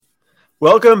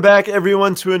Welcome back,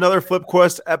 everyone, to another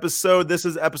FlipQuest episode. This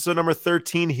is episode number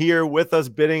 13 here with us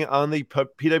bidding on the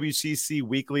PWCC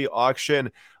weekly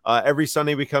auction. Every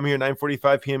Sunday we come here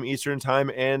 9:45 p.m. Eastern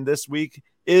time, and this week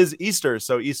is Easter.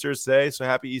 So Easter is today. So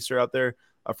happy Easter out there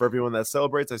for everyone that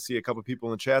celebrates. I see a couple people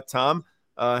in the chat. Tom,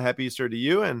 happy Easter to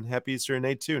you, and happy Easter to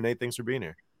Nate too. Nate, thanks for being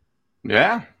here.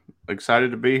 Yeah,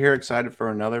 excited to be here. Excited for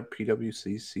another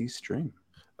PWCC stream.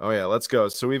 Oh, yeah, let's go.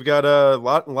 So we've got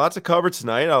lots to cover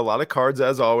tonight, a lot of cards,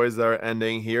 as always, that are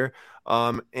ending here.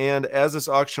 And as this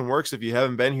auction works, if you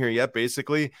haven't been here yet,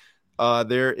 basically,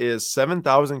 there is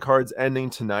 7,000 cards ending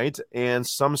tonight, and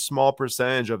some small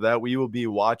percentage of that we will be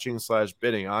watching /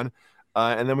 bidding on.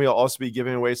 And then we'll also be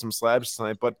giving away some slabs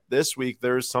tonight. But this week,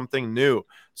 there's something new.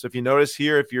 So if you notice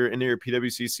here, if you're into your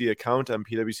PWCC account on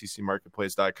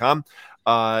pwccmarketplace.com,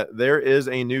 there is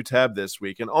a new tab this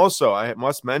week. And also, I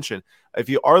must mention, if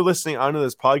you are listening onto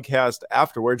this podcast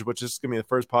afterwards, which is going to be the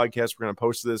first podcast we're going to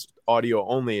post this audio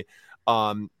only,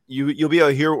 you'll be able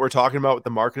to hear what we're talking about with the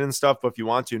market and stuff. But if you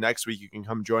want to, next week, you can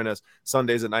come join us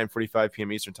Sundays at 9:45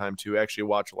 p.m. Eastern time to actually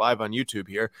watch live on YouTube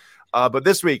here. But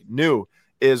this week, new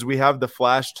is we have the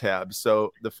Flash tab.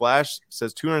 So the Flash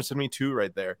says 272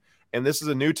 right there. And this is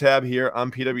a new tab here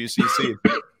on PWCC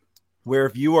where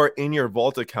if you are in your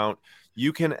Vault account,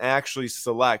 you can actually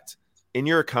select in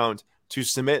your account to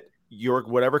submit your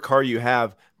whatever card you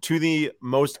have to the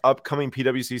most upcoming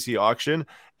PWCC auction,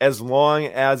 as long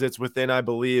as it's within, I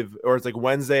believe, or it's like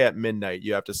Wednesday at midnight,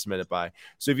 you have to submit it by.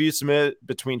 So if you submit it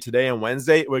between today and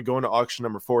Wednesday, it would go into auction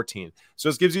number 14. So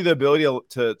this gives you the ability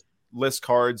to list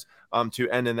cards to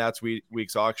end in that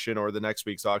week's auction or the next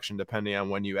week's auction, depending on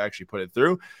when you actually put it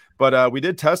through. But we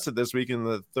did test it this week in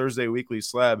the Thursday weekly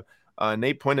slab.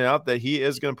 Nate pointed out that he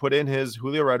is going to put in his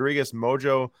Julio Rodriguez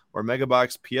Mojo or Mega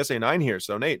Box PSA 9 here.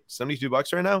 So Nate,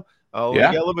 $72 right now. We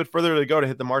got a little bit further to go to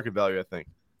hit the market value, I think.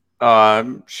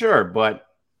 Sure, but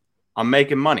I'm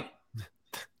making money.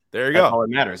 There you go. That's all that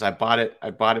matters. I bought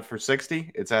it for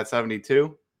 60. It's at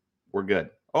 72. We're good.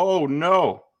 Oh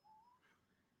no.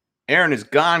 Aaron is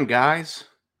gone, guys.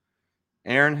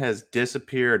 Aaron has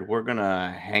disappeared. We're going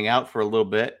to hang out for a little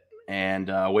bit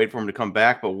and wait for him to come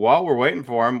back. But while we're waiting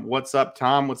for him, what's up,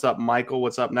 Tom? What's up, Michael?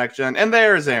 What's up, Next Gen? And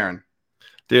there's Aaron.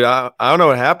 Dude, I don't know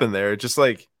what happened there. It just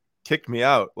like kicked me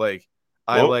out. Like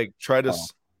I tried to.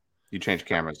 You changed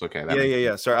cameras. Okay.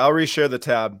 Yeah. Sorry, I'll reshare the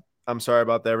tab. I'm sorry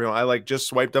about that, everyone. I just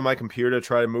swiped on my computer to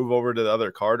try to move over to the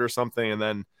other card or something, and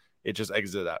then it just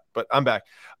exited that. But I'm back.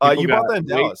 You bought that in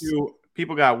Dallas.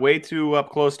 People got way too up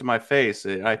close to my face.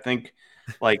 I think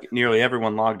like nearly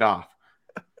everyone logged off.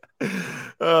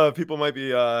 People might be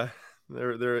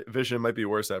their vision might be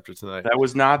worse after tonight. That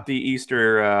was not the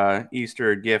Easter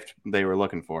gift they were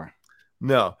looking for.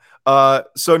 No.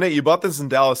 So Nate, you bought this in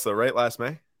Dallas though, right? Last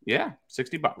May? Yeah,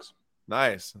 $60.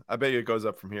 Nice. I bet you it goes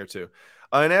up from here too.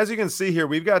 And as you can see here,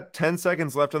 we've got 10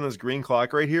 seconds left on this green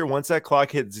clock right here. Once that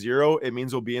clock hits 0, it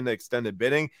means we'll be in the extended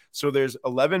bidding. So there's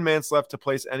 11 minutes left to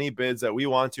place any bids that we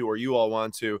want to or you all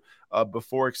want to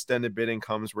before extended bidding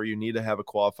comes, where you need to have a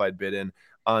qualified bid in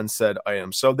on said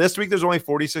item. So this week there's only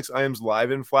 46 items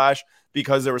live in Flash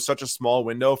because there was such a small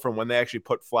window from when they actually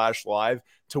put Flash live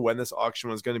to when this auction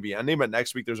was going to be ending. But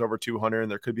next week there's over 200,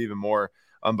 and there could be even more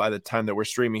by the time that we're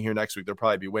streaming here next week. There'll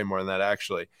probably be way more than that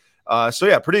actually. So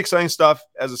yeah, pretty exciting stuff.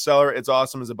 As a seller, it's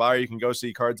awesome. As a buyer, you can go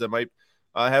see cards that might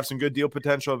have some good deal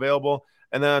potential available.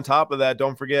 And then on top of that,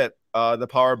 don't forget the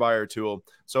Power Buyer tool.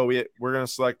 So we're going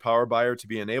to select Power Buyer to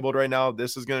be enabled right now.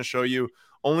 This is going to show you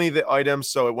only the items.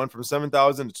 So it went from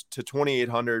 7,000 to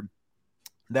 2,800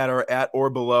 that are at or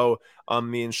below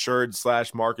the insured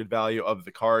 / market value of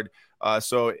the card.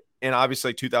 And obviously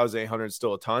like 2,800 is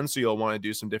still a ton. So you'll want to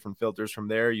do some different filters from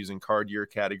there using card year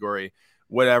category,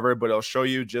 whatever, but it'll show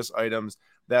you just items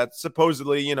that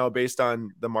supposedly, based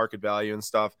on the market value and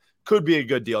stuff, could be a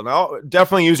good deal. Now,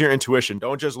 definitely use your intuition.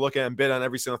 Don't just look at and bid on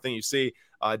every single thing you see.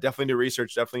 Definitely do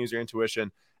research. Definitely use your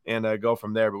intuition and go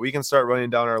from there. But we can start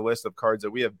running down our list of cards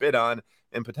that we have bid on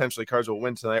and potentially cards will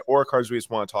win tonight or cards we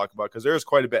just want to talk about because there's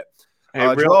quite a bit.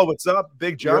 Hey, Joel, what's up?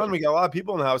 Big John, we got a lot of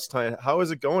people in the house tonight. How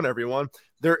is it going, everyone?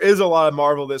 There is a lot of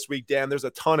Marvel this week, Dan. There's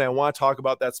a ton. I want to talk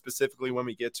about that specifically when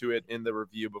we get to it in the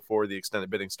review before the extended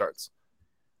bidding starts.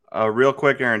 Real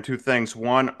quick, Aaron, 2 things.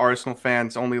 1, Arsenal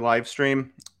fans only live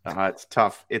stream. It's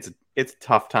tough. It's a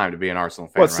tough time to be an Arsenal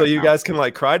fan. What? So you guys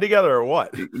can cry together or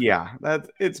what? Yeah,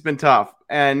 it's been tough.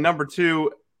 And number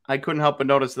 2, I couldn't help but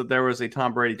notice that there was a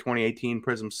Tom Brady 2018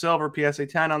 Prism Silver PSA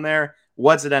 10 on there.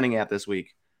 What's it ending at this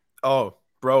week? Oh,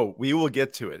 bro, we will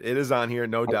get to it. It is on here,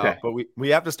 no doubt. But we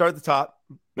have to start at the top.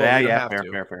 Well,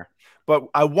 fair. But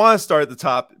I want to start at the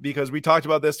top because we talked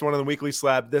about this one on the weekly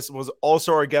slab. This was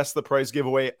also our Guess the Price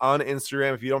giveaway on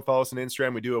Instagram. If you don't follow us on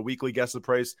Instagram, we do a weekly Guess the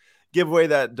Price giveaway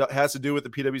that has to do with the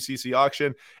PWCC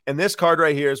auction. And this card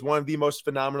right here is one of the most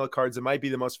phenomenal cards. It might be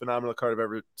the most phenomenal card I've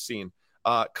ever seen.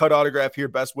 Cut autograph here.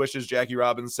 Best wishes, Jackie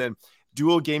Robinson.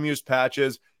 Dual game use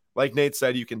patches. Like Nate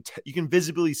said, you can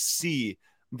visibly see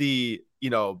the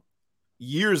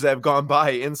years that have gone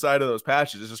by inside of those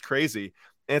patches. It's just crazy.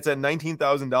 And it's at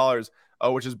 $19,000,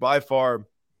 which is by far,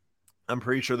 I'm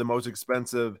pretty sure, the most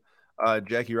expensive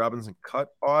Jackie Robinson cut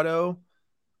auto.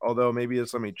 Although maybe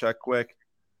it's, let me check quick.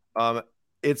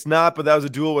 It's not, but that was a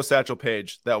duel with Satchel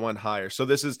Paige that went higher. So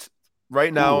this is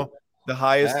right now the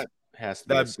highest. That has to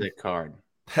be a sick card.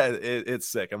 It's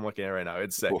sick. I'm looking at it right now.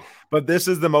 It's sick. Ooh. But this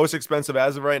is the most expensive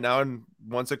as of right now, and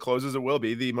once it closes, it will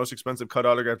be the most expensive cut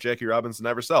autograph Jackie Robinson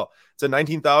ever sell. It's at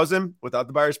 $19,000 without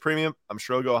the buyer's premium. I'm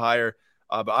sure it'll go higher,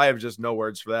 but I have just no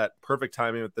words for that. Perfect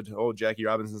timing with the whole Jackie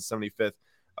Robinson 75th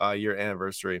year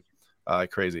anniversary.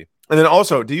 Crazy. And then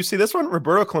also, do you see this one?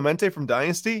 Roberto Clemente from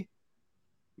Dynasty.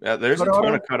 Yeah, there's a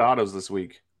ton of cut autos this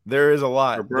week. There is a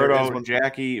lot. Roberto,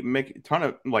 Jackie, Mickey, ton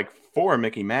of like 4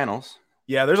 Mickey Mantles.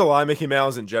 Yeah, there's a lot of Mickey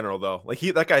Mantles in general, though. Like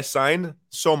that guy signed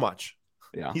so much.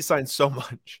 Yeah, he signed so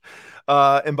much.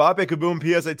 Mbappe Kaboom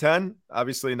PSA 10,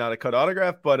 obviously not a cut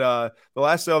autograph, but the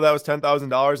last sale that was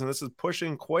 $10,000, and this is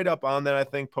pushing quite up on that. I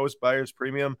think post buyer's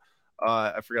premium.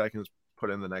 I forgot I can just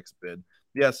put in the next bid.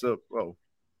 Yeah, so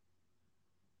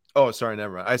sorry,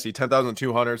 never mind. I see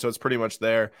 10,200, so it's pretty much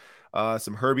there.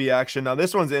 Some Herbie action. Now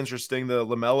this one's interesting, the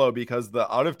LaMelo, because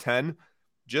the out of 10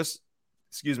 just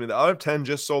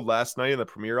sold last night in the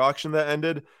premier auction that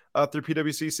ended through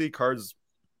PWCC. Cards,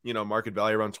 market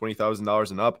value around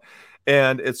 $20,000 and up,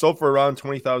 and it sold for around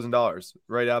 $20,000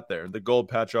 right out there. The gold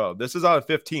patch out. This is out of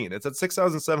 15. It's at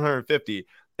 6,750,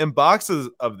 and boxes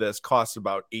of this cost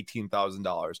about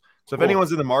 $18,000. So if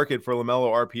anyone's in the market for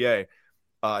LaMelo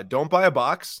RPA, don't buy a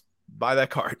box. Buy that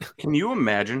card. Can you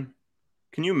imagine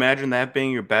that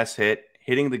being your best hit,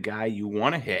 hitting the guy you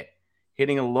want to hit,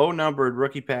 hitting a low-numbered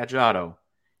rookie patch auto,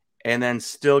 and then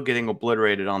still getting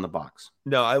obliterated on the box?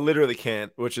 No, I literally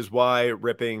can't, which is why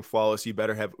ripping flawless, you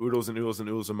better have oodles and oodles and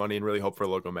oodles of money and really hope for a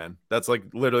logo man. That's like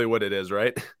literally what it is,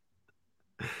 right?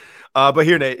 But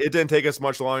here, Nate, it didn't take us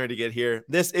much longer to get here.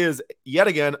 This is yet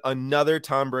again another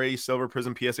Tom Brady Silver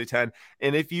Prism PSA 10.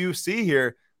 And if you see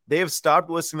here, they have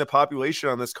stopped listing the population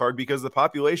on this card because the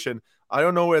population, I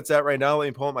don't know where it's at right now. Let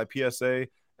me pull up my PSA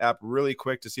app really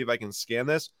quick to see if I can scan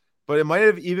this. But it might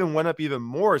have even went up even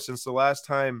more since the last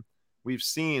time we've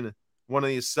seen one of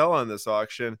these sell on this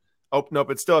auction. Oh,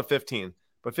 nope, it's still at 15.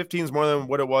 But 15 is more than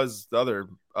what it was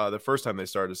the first time they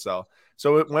started to sell.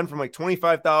 So it went from like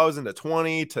 25,000 to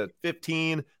 20 to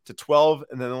 15 to 12.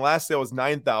 And then the last sale was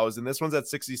 9,000. This one's at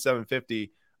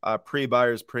 6,750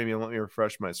 pre-buyer's premium. Let me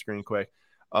refresh my screen quick.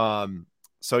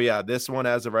 So yeah, this one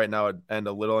as of right now would end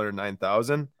a little under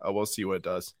 9,000. We'll see what it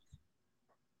does.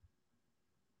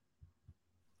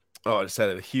 Oh, I just had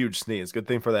a huge sneeze. Good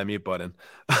thing for that mute button.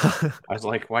 I was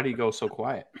like, why do you go so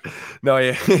quiet? No,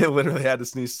 yeah, I literally had to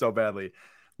sneeze so badly.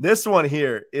 This one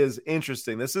here is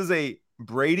interesting. This is a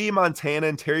Brady Montana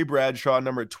and Terry Bradshaw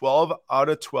number 12 out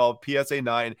of 12 PSA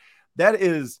 9. That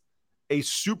is a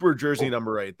super jersey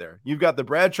number right there. You've got the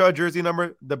Bradshaw jersey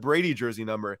number, the Brady jersey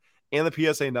number, and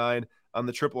the PSA 9 on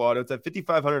the triple auto. It's at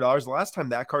 $5,500. The last time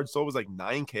that card sold was like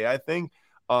 $9,000, I think.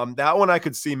 That one I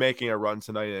could see making a run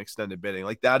tonight in extended bidding.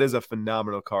 Like that is a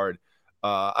phenomenal card.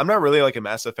 I'm not really like a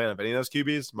massive fan of any of those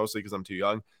QBs, mostly because I'm too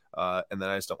young. And then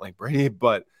I just don't like Brady.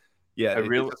 But yeah,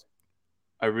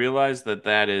 I realized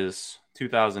that is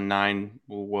 2009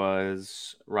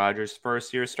 was Rodgers'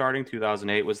 first year starting.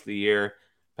 2008 was the year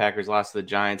Packers lost to the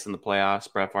Giants in the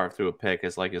playoffs. Brett Favre threw a pick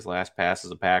as like his last pass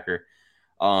as a Packer.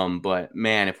 But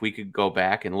man, if we could go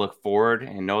back and look forward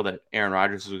and know that Aaron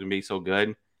Rodgers was going to be so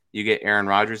good, you get Aaron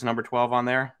Rodgers number 12 on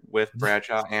there with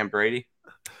Bradshaw and Brady.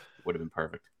 Would have been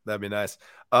perfect. That'd be nice.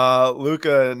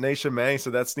 Luca Nation Mang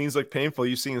said that sneeze look painful.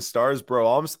 You seeing stars, bro?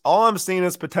 All I'm seeing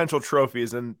is potential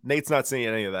trophies, and Nate's not seeing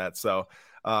any of that. So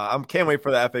I can't wait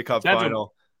for the FA Cup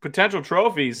final. Potential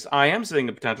trophies. I am seeing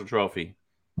a potential trophy.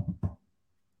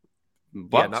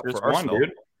 But not there's for Arsenal. One,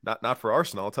 dude. Not for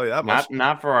Arsenal. I'll tell you that much.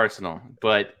 Not for Arsenal.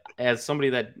 But as somebody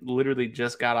that literally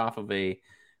just got off of a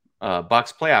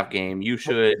Bucks playoff game, you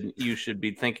should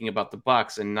be thinking about the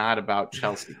Bucks and not about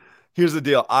Chelsea. Here's the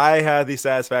deal. I had the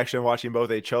satisfaction of watching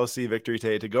both a Chelsea victory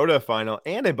today to go to a final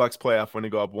and a Bucks playoff win to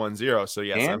go up 1-0. So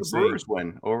yes, and a Brewers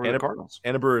win over the Cardinals.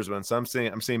 And a Brewers win. So I'm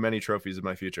seeing many trophies in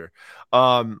my future.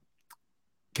 Kylian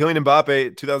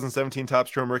Mbappe, 2017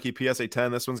 Topps Chrome rookie PSA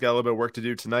 10. This one's got a little bit of work to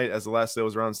do tonight, as the last sale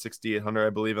was around 6,800, I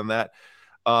believe, on that.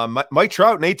 Mike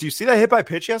Trout, Nate, do you see that hit by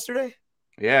pitch yesterday?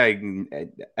 Yeah,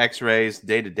 X-rays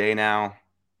day to day now.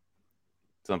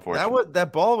 It's unfortunate.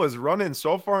 That ball was running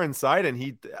so far inside,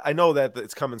 and I know that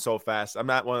it's coming so fast. I'm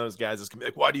not one of those guys that's gonna be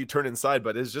like, why do you turn inside?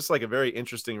 But it's just like a very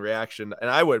interesting reaction, and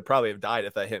I would probably have died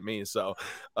if that hit me. So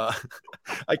uh,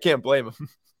 I can't blame him.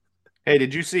 Hey,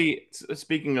 did you see?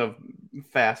 Speaking of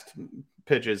fast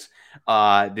pitches,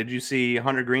 did you see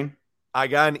Hunter Green? I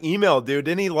got an email, dude.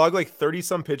 Didn't he log like 30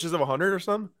 some pitches of 100 or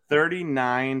something?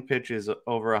 39 pitches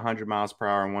over 100 miles per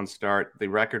hour in one start. The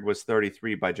record was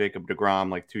 33 by Jacob deGrom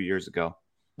like 2 years ago.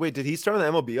 Wait, did he start on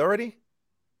the MLB already?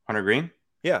 Hunter Green?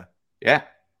 Yeah. Yeah.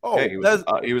 Oh, yeah,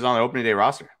 he was on the opening day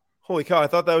roster. Holy cow. I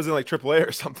thought that was in like AAA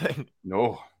or something.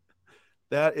 No.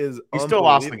 That is He still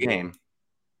lost the game,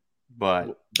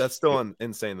 but that's still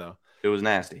insane, though. It was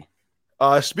nasty.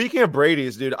 Speaking of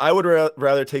Brady's, dude, I would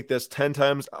rather take this 10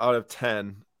 times out of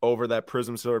 10 over that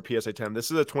Prism Silver PSA 10. This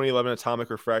is a 2011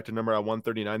 Atomic Refractor number at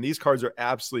 139. These cards are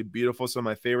absolutely beautiful. Some of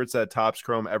my favorites that Topps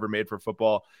Chrome ever made for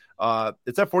football.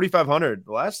 It's at 4,500.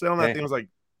 The last sale on that thing was like,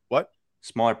 what?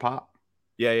 Smaller pop.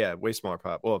 Yeah, way smaller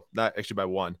pop. Well, not actually by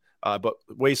one, but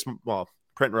way small.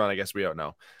 Print and run, I guess we don't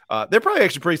know. They're probably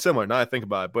actually pretty similar now I think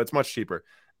about it, but it's much cheaper,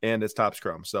 and it's Topps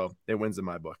Chrome, so it wins in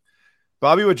my book.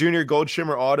 Bobby Wood Jr. Gold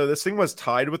Shimmer Auto. This thing was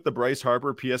tied with the Bryce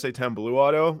Harper PSA 10 Blue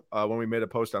Auto when we made a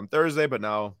post on Thursday, but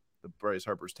now the Bryce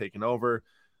Harper's taken over.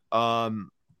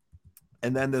 And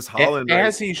then this Holland.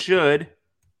 As he should.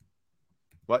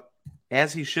 What?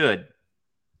 As he should.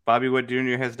 Bobby Wood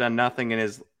Jr. has done nothing in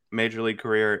his major league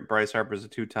career. Bryce Harper's a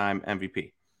 2-time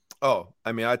MVP. Oh,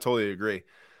 I mean, I totally agree.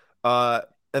 And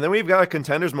then we've got a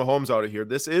Contenders Mahomes auto here.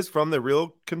 This is from the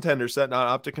real Contender set, not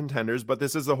Optic Contenders, but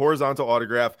this is the horizontal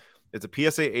autograph. It's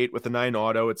a PSA 8 with a 9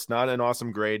 auto. It's not an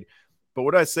awesome grade. But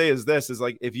what I say is this, is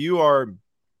like, if you are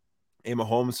a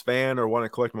Mahomes fan or want to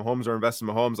collect Mahomes or invest in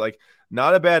Mahomes, like,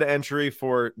 not a bad entry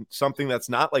for something that's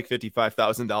not like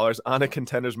 $55,000 on a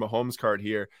Contenders Mahomes card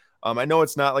here. I know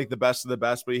it's not like the best of the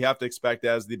best, but you have to expect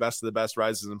as the best of the best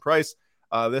rises in price.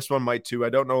 This one might too. I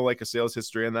don't know like a sales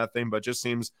history on that thing, but just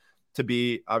seems to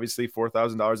be, obviously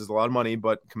 $4,000 is a lot of money,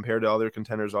 but compared to other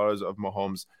Contenders autos of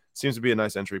Mahomes, seems to be a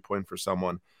nice entry point for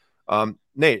someone.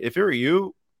 Nate, if it were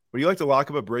you, would you like to lock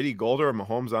up a Brady Gold or a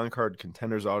Mahomes on-card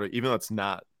Contenders auto, even though it's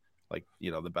not like,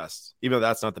 the best, even though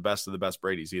that's not the best of the best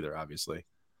Brady's either, obviously?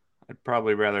 I'd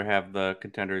probably rather have the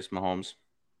Contenders Mahomes.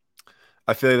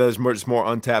 I feel like there's more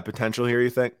untapped potential here, you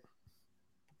think?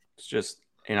 It's just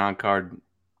an on-card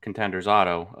Contenders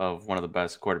auto of one of the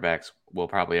best quarterbacks we'll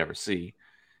probably ever see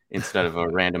instead of a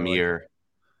random year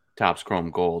Topps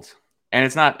Chrome Gold. And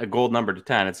it's not a gold number to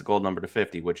 10, it's a gold number to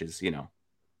 50, which is,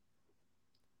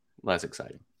 less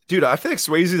exciting. Dude, I feel like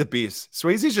Swayze's a beast.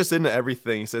 Swayze's just into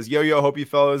everything. He says, yo, hope you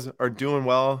fellas are doing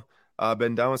well.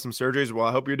 Been down with some surgeries. Well,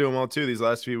 I hope you're doing well too these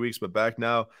last few weeks, but back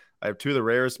now. I have 2 of the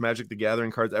rarest Magic the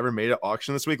Gathering cards ever made at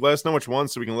auction this week. Let us know which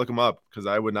ones so we can look them up, because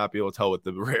I would not be able to tell what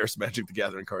the rarest Magic the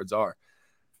Gathering cards are.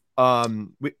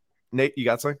 Nate, you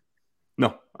got something?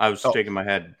 No, I was shaking my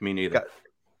head. Me neither.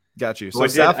 Got you. So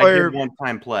Sapphire. I did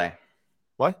one-time play.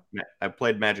 What? I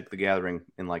played Magic the Gathering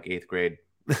in like 8th grade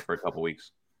for a couple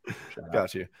weeks.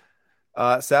 Got you.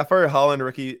 Sapphire Holland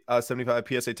rookie 75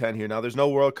 PSA 10 here. Now, there's no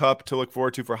World Cup to look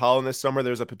forward to for Holland this summer.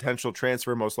 There's a potential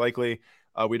transfer, most likely.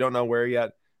 We don't know where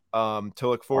yet to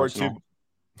look forward to.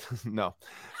 No,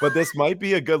 but this might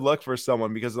be a good look for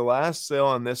someone, because the last sale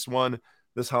on this one,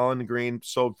 this Holland Green,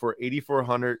 sold for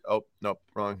 $8,400. Oh, no,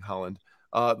 wrong Holland.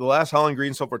 The last Holland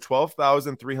Green sold for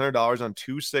 $12,300 on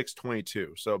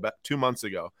 2/6/22. So about 2 months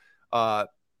ago.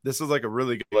 This is like a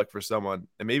really good look for someone,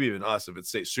 and maybe even us if it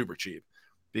stays super cheap,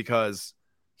 because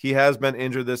he has been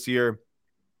injured this year.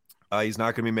 He's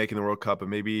not going to be making the World Cup,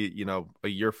 and maybe, a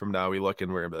year from now we look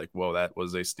and we're going to be like, whoa, that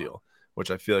was a steal,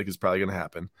 which I feel like is probably going to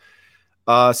happen.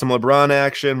 Some LeBron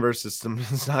action versus some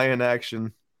Zion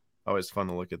action. Always fun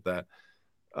to look at that.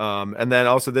 And then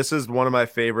also, this is one of my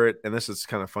favorite, and this is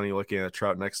kind of funny looking at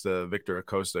Trout next to Victor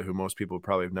Acosta, who most people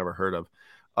probably have never heard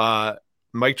of.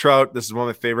 Mike Trout, this is one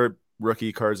of my favorite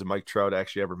rookie cards that Mike Trout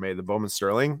actually ever made, the Bowman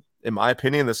Sterling. In my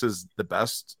opinion, this is the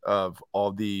best of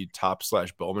all the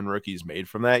top/Bowman rookies made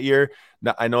from that year.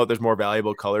 Now, I know there's more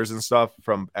valuable colors and stuff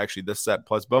from actually this set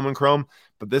plus Bowman Chrome,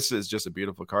 but this is just a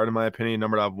beautiful card in my opinion.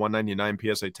 Numbered out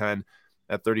 199 PSA 10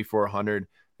 at 3,400.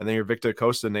 And then your Victor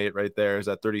Acosta, Nate, right there is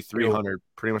at 3,300,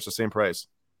 pretty much the same price.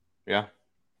 Yeah.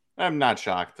 I'm not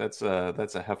shocked. That's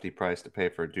a hefty price to pay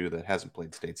for a dude that hasn't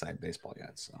played stateside baseball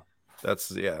yet. So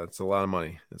it's a lot of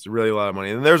money. It's really a lot of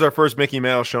money. And there's our first Mickey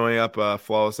Mantle showing up,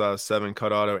 flawless out of 7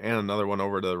 cut auto, and another one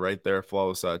over to the right there,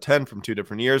 flawless out of 10 from 2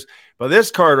 different years. But this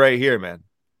card right here, man,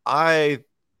 I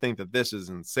think that this is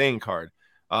an insane card.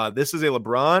 This is a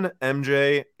LeBron,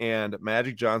 MJ, and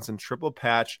Magic Johnson triple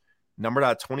patch, numbered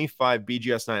at 25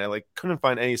 BGS9. I couldn't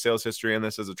find any sales history on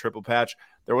this as a triple patch.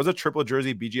 There was a triple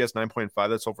jersey BGS 9.5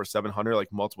 that sold for 700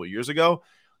 multiple years ago.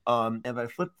 If I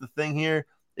flip the thing here,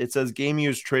 it says game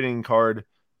used trading card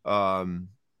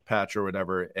patch or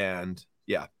whatever. And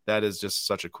yeah, that is just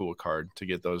such a cool card. To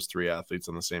get those 3 athletes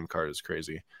on the same card is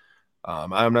crazy.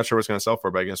 I'm not sure what it's going to sell for,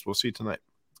 but I guess we'll see tonight.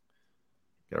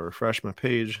 Gotta refresh my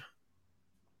page.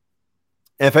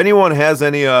 If anyone has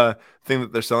any thing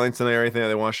that they're selling tonight or anything that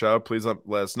they want to shout out, please let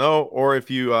us know. Or if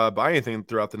you buy anything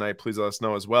throughout the night, please let us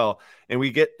know as well. And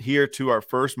we get here to our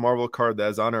first Marvel card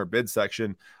that is on our bid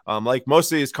section. Like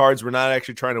most of these cards, we're not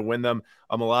actually trying to win them.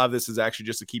 A lot of this is actually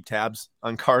just to keep tabs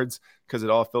on cards because it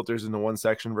all filters into one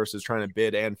section versus trying to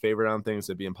bid and favorite on things.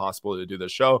 It'd be impossible to do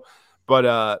this show.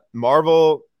 But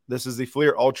Marvel, this is the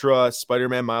Fleer Ultra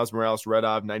Spider-Man Miles Morales Red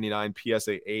Ob 99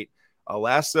 PSA 8.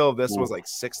 Last sale of this was like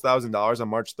 $6,000 on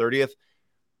March 30th.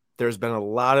 There's been a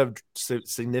lot of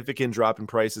significant drop in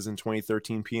prices in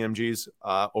 2013 PMGs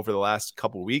over the last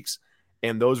couple of weeks.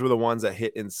 And those were the ones that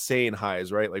hit insane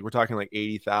highs, right? Like we're talking like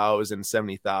 80,000,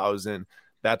 70,000,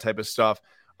 that type of stuff.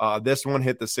 This one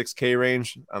hit the 6K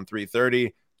range on 330,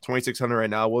 2,600 right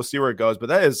now. We'll see where it goes, but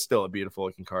that is still a beautiful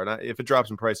looking card. If it drops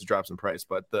in price, it drops in price.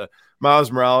 But the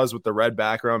Miles Morales with the red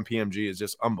background PMG is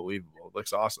just unbelievable. It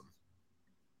looks awesome.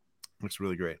 Looks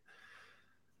really great.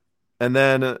 And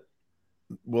then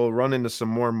we'll run into some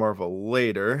more Marvel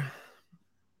later.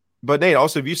 But Nate,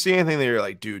 also, if you see anything that you're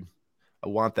like, dude, I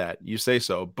want that, you say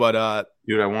so. But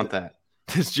dude, I want that.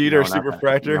 This Jeter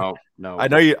Superfractor. No. I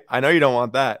know you don't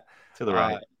want that. To the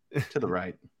right. To the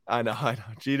right. I know.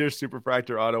 Jeter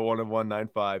Superfractor Auto 1 of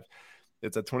 195.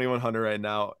 It's at 2,100 right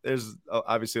now. There's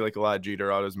obviously like a lot of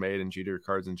Jeter autos made and Jeter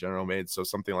cards in general made. So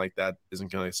something like that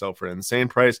isn't going to sell for an insane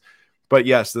price. But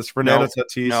yes, this Fernando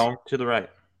Tatis. No, to the right.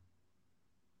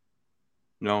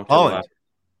 No, to Holland. the left.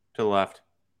 To the left.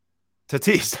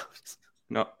 Tatis.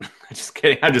 No, I'm just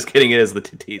kidding. I'm just kidding. It is the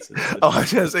Tatis. I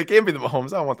was going to say, it can't be the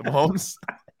Mahomes. I don't want the Mahomes.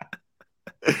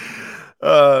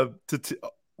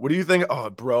 What do you think? Oh,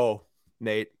 bro,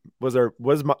 Nate, was our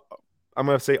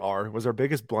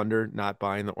biggest blunder not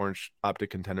buying the orange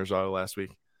optic contenders auto last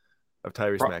week of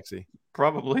Tyrese Maxey?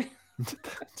 Probably.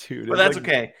 Dude, but that's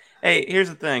okay. Hey, here's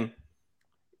the thing.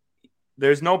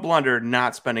 There's no blunder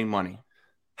not spending money.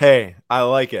 Hey, I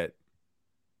like it.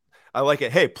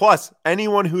 Hey, plus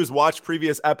anyone who's watched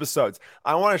previous episodes,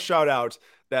 I want to shout out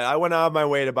that I went out of my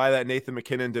way to buy that Nathan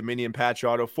McKinnon Dominion patch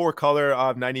auto 4-color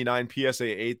of 99 PSA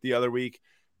 8 the other week.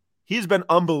 He's been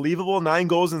unbelievable. 9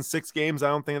 goals in 6 games. I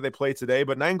don't think that they play today,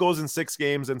 but 9 goals in 6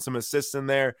 games and some assists in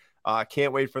there.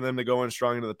 Can't wait for them to go in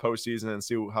strong into the postseason and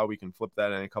see how we can flip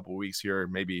that in a couple of weeks here,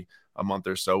 maybe a month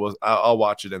or so. I'll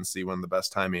watch it and see when the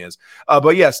best timing is.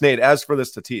 But yes, Nate, as for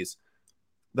this Tatis,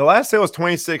 the last sale was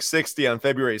 $26.60 on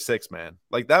February 6th, man.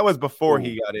 Like that was before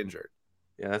he got injured.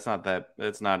 Yeah, that's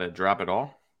not a drop at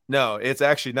all. No, it's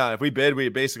actually not. If we bid, we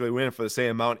basically win for the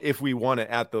same amount if we won it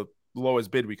at the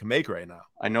lowest bid we can make right now.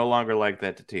 I no longer like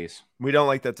that Tatis. We don't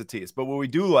like that Tatis. But what we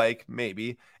do like,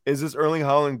 maybe, is this Erling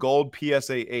Haaland Gold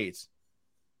PSA 8.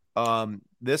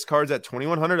 This card's at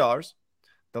 $2,100.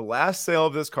 The last sale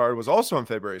of this card was also on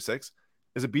February 6th.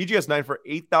 Is a BGS 9 for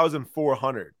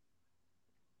 $8,400.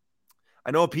 I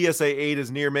know a PSA 8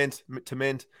 is near mint to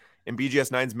mint, and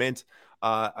BGS 9's mint.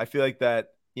 I feel like that,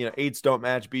 8s don't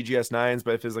match BGS 9s,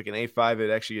 but if it's like an A5,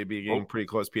 it'd actually be getting pretty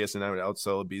close. PSA 9 would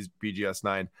outsell BGS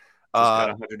 9. Just got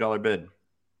a $100 bid.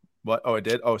 What? Oh, it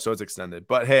did? Oh, so it's extended.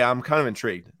 But hey, I'm kind of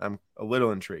intrigued. I'm a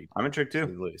little intrigued. I'm intrigued too.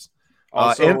 At least.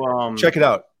 Also, check it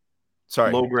out.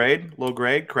 Sorry. Low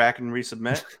grade, crack and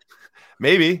resubmit.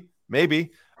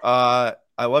 maybe. I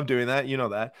love doing that. You know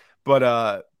that.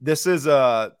 But this is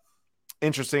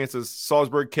interesting. It's a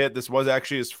Salzburg kit. This was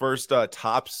actually his first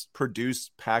Topps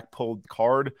produced pack pulled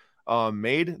card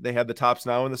made. They had the Topps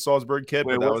Now in the Salzburg kit.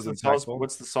 Wait, but that was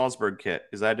what's the Salzburg kit?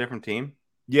 Is that a different team?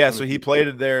 Yeah, so he played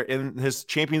it there in his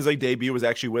Champions League debut was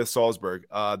actually with Salzburg.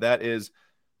 That is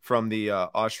from the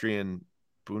Austrian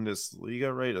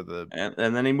Bundesliga, right? Or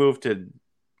and then he moved to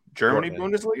Germany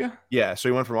Bundesliga? Yeah, so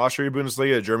he went from Austria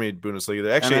Bundesliga to Germany Bundesliga.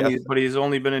 They actually, but he's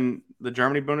only been in the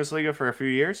Germany Bundesliga for a few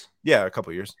years? Yeah, a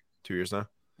couple of years. 2 years now.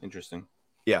 Interesting.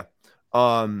 Yeah.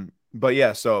 But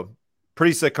yeah, so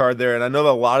pretty sick card there. And I know that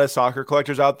a lot of soccer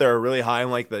collectors out there are really high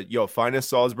on like the finest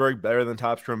Salzburg, better than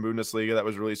Topps from Bundesliga that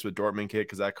was released with Dortmund kit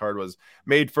because that card was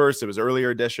made first. It was earlier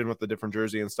edition with the different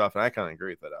jersey and stuff. And I kind of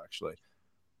agree with that actually.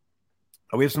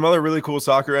 We have some other really cool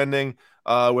soccer ending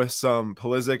with some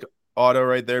Pulisic auto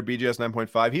right there, BGS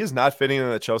 9.5. He is not fitting in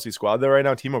the Chelsea squad there right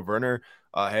now. Timo Werner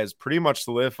has pretty much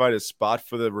solidified his spot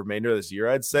for the remainder of this year,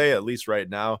 I'd say, at least right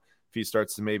now. If he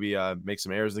starts to maybe make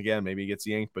some errors again, maybe he gets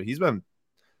yanked, but he's been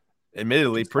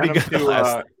admittedly pretty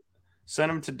good.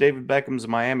 Send him to David Beckham's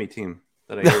Miami team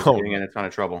that I hear is getting in a ton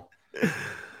of trouble.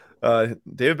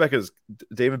 David Beckham's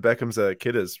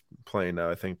kid is playing now,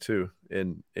 I think, too,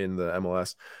 in the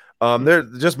MLS. They're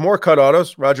just more cut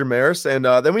autos, Roger Maris, and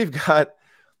then we've got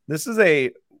one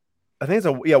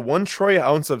troy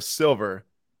ounce of silver,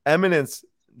 Eminence,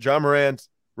 John Morant,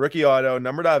 rookie auto,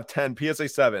 numbered out of 10, PSA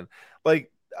 7. Like,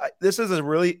 this is a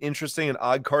really interesting and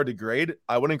odd card to grade.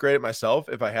 I wouldn't grade it myself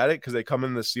if I had it because they come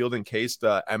in the sealed encased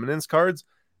Eminence cards.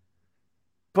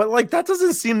 But like, that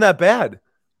doesn't seem that bad.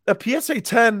 A PSA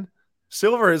 10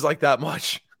 silver is like that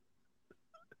much.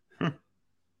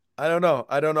 I don't know.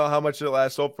 I don't know how much it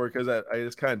last sold for because I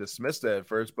just kind of dismissed it at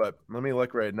first, but let me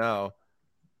look right now.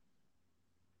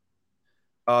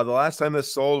 The last time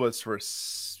this sold was for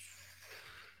just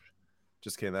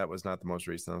kidding. That was not the most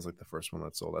recent. That was like the first one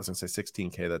that sold. I was going to say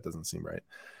 16K. That doesn't seem right.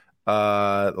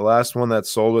 The last one that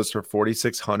sold was for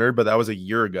 4,600, but that was a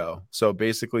year ago. So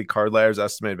basically, Card Ladder's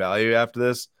estimated value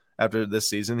after this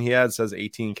season he had says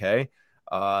 18K.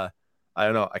 I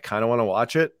don't know. I kind of want to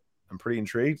watch it. I'm pretty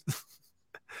intrigued,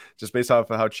 just based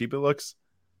off of how cheap it looks.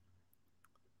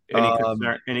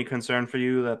 Any concern for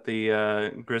you that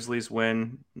the Grizzlies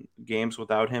win games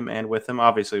without him and with him?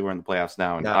 Obviously, we're in the playoffs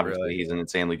now, and obviously really. He's an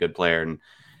insanely good player, and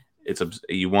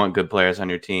you want good players on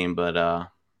your team, but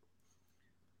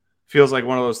feels like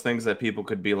one of those things that people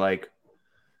could be like,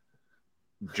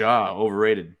 Ja,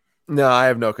 overrated. No, I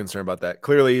have no concern about that.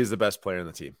 Clearly, he's the best player in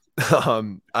the team.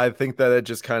 I think that it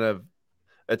just kind of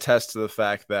attests to the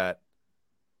fact that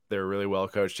they're a really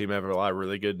well-coached team. They have a lot of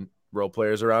really good role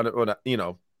players around it. Well,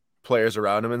 players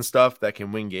around him and stuff that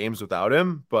can win games without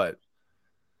him. But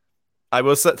I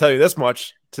will tell you this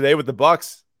much: today with the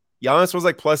Bucks, Giannis was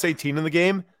like plus 18 in the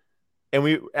game, and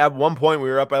we at one point we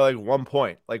were up by like 1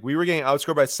 point. Like we were getting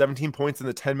outscored by 17 points in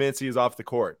the 10 minutes he was off the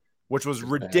court, which was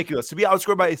ridiculous. To be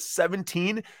outscored by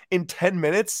 17 in 10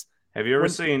 minutes. Have you ever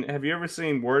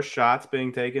seen worse shots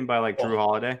being taken by like Drew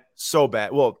Holiday? So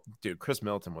bad. Well, dude, Chris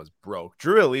Middleton was broke.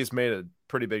 Drew at least made a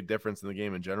pretty big difference in the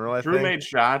game in general. I think Drew made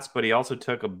shots, but he also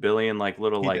took a billion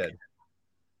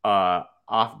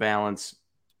off balance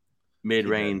mid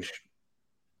range.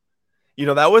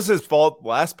 That was his fault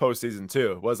last postseason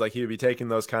too. Was like he would be taking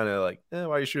those kind of like, why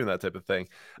are you shooting that type of thing?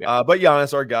 Yeah. But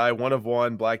Giannis, our guy, 1 of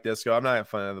 1, Black Disco. I'm not a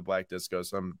fan of the Black Disco,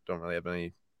 so I don't really have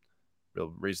any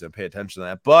real reason to pay attention to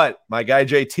that. But my guy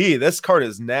JT, this card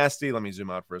is nasty. Let me zoom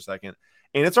out for a second.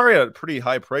 And it's already at a pretty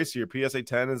high price here. PSA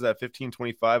 10 is at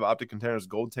 $15.25. Optic Containers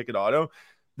Gold Ticket Auto.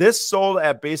 This sold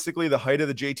at basically the height of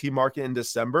the JT market in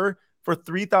December for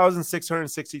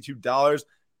 $3,662.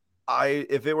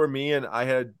 If it were me and I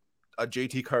had a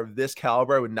JT card of this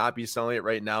caliber, I would not be selling it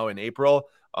right now in April.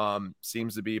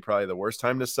 Seems to be probably the worst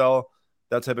time to sell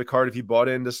that type of card. If you bought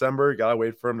it in December, gotta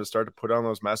wait for him to start to put on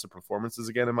those massive performances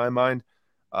again, in my mind.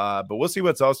 But we'll see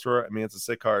what's else for it. I mean, it's a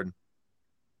sick card.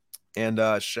 And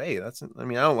Shea, I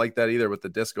don't like that either with the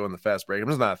disco and the fast break. I'm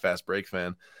just not a fast break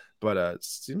fan, but it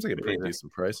seems like a pretty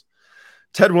decent price.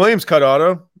 Ted Williams cut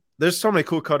auto. There's so many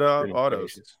cool cut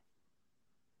autos.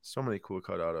 So many cool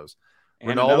cut autos.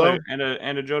 And Ronaldo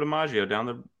and a Joe DiMaggio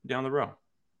down the row.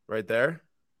 Right there?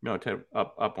 No, Ted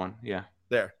up one. Yeah.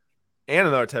 There. And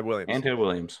another Ted Williams. And Ted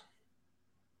Williams.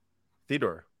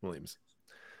 Theodore Williams.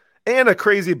 And a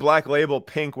crazy black label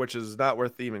pink, which is not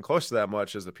worth even close to that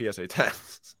much as the PSA 10.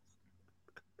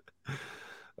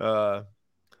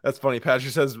 That's funny.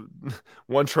 Patrick says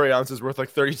 1 troy ounce is worth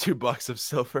like $32 of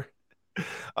silver.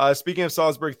 Speaking of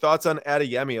Salzburg, thoughts on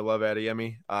Adeyemi? I love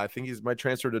Adeyemi. I think he's might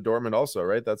transfer to Dortmund also,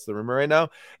 right? That's the rumor right now.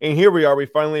 And here we are. We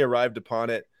finally arrived upon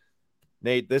it.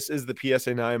 Nate, this is the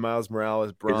PSA 9 Miles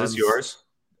Morales bronze. Is this yours?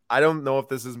 I don't know if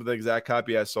this is the exact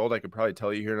copy I sold. I could probably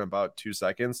tell you here in about 2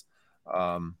 seconds.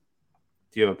 Do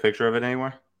you have a picture of it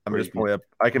anywhere? I'm just pulling up.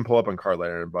 I can pull up on Card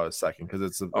Ladder in about a second because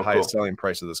it's the highest selling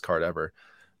price of this card ever.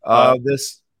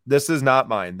 This is not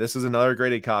mine. This is another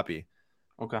graded copy.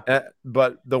 Okay.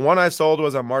 But the one I sold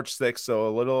was on March 6th, so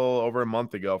a little over a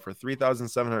month ago for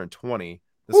 $3,720.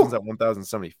 This one's at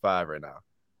 $1,075 right now.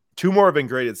 2 more have been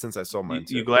graded since I sold mine.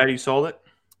 You glad you sold it?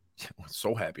 I'm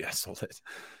so happy I sold it.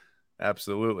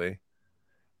 Absolutely.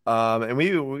 And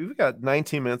we've got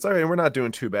 19 minutes. All right, we're not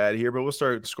doing too bad here, but we'll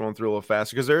start scrolling through a little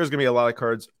faster because there is going to be a lot of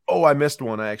cards. Oh, I missed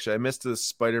one, actually. I missed the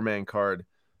Spider-Man card,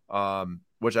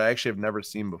 which I actually have never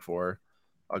seen before.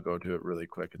 I'll go to it really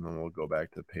quick, and then we'll go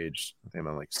back to the page. I think I'm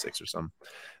on like 6 or something.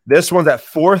 This one's at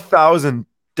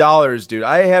 $4,000, dude.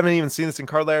 I haven't even seen this in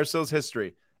Card Ladder Sales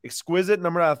history. Exquisite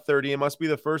number out of 30. It must be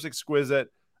the first exquisite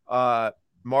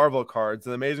Marvel cards.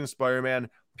 An Amazing Spider-Man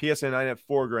PSA 9 at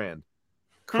 $4,000.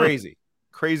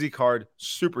 Crazy card.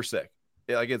 Super sick.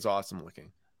 It's awesome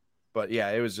looking. But yeah,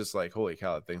 it was just like, holy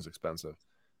cow, that thing's expensive.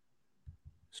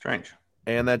 Strange.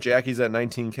 And that Jackie's at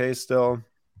 19K still.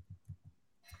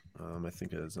 I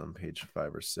think it is on page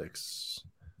 5 or 6.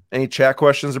 Any chat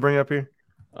questions to bring up here?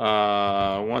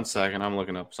 1 second. I'm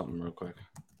looking up something real quick.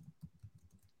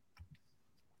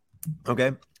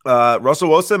 Okay. Russell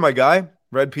Wilson, my guy,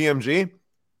 red PMG,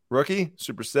 rookie,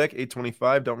 super sick,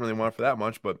 825. Don't really want it for that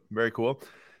much, but very cool.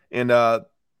 And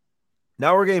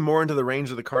now we're getting more into the range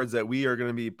of the cards that we are going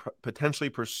to be potentially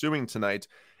pursuing tonight.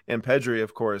 And Pedri,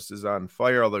 of course, is on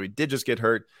fire, although he did just get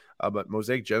hurt. But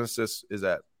Mosaic Genesis is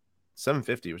at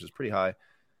 750, which is pretty high.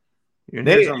 You want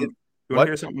to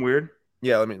hear something weird?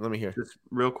 Yeah, let me hear. Just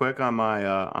real quick on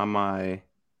my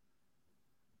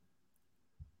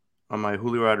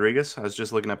Julio Rodriguez. I was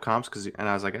just looking up comps and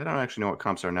I was like, I don't actually know what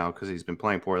comps are now because he's been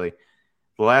playing poorly.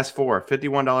 The last 4,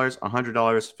 $51,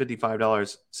 $100,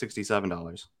 $55,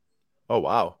 $67. Oh,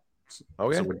 wow.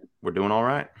 Okay. So we're doing all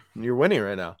right. You're winning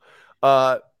right now.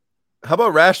 How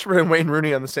about Rashford and Wayne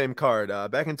Rooney on the same card?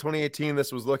 Back in 2018,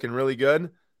 this was looking really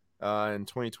good. In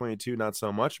 2022, not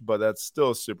so much, but that's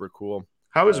still super cool.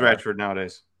 How is Rashford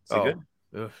nowadays? Is he good?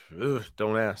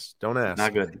 Don't ask.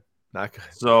 Not good. Not good.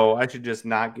 So I should just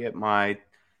not get my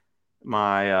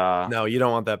No, you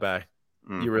don't want that back.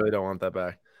 You really don't want that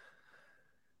back.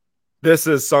 This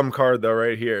is some card though,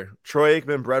 right here. Troy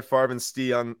Aikman, Brett Favre, and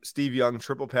Steve Young,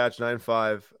 triple patch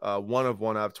 9.5, 1 of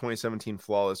 1 out of 2017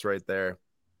 flawless right there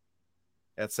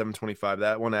at 725.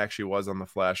 That one actually was on the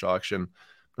flash auction. I'm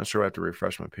not sure I have to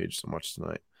refresh my page so much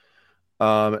tonight.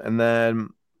 And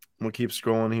then we'll keep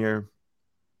scrolling here.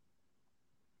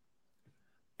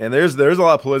 And there's a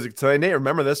lot of Pulisic tonight. Nate,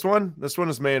 remember this one? This one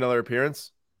has made another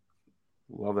appearance.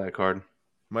 Love that card.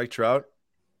 Mike Trout,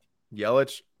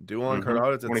 Yelich, dual on card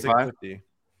out. It's at 650.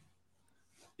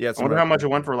 Yeah, I wonder how much it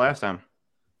went for last time.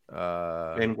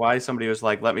 And why somebody was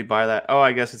like, "Let me buy that." Oh,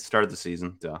 I guess it started the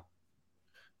season. Duh.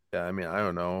 Yeah, I mean, I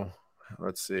don't know.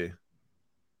 Let's see.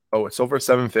 Oh, it's over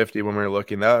 750 when we were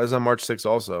looking. That was on March 6th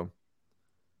also.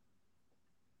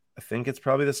 I think it's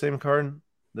probably the same card.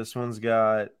 This one's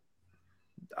got,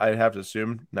 I'd have to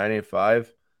assume,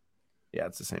 985. Yeah,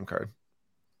 it's the same card.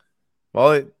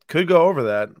 Well, it could go over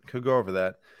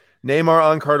that. Neymar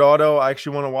on-card auto. I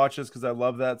actually want to watch this because I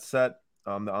love that set.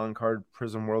 The on-card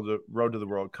Prism Road to the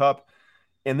World Cup.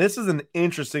 And this is an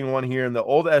interesting one here in the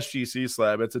old SGC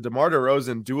slab. It's a DeMar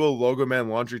DeRozan dual logo man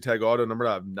laundry tag auto number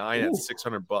out of 9 at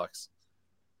 $600.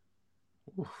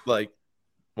 Like,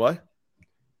 what?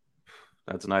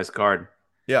 That's a nice card.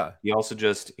 Yeah. He also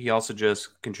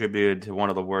just contributed to one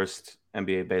of the worst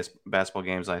NBA basketball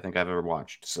games I think I've ever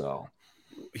watched. So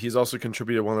he's also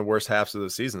contributed one of the worst halves of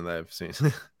the season that I've seen.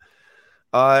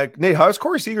 Nate, how's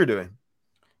Corey Seager doing?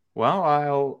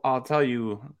 Well, I'll tell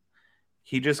you,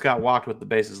 he just got walked with the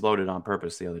bases loaded on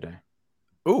purpose the other day.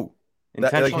 Ooh.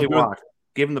 Intentionally walked.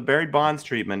 Given the Barry Bonds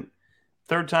treatment.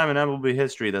 Third time in MLB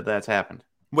history that's happened.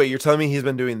 Wait, you're telling me he's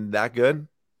been doing that good?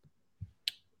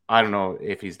 I don't know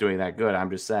if he's doing that good. I'm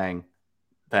just saying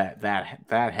that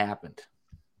happened.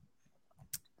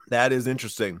 That is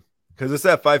interesting because it's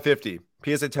at 550.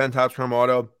 PSA 10 Topps Chrome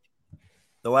Auto.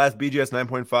 The last BGS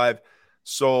 9.5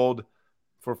 sold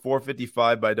for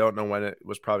 455, but I don't know when. It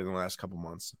was probably in the last couple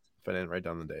months if I didn't write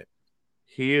down the date.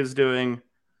 He is doing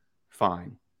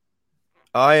fine.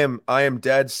 I am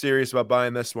dead serious about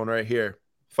buying this one right here.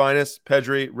 Finest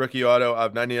Pedri rookie auto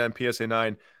of 99 PSA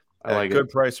 9. I like it. Good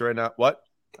price right now. What?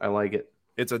 I like it.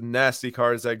 It's a nasty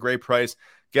card. It's at a great price.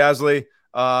 Gasly,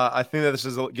 I think that this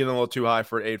is getting a little too high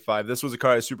for an 8.5. This was a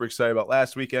card I was super excited about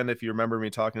last weekend. If you remember me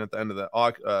talking at the end of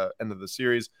the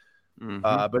series,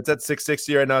 but it's at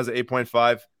 660 right now. It's at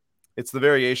 8.5. It's the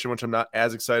variation, which I'm not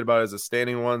as excited about as the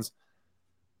standing ones,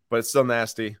 but it's still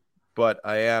nasty. But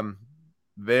I am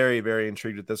very, very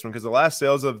intrigued with this one because the last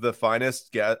sales of the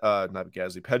finest,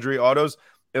 Pedri autos,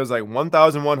 it was like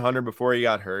 1,100 before he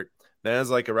got hurt. Then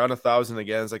it's like around 1,000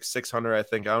 again. It's like 600, I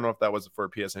think. I don't know if that was for a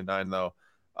PSA 9 though.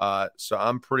 So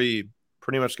I'm pretty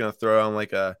much gonna throw on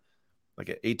like an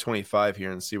 825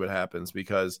 here and see what happens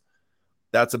because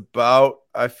that's about,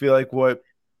 I feel like, what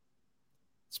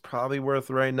it's probably worth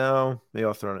right now. Maybe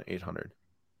I'll throw in an 800.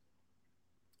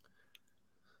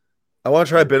 I want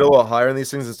to try to bid a little higher on these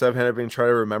things instead of having to try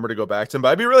to remember to go back to them. But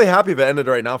I'd be really happy if it ended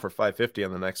right now for 550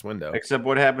 on the next window. Except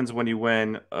what happens when you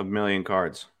win 1 million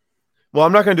cards? Well,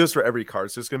 I'm not going to do this for every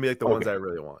card. So it's going to be like the ones I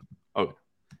really want. Okay.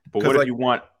 But what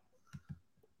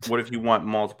if you want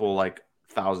multiple like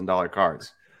 $1,000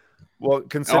 cards? Well, Oh, I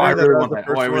considering that really that was want the that.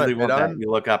 Oh, I first one I really bid want that. on, You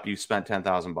look up, you spent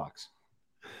 $10,000.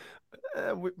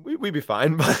 we'd be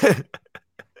fine. But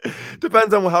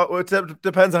depends on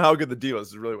depends on how good the deal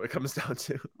is really what it comes down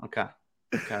to. Okay.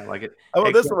 Okay, I like it. How Hey,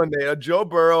 about this one, Nate? Joe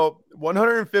Burrow,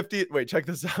 150. Wait, check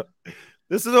this out.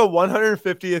 This is a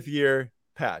 150th year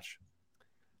patch.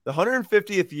 The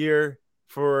 150th year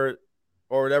for,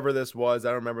 or whatever this was, I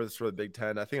don't remember this for the Big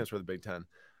Ten. I think it's for the Big Ten.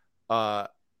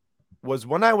 Was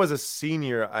when I was a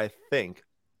senior, I think,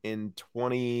 in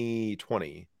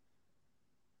 2020.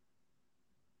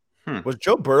 Was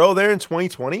Joe Burrow there in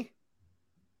 2020?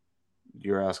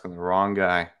 You're asking the wrong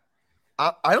guy.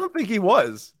 I don't think he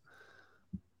was.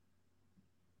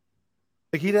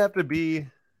 Like he'd have to be.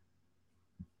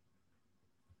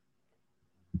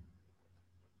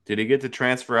 Did he get to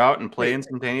transfer out and play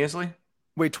instantaneously?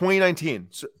 Wait, 2019.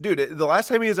 So, dude, the last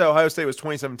time he was at Ohio State was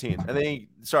 2017. And then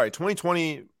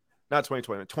 2020, not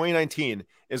 2020, 2019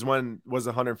 is when was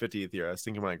the 150th year. I was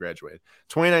thinking when I graduated.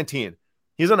 2019.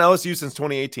 He's on LSU since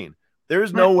 2018.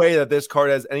 There's no way that this card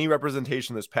has any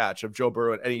representation, this patch of Joe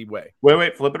Burrow in any way.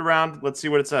 Wait, flip it around. Let's see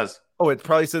what it says. Oh, it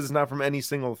probably says it's not from any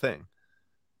single thing.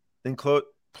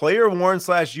 Player worn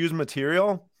 / used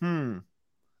material.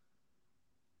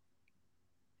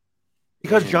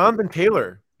 Because Jonathan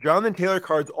Taylor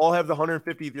cards all have the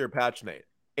 150th year patch, Nate.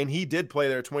 And he did play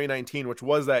there 2019, which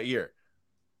was that year.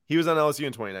 He was on LSU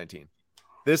in 2019.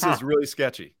 This is really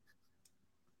sketchy.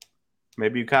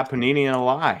 Maybe you caught Panini in a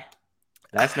lie.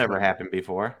 That's never happened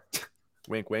before.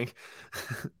 Wink, wink.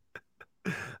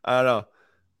 I don't know.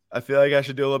 I feel like I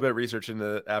should do a little bit of research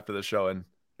after the show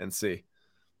and see.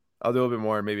 I'll do a little bit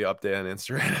more and maybe update on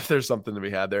Instagram if there's something to be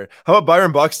had there. How about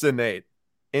Byron Buxton, Nate?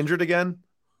 Injured again?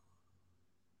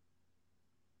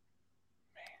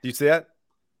 Do you see that?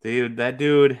 Dude, that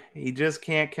dude, he just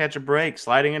can't catch a break.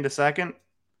 Sliding into second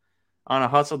on a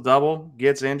hustle double,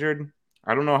 gets injured.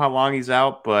 I don't know how long he's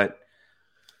out, but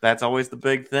that's always the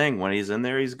big thing. When he's in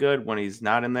there, he's good. When he's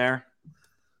not in there,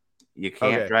 you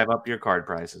can't drive up your card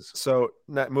prices. So,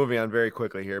 not moving on very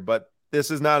quickly here, but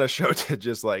this is not a show to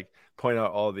just like point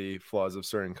out all the flaws of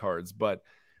certain cards. But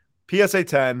PSA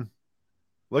 10,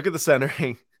 look at the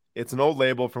centering. It's an old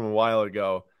label from a while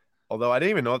ago. Although I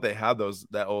didn't even know if they had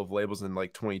that old labels in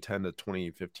like 2010 to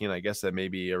 2015. I guess that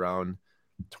maybe around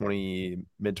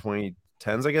mid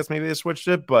 2010s. I guess maybe they switched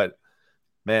it. But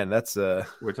man, that's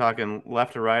we're talking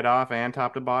left to right off and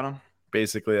top to bottom.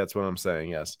 Basically, that's what I'm saying.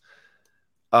 Yes.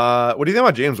 What do you think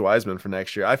about James Wiseman for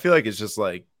next year? I feel like it's just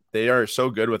like they are so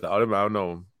good without him. I don't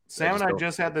know. Sam and I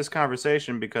just had this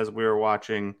conversation because we were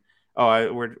watching.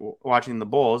 We're watching the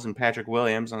Bulls and Patrick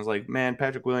Williams. And I was like, man,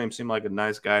 Patrick Williams seemed like a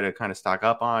nice guy to kind of stock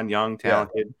up on. Young,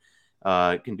 talented,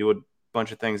 can do a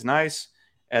bunch of things nice.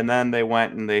 And then they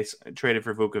went and they traded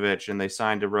for Vukovic and they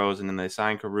signed DeRozan and they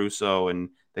signed Caruso and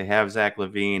they have Zach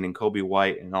LaVine and Kobe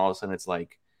White. And all of a sudden it's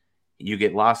like you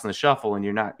get lost in the shuffle and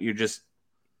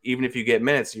even if you get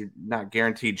minutes, you're not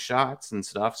guaranteed shots and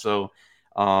stuff. So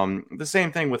the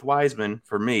same thing with Wiseman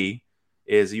for me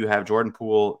is you have Jordan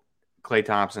Poole, Klay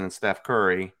Thompson, and Steph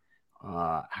Curry.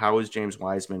 How is James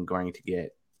Wiseman going to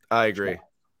get? I agree.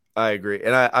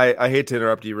 And I hate to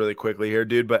interrupt you really quickly here,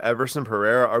 dude, but Everson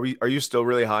Pereira, are you still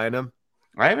really high on him?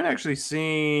 I haven't actually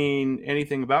seen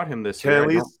anything about him this year.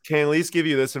 Can I at least give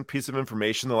you this piece of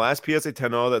information? The last PSA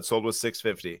 10-0 that sold was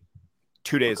 $650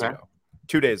 2 days ago.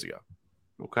 2 days ago.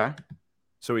 Okay.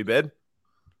 So we bid?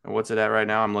 And what's it at right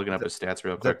now? I'm looking up his stats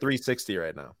real quick. It's at 360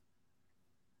 right now.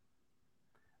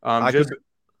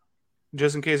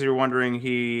 Just in case you're wondering,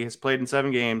 he has played in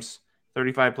 7 games,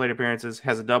 35 plate appearances,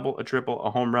 has a double, a triple,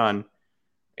 a home run,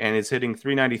 and is hitting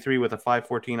 .393 with a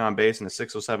 .514 on base and a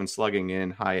 .607 slugging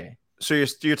in high A. So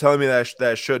you're telling me that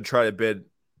I should try to bid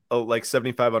like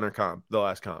 75 under comp, the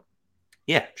last comp?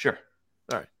 Yeah, sure.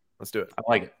 All right, let's do it. I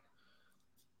like it.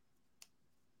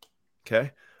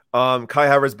 Okay. Kai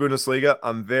Havertz, Bundesliga.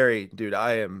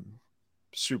 I am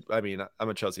super. I mean, I'm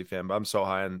a Chelsea fan, but I'm so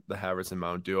high on the Havertz and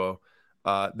Mount duo.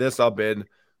 This I'll bid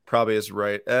probably is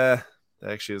right.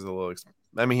 Actually is a little.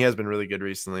 I mean, he has been really good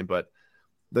recently, but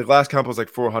the last comp was like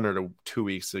 400 2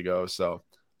 weeks ago. So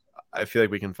I feel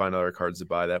like we can find other cards to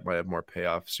buy that might have more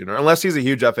payoff sooner. Unless he's a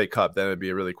huge FA Cup, then it'd be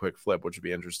a really quick flip, which would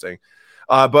be interesting.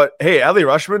 But hey, Adley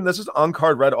Rushman, this is on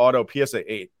card red auto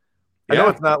PSA 8. I know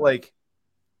it's not like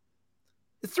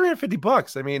it's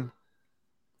 $350. I mean,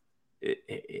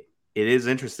 it is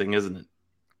interesting, isn't it?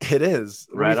 It is.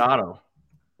 Red auto.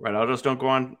 Red autos don't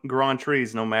grow on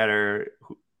trees, no matter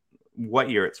what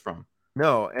year it's from.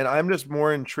 No, and I'm just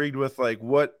more intrigued with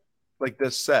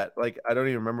this set. Like I don't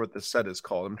even remember what this set is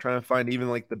called. I'm trying to find even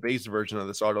like the base version of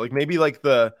this auto. Like maybe like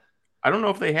the I don't know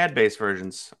if they had base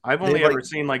versions. I've They only have like, ever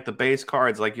seen like the base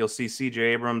cards, like you'll see C.J.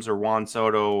 Abrams or Juan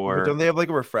Soto but don't or they have like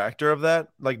a refractor of that,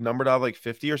 like numbered out like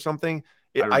 50 or something?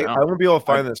 I don't I know. won't be able to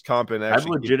I've find this comp and I've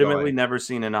actually keep legitimately going. never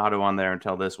seen an auto on there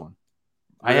until this one.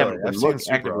 I Really, haven't been I've seen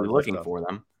super actively autos and looking stuff. for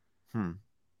them, Hmm.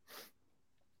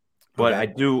 but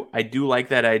Okay. I do like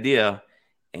that idea,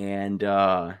 and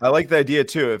I like the idea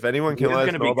too. If anyone he can is let going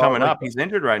us to know be about coming like up. He's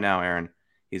injured right now, Aaron.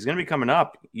 He's going to be coming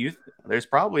up. There's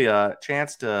probably a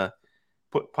chance to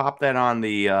pop that on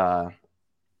the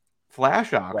flash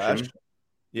Flash, auction when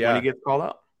he yeah, gets called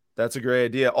up. that's a great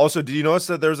idea. Also, did you notice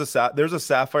that there's a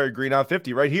sapphire green out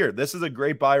 50 right here? This is a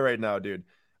great buy right now, dude.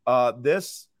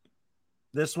 This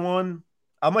one,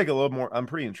 I'm like a little more. I'm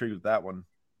pretty intrigued with that one.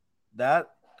 That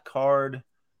card,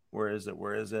 where is it?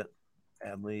 Where is it?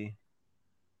 Adley.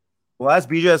 The last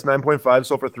BGS 9.5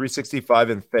 sold for 365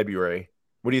 in February.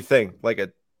 What do you think? Like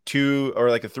a two or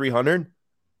like a 300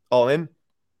 all in?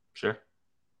 Sure.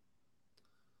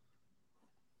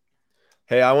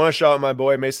 Hey, I want to shout out my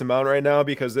boy Mason Mount right now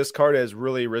because this card has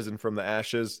really risen from the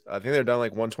ashes. I think they're down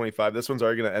like 125. This one's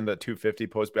already going to end at 250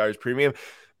 post Barriers premium.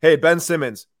 Hey, Ben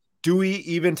Simmons, do we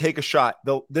even take a shot?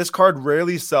 This card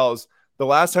rarely sells. The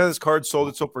last time this card sold,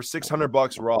 it sold for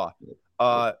 $600 raw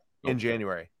Nope. in Nope.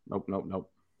 January.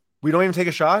 Nope. We don't even take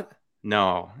a shot?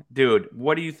 No, dude.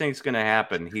 What do you think's going to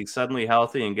happen? He's suddenly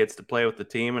healthy and gets to play with the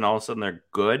team, and all of a sudden they're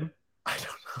good, I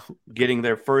don't know. getting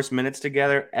their first minutes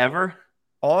together ever.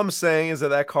 All I'm saying is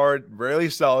that card rarely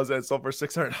sells and it sold for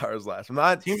 $600 last. I'm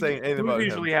not Teams saying anything teams about him.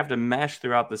 usually have to mesh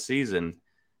throughout the season.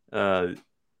 They're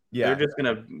Yeah. just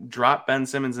going to drop Ben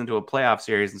Simmons into a playoff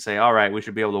series and say, "All right, we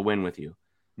should be able to win with you."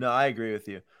 No, I agree with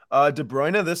you. De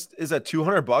Bruyne, this is at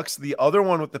 $200. The other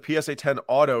one with the PSA 10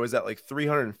 auto is at like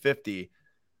 350.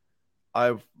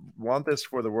 I want this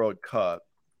for the World Cup.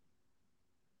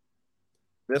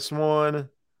 This one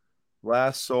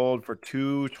last sold for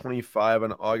 225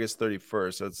 on August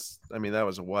 31st. I mean, that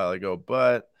was a while ago,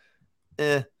 but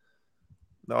the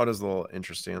auto's a little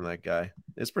interesting on that guy.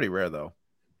 It's pretty rare though.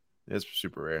 It's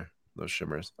super rare. Those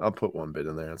shimmers. I'll put one bid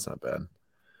in there. It's not bad.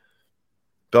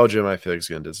 Belgium, I feel like is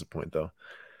going to disappoint though.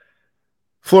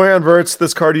 Florian Wirtz,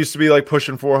 this card used to be like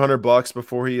pushing $400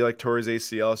 before he like tore his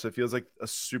ACL, so it feels like a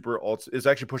super alt. It's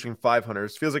actually pushing 500.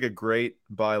 It feels like a great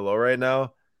buy low right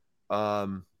now,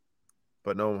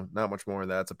 but no, not much more than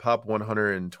that. It's a pop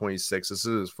 126. This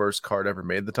is his first card ever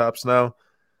made the tops now.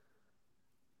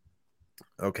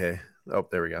 Okay, oh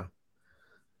there we go.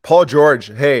 Paul George,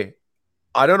 hey,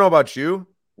 I don't know about you.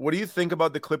 What do you think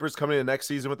about the Clippers coming in next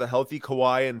season with a healthy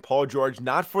Kawhi and Paul George,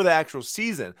 not for the actual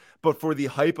season, but for the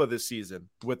hype of the season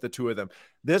with the two of them?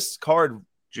 This card,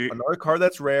 another card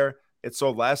that's rare. It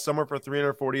sold last summer for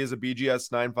 340 as a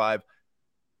BGS 9.5.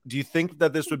 Do you think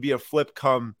that this would be a flip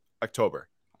come October?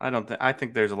 I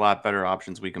think there's a lot better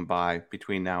options we can buy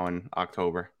between now and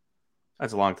October.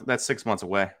 That's 6 months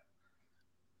away.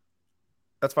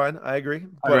 That's fine. I agree.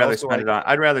 I'd rather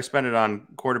spend it on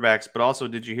quarterbacks. But also,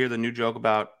 did you hear the new joke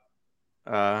about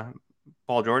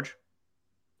Paul George?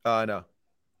 No.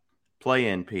 Play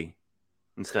in P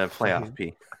instead of playoff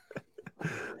P.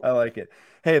 I like it.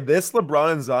 Hey, this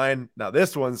LeBron and Zion. Now,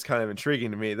 this one's kind of intriguing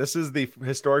to me. This is the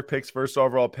historic picks first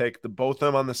overall pick. Both of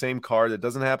them on the same card. It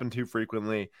doesn't happen too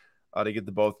frequently to get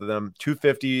the both of them.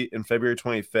 250 in February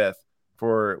 25th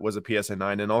was a PSA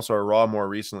 9, and also a raw more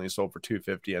recently sold for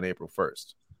 250 on April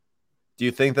 1st. Do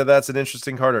you think that that's an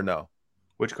interesting card or no?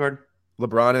 Which card?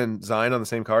 LeBron and Zion on the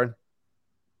same card?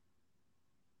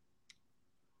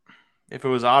 If it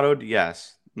was autoed,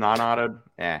 yes. Non-autoed,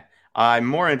 I'm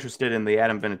more interested in the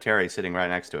Adam Vinatieri sitting right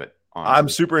next to it. Honestly. I'm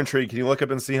super intrigued. Can you look up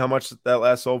and see how much that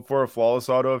last sold for? A flawless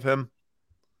auto of him?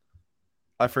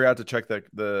 I forgot to check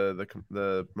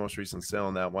the most recent sale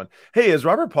on that one. Hey, is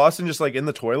Robert Poston just like in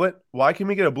the toilet? Why can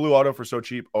we get a blue auto for so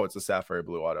cheap? Oh, it's a sapphire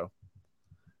blue auto.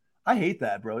 I hate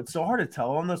that, bro. It's so hard to tell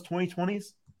on those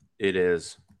 2020s. It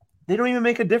is. They don't even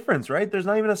make a difference, right? There's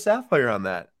not even a sapphire on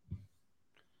that.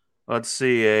 Let's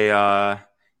see. Adam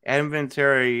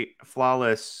Vinatieri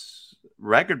flawless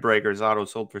record breakers auto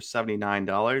sold for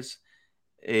 $79.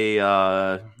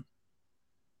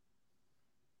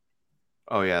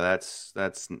 Oh yeah,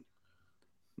 that's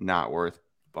not worth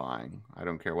buying. I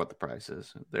don't care what the price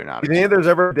is. They're not. You think there's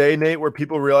ever a day, Nate, where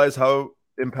people realize how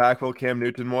impactful Cam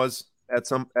Newton was at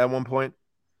one point?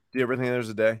 Do you ever think there's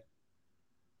a day?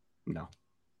 No.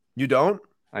 You don't?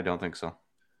 I don't think so.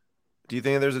 Do you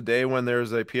think there's a day when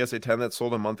there's a PSA 10 that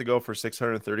sold a month ago for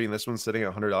 $630 and this one's sitting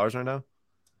at $100 right now?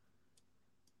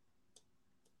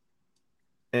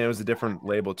 And it was a different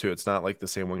label too. It's not like the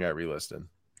same one got relisted.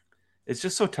 It's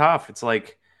just so tough. It's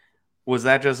like, was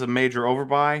that just a major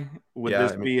overbuy? Would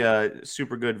this be a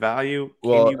super good value?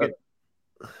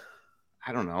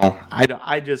 I don't know.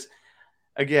 I just,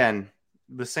 again,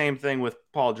 the same thing with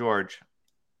Paul George.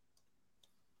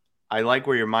 I like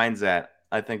where your mind's at.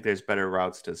 I think there's better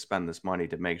routes to spend this money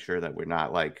to make sure that we're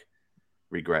not like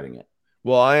regretting it.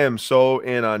 Well, I am so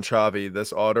in on Xavi.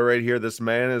 This auto right here, this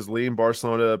man is leading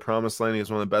Barcelona to the promised land.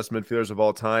 He's one of the best midfielders of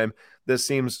all time. This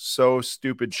seems so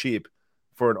stupid cheap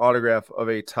for an autograph of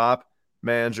a top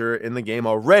manager in the game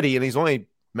already, and he's only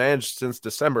managed since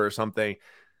December or something,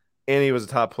 and he was a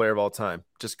top player of all time.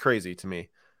 Just crazy to me.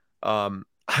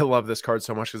 I love this card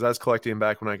so much because I was collecting him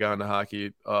back when I got into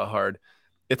hockey hard.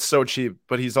 It's so cheap,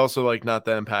 but he's also like not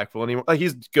that impactful anymore. Like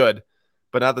he's good,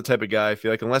 but not the type of guy I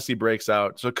feel like unless he breaks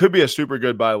out. So it could be a super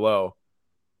good buy low,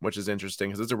 which is interesting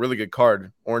because it's a really good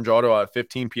card. Orange auto at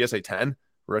 15 PSA 10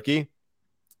 rookie.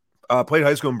 Played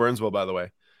high school in Burnsville, by the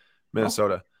way,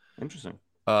 Minnesota. Oh, interesting.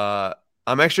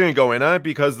 I'm actually gonna go in on it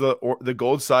because the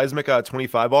gold seismic out of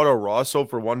 25 auto raw sold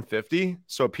for 150.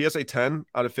 So a PSA 10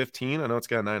 out of 15. I know it's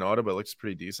got a 9 auto, but it looks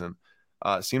pretty decent.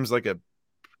 Seems like a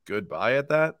good buy at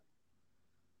that.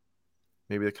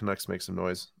 Maybe the Canucks make some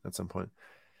noise at some point.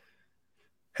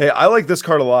 Hey, I like this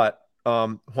card a lot.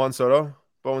 Juan Soto,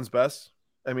 Bowen's best.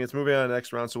 I mean, it's moving on to the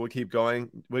next round, so we'll keep going.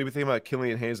 What do you think about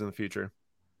Killian Hayes in the future?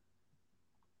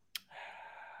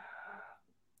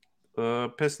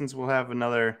 Pistons will have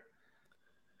another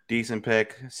decent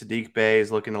pick. Sadiq Bey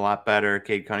is looking a lot better.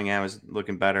 Cade Cunningham is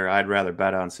looking better. I'd rather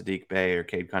bet on Sadiq Bey or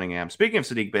Cade Cunningham. Speaking of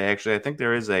Sadiq Bey, actually, I think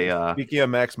there is a... Speaking of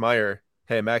Max Meyer.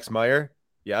 Hey, Max Meyer,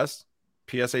 yes.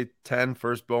 PSA 10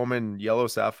 first Bowman yellow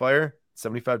sapphire,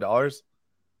 $75.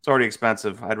 It's already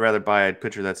expensive. I'd rather buy a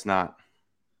pitcher that's not.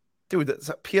 Dude,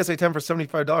 that's PSA 10 for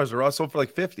 $75. They're all sold for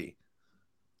like 50.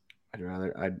 I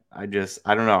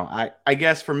don't know. I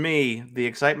guess for me, the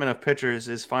excitement of pitchers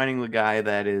is finding the guy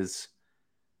that is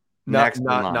not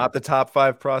the top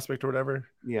 5 prospect or whatever.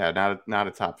 Yeah, not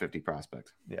a top 50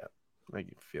 prospect. Yeah, I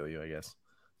feel you, I guess.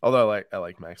 Although I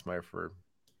like Max Meyer for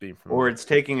being from. Or it's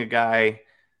taking a guy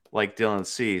like Dylan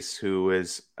Cease, who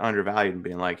is undervalued, and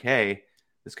being like, "Hey,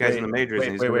 this guy's in the majors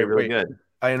and he's going to be really good."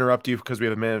 I interrupt you because we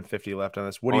have a minute and 50 left on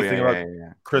this. What do you think about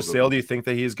Chris Sale? Do you think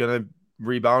that he's going to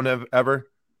rebound ever?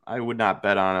 I would not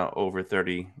bet on an over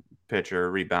 30 pitcher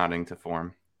rebounding to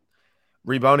form.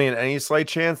 Rebounding in any slight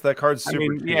chance? That card's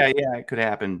super. Yeah, it could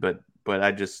happen, but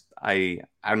I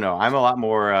don't know. I'm a lot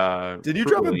more. Did you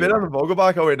drop a bid on the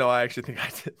Vogelbach? Oh wait, no, I actually think I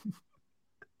did.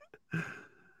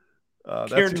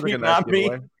 That seems like a nice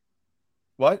giveaway.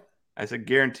 What? I said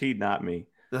guaranteed, not me.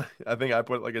 I think I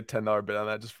put like a $10 bid on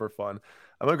that just for fun.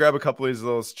 I'm going to grab a couple of these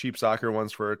little cheap soccer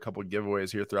ones for a couple of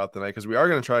giveaways here throughout the night because we are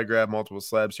going to try to grab multiple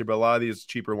slabs here, but a lot of these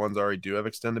cheaper ones already do have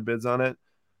extended bids on it.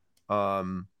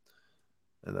 And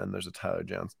then there's a Tyler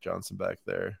Johnson back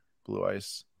there, Blue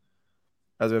Ice.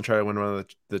 I was going to try to win one of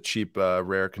the cheap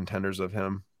rare contenders of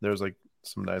him. There's like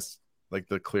some nice, like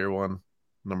the clear one,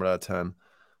 numbered out of 10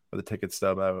 with the ticket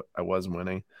stub. I was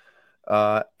winning.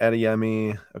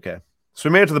 Adeyemi. Okay. So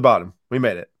we made it to the bottom. We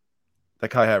made it. That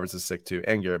Kai Havertz is sick too.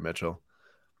 And Garrett Mitchell.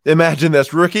 Imagine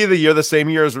this. Rookie of the year, the same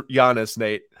year as Giannis,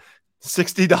 Nate.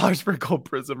 $60 for Gold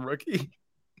Prism rookie.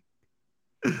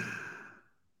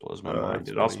 Blows my mind.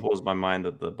 It also blows my mind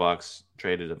that the Bucks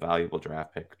traded a valuable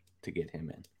draft pick to get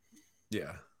him in.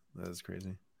 Yeah, that is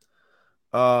crazy.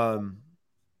 All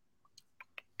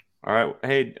right.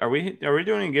 Hey, are we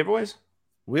doing any giveaways?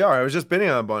 We are. I was just bidding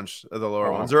on a bunch of the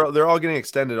lower ones. They're all getting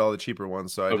extended, all the cheaper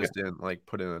ones. So I just didn't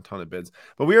put in a ton of bids.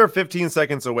 But we are 15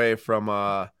 seconds away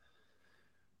from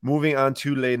moving on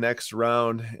to the next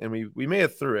round, and we made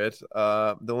it through it.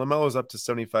 The LaMelo's up to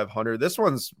 7,500.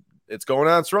 It's going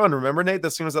on its run. Remember, Nate?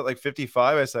 This thing was at like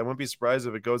 55. I said I wouldn't be surprised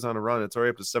if it goes on a run. It's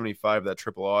already up to 75. That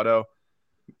triple auto.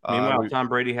 Meanwhile, Tom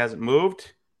Brady hasn't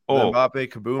moved. Mbappe,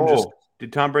 Kaboom.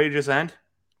 Did Tom Brady just end?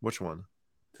 Which one?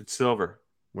 It's silver.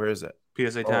 Where is it?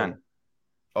 PSA 10.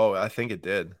 Oh, I think it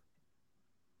did.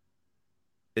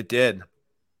 It did.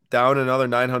 Down another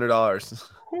 $900.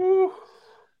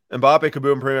 Mbappe,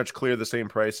 Kaboom pretty much cleared the same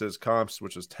price as comps,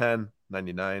 which is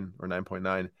 10.99 or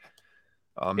 9.9.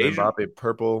 Mbappe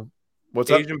purple. What's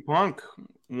Asian up? Punk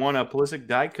won a Pulisic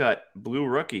die cut blue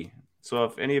rookie. So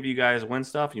if any of you guys win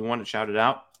stuff, you want to shout it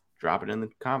out, drop it in the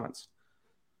comments.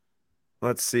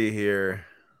 Let's see here.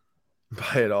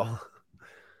 Buy it all.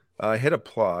 Hit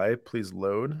apply. Please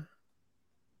load.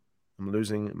 I'm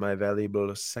losing my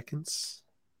valuable seconds.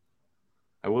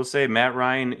 I will say Matt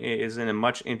Ryan is in a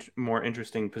much more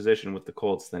interesting position with the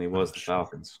Colts than he was the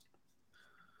Falcons.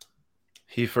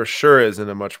 He for sure is in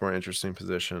a much more interesting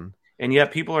position. And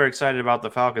yet people are excited about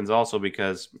the Falcons also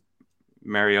because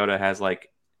Mariota has like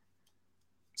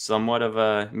somewhat of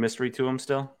a mystery to him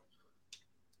still.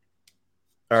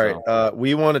 All right. So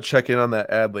We want to check in on that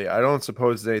Adley. I don't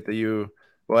suppose, Nate, that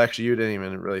well, actually, you didn't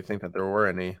even really think that there were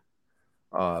any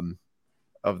um,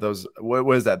 of those. What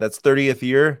is that? That's 30th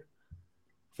year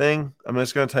thing. I'm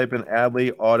just going to type in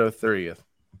Adley Auto 30th.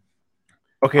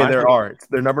 Okay, there honestly, are.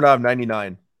 They're numbered out of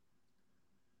 99.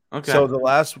 okay, So the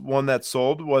last one that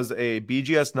sold was a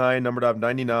BGS 9 numbered out of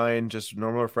 99, just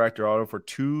normal refractor auto for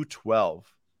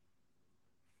 212.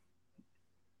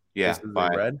 yeah, This is a buy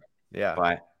it, red. Yeah.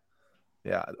 buy it.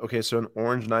 Yeah. Okay. So an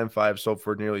orange 9.5 sold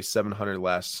for nearly 700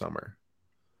 last summer.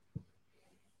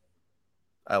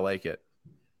 I like it.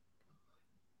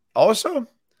 Also,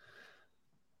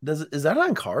 is that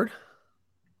on card?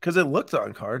 Because it looked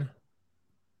on card.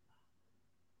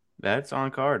 That's on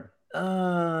card.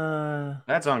 Uh,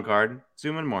 That's on card.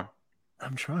 Zoom in more.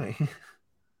 I'm trying.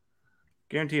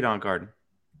 Guaranteed on card.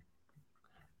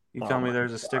 You Oh tell me my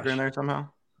there's a sticker in gosh. there somehow?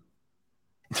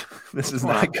 This is What's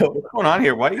going not on? going. What's going on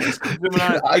here? Why are you just zooming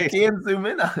on his I face? can't zoom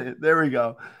in on it. There we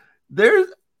go. There's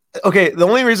okay. The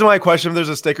only reason why I question if there's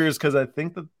a sticker is because I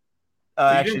think that You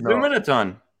actually didn't zoom no. in a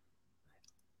ton.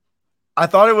 I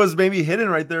thought it was maybe hidden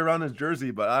right there around his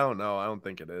jersey, but I don't know. I don't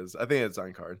think it is. I think it's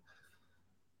on card.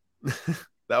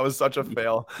 That was such a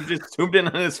fail. You just zoomed in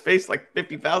on his face like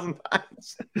 50,000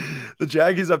 times. The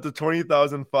Jaggies up to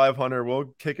 20,500.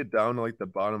 We'll kick it down to like the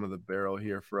bottom of the barrel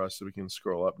here for us so we can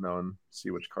scroll up now and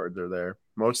see which cards are there.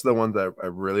 Most of the ones that I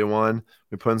really want,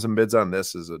 we put in some bids on.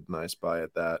 This is a nice buy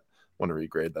at that. Want to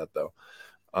regrade that though.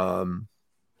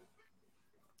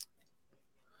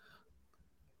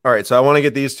 All right, so I want to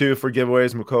get these two for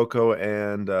giveaways, Mukoko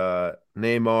and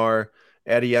Neymar.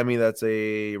 Adeyemi, that's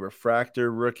a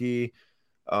refractor rookie.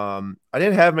 I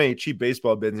didn't have many cheap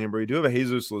baseball bids in here, but we do have a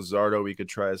Jesus Luzardo we could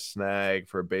try a snag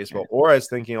for a baseball. Or I was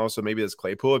thinking also maybe this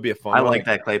Claypool would be a fun I one. like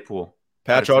that Claypool.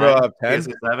 Patch auto out of 10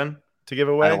 7 to give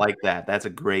away. I like that. That's a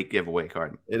great giveaway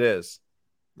card. It is.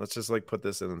 Let's just like put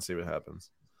this in and see what happens.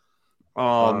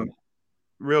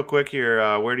 Real quick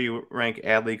here, where do you rank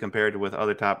Adley compared to with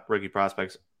other top rookie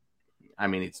prospects? I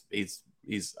mean,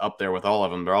 he's up there with all of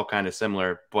them. They're all kind of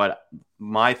similar. But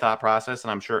my thought process,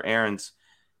 and I'm sure Aaron's,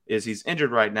 is he's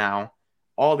injured right now.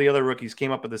 All the other rookies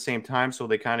came up at the same time, so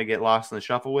they kind of get lost in the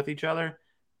shuffle with each other.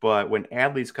 But when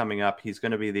Adley's coming up, he's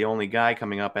going to be the only guy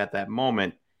coming up at that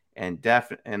moment. And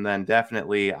then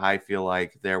definitely, I feel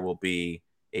like there will be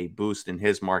a boost in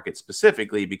his market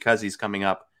specifically because he's coming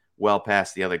up well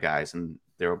past the other guys, and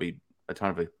there will be a ton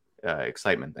of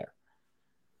excitement there.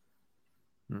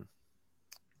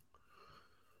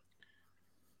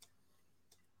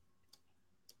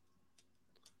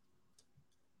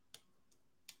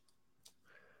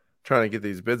 Trying to get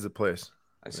these bids in place.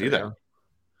 I see that.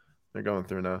 They're going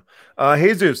through now.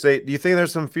 Jesus, do you think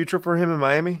there's some future for him in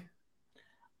Miami?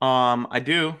 I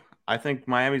do. I think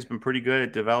Miami's been pretty good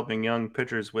at developing young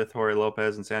pitchers with Jorge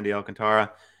Lopez and Sandy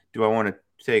Alcantara. Do I want to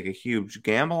take a huge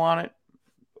gamble on it?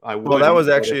 I would. Well, that was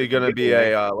actually going to be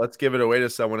a let's give it away to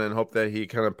someone and hope that he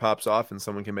kind of pops off and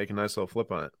someone can make a nice little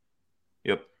flip on it.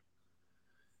 Yep.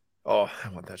 Oh, I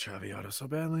want that Chavi auto so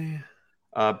badly.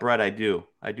 Brett, I do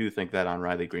think that on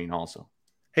Riley Green also.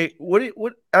 Hey,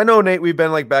 what? I know, Nate. We've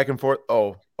been like back and forth.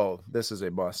 Oh, this is a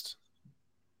must.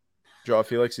 Joao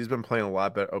Felix, he's been playing a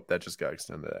lot better. Oh, that just got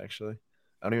extended. Actually,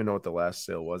 I don't even know what the last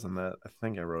sale was on that. I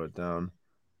think I wrote it down.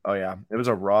 Oh yeah, it was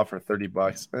a raw for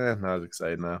 $30. Not as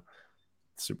excited now.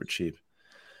 Super cheap.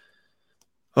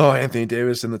 Oh, Anthony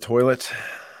Davis in the toilet.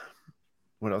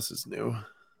 What else is new?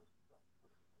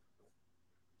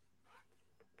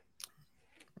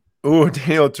 Ooh,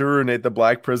 Daniel Turu, Nate, the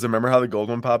Black Prism. Remember how the gold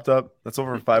one popped up? That's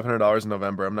over $500 in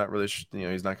November. I'm not really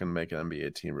he's not going to make an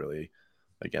NBA team really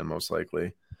again, most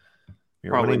likely.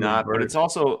 Probably not, but it's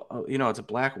also, it's a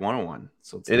black 101.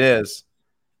 So it is.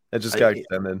 It just got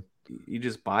extended. You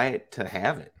just buy it to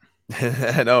have it.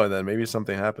 I know, and then maybe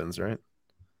something happens, right?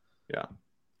 Yeah.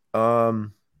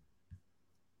 The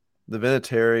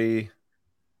Vinatieri.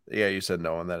 Yeah, you said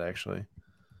no on that actually.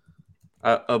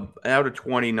 Out of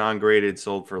 20 non-graded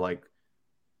sold for like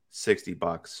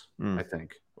 $60, I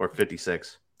think, or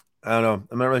 56. I don't know.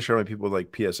 I'm not really sure why people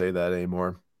like PSA that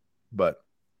anymore, but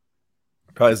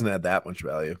probably doesn't add that much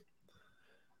value.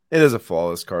 It is a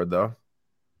flawless card though.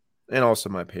 And also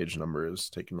my page number is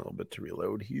taking a little bit to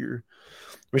reload here.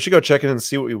 We should go check in and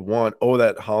see what we want. Oh,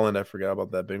 that Holland. I forgot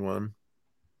about that big one.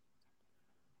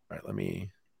 All right, I'm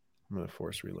going to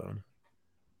force reload.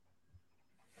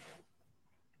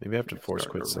 Maybe I have to force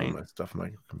quit some of my stuff on my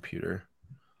computer.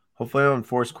 Hopefully I don't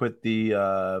force quit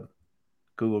the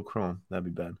Google Chrome. That'd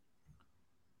be bad.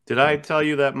 Did I tell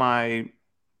you that my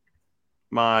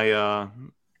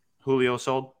Julio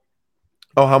sold?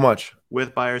 Oh, how much?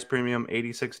 with buyer's premium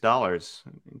 $86.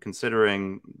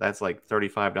 Considering that's like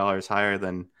 $35 higher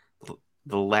than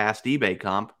the last eBay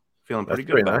comp. Feeling That's pretty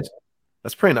good pretty about nice. it.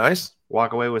 That's pretty nice.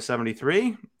 Walk away with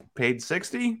 73, paid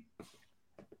 60.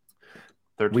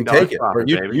 We $13 take it. Or profit,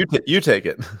 baby. you take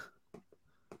it.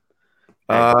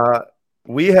 Hey.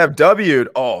 We have W'd.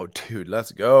 Oh, dude,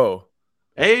 let's go.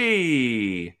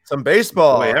 Hey, Some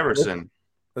baseball. Boy Everson.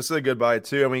 This is a good buy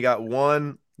too. And we got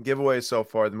one giveaway so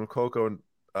far, the Mokoko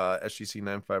SGC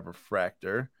 95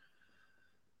 Refractor.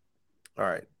 All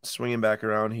right, swinging back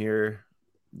around here.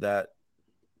 That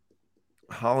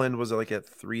Holland was like at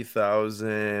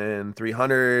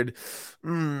 3,300.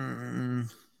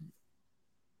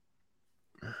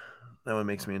 That one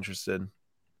makes me interested.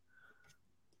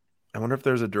 I wonder if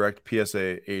there's a direct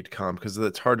PSA 8 comp because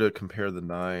it's hard to compare the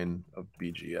 9 of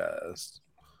BGS.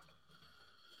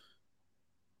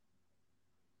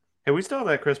 Hey, we still have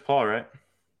that Chris Paul, right?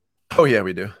 Oh, yeah,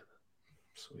 we do.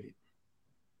 Sweet.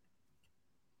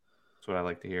 That's what I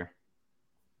like to hear.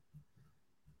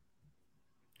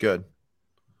 Good.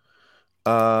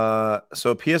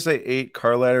 So PSA 8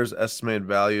 car ladder's estimated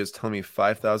value is telling me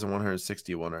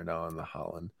 5,161 right now on the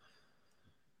Holland.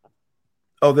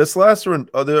 Oh, this last one,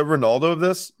 the Ronaldo of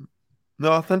this,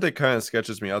 no, Authentic kind of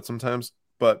sketches me out sometimes,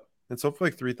 but it's up for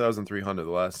like 3,300 the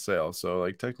last sale, so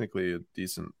like technically a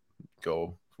decent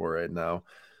go for right now.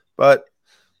 But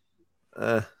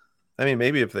I mean,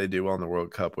 maybe if they do well in the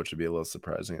World Cup, which would be a little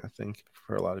surprising, I think,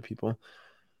 for a lot of people.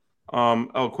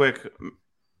 Quick,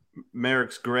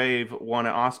 Merrick's Grave won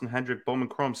an Austin Hendrick Bowman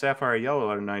Chrome Sapphire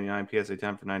Yellow out of 99 PSA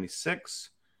 10 for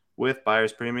 96 with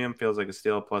buyer's premium. Feels like a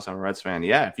steal. Plus, I'm a Reds fan.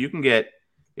 Yeah, if you can get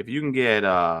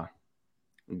a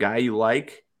guy you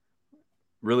like,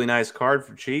 really nice card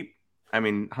for cheap. I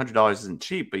mean, $100 isn't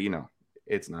cheap, but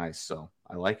it's nice, so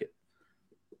I like it.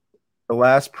 The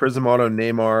last Prism Auto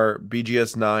Neymar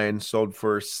BGS 9 sold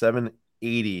for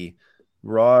 $780.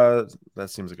 Raw, that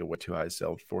seems like a way too high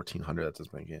sale. $1,400. That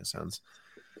doesn't make any sense.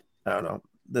 I don't know.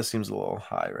 This seems a little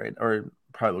high, right? Or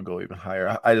probably will go even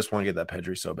higher. I just want to get that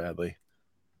Pedri so badly.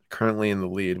 Currently in the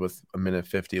lead with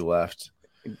 1:50 left.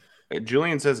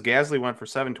 Julian says Gasly went for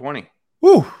 $720.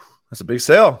 Woo! That's a big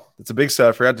sale. That's a big sale.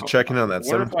 I forgot to check in on that.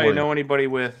 What if I know anybody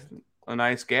with a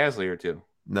nice Gasly or two?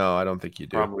 No, I don't think you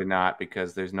do. Probably not,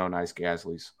 because there's no nice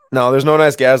Gaslys. No, there's no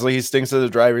nice Gasly. He stinks as a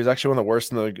driver. He's actually one of the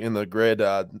worst in the grid.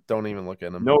 Don't even look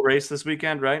at him. No race this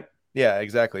weekend, right? Yeah,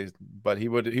 exactly. But he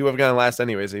would have gone last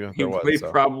anyways, even if there was. He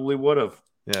probably would have.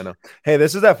 Yeah, no. Hey,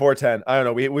 this is at 410. I don't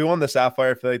know. We won the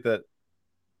Sapphire. I feel like that.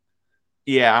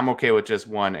 Yeah, I'm okay with just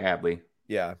one Adley.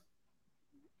 Yeah.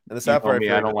 And the Sapphire.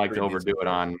 I don't like to overdo it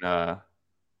on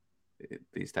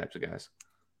these types of guys.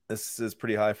 This is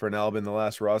pretty high for an Albin. The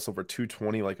last Ross over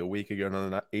 220 like a week ago.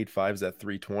 Another 8.5s at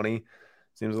 320.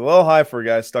 Seems a little high for a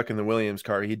guy stuck in the Williams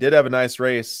car. He did have a nice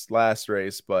race last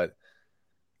race, but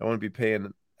I wouldn't be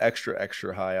paying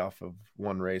extra high off of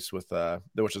one race with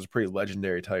which is a pretty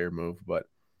legendary tire move. But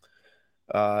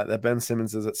that Ben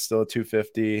Simmons is still at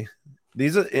 250.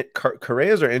 These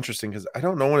Correas are interesting because I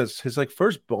don't know when his like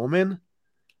first Bowman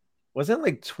wasn't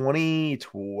like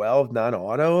 2012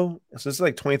 non-auto. So this is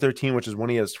like 2013, which is when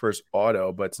he has first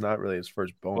auto, but it's not really his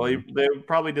first Bowman. Well, they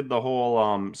probably did the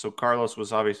whole. So Carlos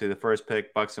was obviously the first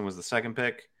pick. Buxton was the second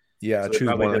pick. Yeah, so choose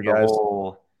one of the guys.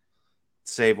 Whole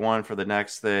save one for the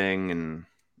next thing, and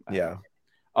yeah.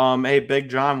 Hey, Big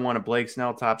John won a Blake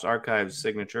Snell Topps Archives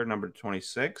signature, number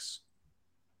 26.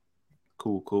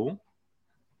 Cool.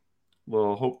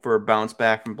 We'll hope for a bounce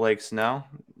back from Blake Snell.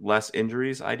 Less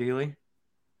injuries, ideally.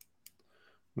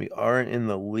 We are in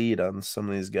the lead on some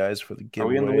of these guys for the giveaways. Are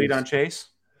we in the lead on Chase?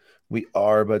 We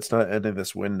are, but it's not ending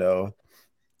this window.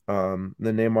 The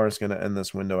Neymar is going to end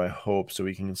this window, I hope, so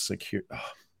we can secure.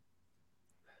 Oh.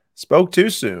 Spoke too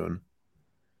soon.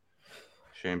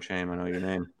 Shame. I know your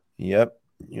name. Yep,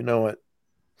 you know it.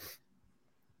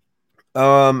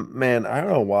 Man, I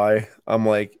don't know why. I'm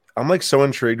like so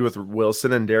intrigued with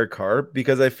Wilson and Derek Carr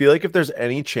because I feel like if there's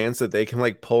any chance that they can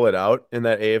like pull it out in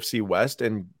that AFC West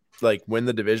and like win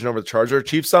the division over the Chargers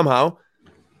Chiefs somehow,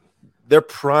 they're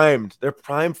primed. They're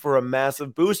primed for a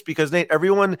massive boost because Nate,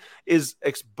 everyone is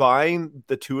buying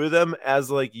the two of them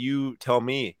as like you tell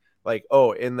me, like,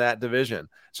 oh, in that division.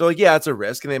 So like, yeah, it's a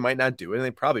risk and they might not do it and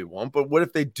they probably won't. But what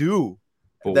if they do?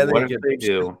 But then what if they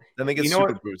do? Then they get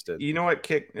super boosted. You know what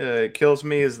kills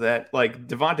me is that like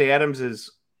Devontae Adams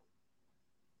is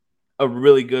a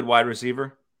really good wide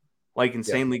receiver, like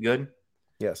insanely good.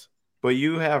 Yes. But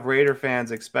you have Raider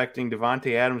fans expecting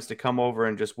Devontae Adams to come over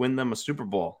and just win them a Super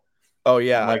Bowl. Oh,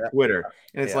 yeah. Like Twitter.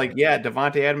 And it's like, yeah,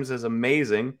 Devontae Adams is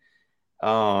amazing.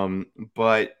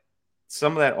 But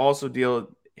some of that also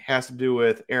has to do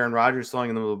with Aaron Rodgers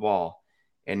throwing them the ball.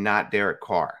 and not Derek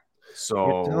Carr.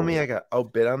 You're telling me So, I got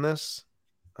outbid on this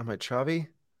on my Chavi?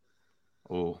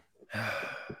 ooh, I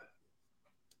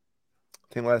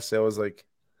think last sale was like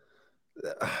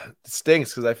it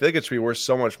stinks because I feel like it should be worth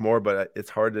so much more, but it's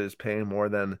hard to just pay more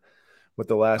than what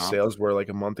the last no. sales were like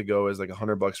a month ago is like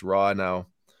 $100 raw now.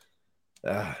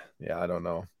 Yeah, I don't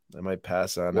know. I might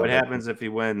pass on What it. happens if he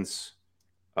wins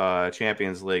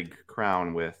Champions League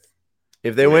crown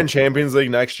If they win Champions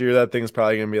League next year, that thing's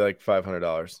probably gonna be like $500.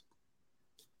 all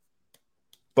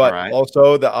But right?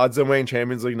 also the odds of winning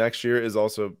Champions League next year is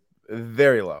also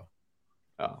very low.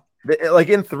 Oh, Like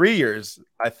in 3 years,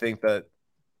 I think that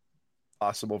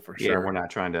possible for yeah, sure. we're not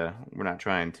trying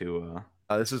to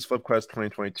This is FlipQuest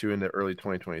 2022 into early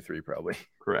 2023, probably.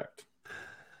 correct.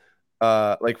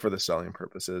 Like for the selling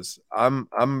purposes.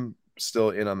 I'm still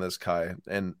in on this Kai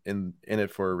and in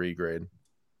it for a regrade.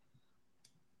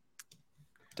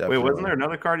 Wait, wasn't Definitely. there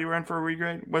another card you were in for a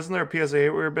regrade? Wasn't there a PSA 8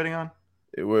 we were bidding on?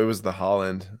 It was the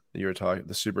Holland you were talking,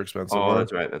 the super expensive Oh, one.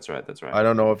 that's right. That's right. That's right. I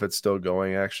don't know if it's still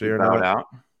going actually You or bowed not. out.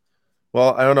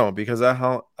 Well, I don't know because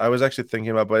I was actually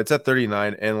thinking about, but it's at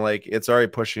 39 and like it's already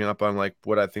pushing up on like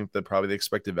what I think that probably the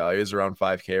expected value is around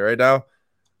 5K right now.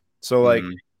 So like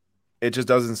Mm. it just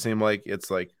doesn't seem like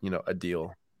it's like, a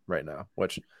deal right now,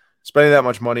 which spending that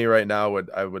much money right now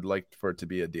I would like for it to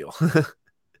be a deal.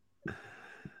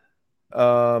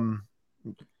 um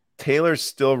Taylor's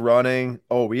still running.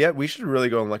 Oh, we should really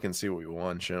go and look and see what we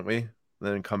won, shouldn't we? And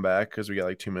then come back because we got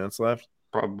like 2 minutes left.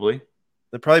 Probably.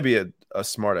 That'd probably be a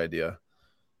smart idea.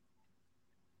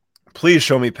 Please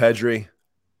show me Pedri.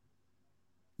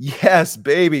 Yes,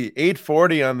 baby.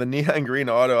 840 on the neon green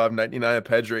auto. I have 99 at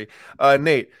Pedri.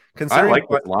 Nate, I considering like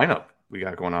this lineup we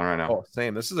got going on right now. oh,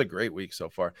 same. This is a great week so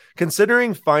far.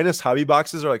 Considering finest hobby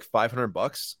boxes are like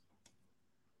 $500,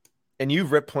 and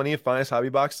you've ripped plenty of finest hobby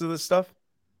boxes of this stuff,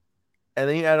 and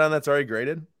then you add on that's already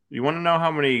graded. You want to know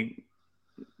how many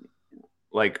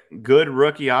like good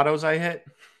rookie autos I hit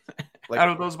Like out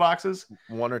of those boxes?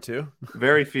 one or two.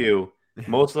 Very few.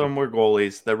 Most of them were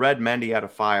goalies. The red Mendy out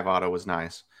of 5 auto was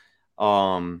nice.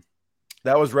 That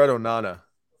was Red Onana.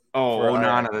 Oh,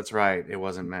 Nana, that's right. It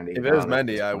wasn't Mendy. If it was Oh, that's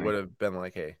Mendy, just I funny. would have been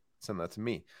like, hey, send that to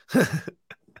me.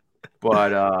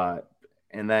 But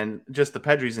and then just the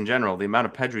Pedris in general, the amount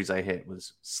of Pedris I hit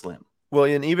was slim. Well,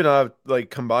 and even like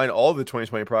combine all the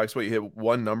 2020 products, what you hit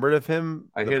one numbered of him?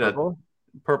 I The hit purple?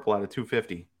 a purple out of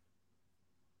 250.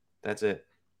 That's it.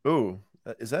 Ooh,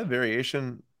 is that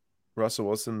variation Russell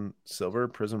Wilson silver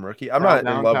prism rookie? I'm Pal not in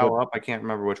down, love with. pal up. I can't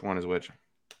remember which one is which.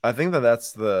 I think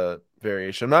that's the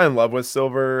variation. I'm not in love with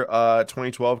silver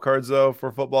 2012 cards though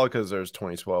for football because there's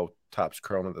 2012 Topps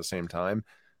Chrome at the same time.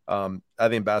 I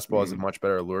think basketball has a much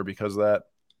better allure because of that.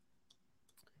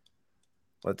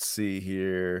 Let's see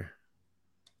here.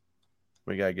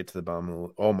 We gotta get to the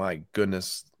bottom. Oh my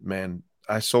goodness, man!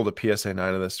 I sold a PSA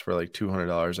 9 of this for like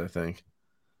 $200. I think.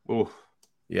 Ooh.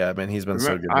 Yeah, man, he's been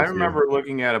so good. I remember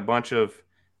looking at a bunch of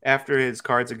after his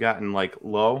cards had gotten like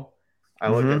low. I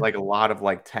looked at like a lot of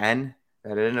like 10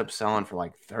 that ended up selling for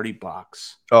like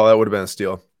 $30. Oh, that would have been a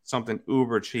steal. Something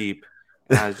uber cheap.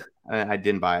 I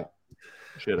didn't buy it.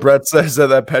 Should've. Brett says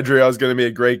that Pedro is going to be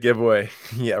a great giveaway.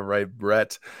 Yeah, right,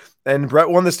 Brett. And Brett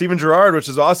won the Steven Gerrard, which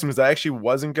is awesome because I actually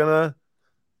wasn't gonna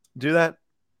do that.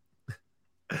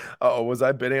 Oh, was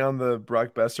I bidding on the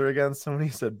Brock Besser again? Somebody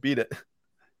said beat it.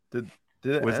 Did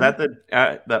it Was end?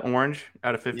 that the orange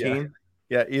out of 15?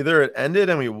 Yeah, either it ended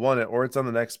and we won it, or it's on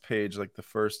the next page, like the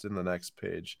first in the next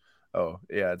page. Oh,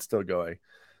 yeah, it's still going.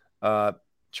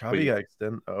 Chavi got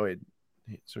extend. Oh wait,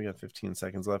 so we got 15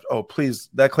 seconds left. Oh, please,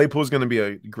 that Claypool is going to be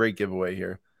a great giveaway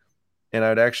here, and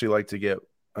I'd actually like to get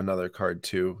another card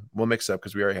too. We'll mix up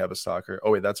because we already have a soccer.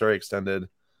 Oh wait, that's already extended.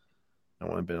 I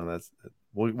want to bid on that.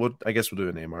 We'll I guess we'll do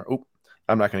a Neymar. Oh,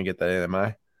 I'm not going to get that in, am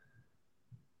I?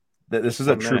 This is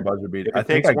a true buzzer beat. If it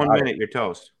takes 1 minute, you're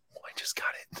toast. Oh, I just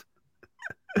got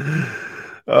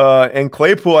it. And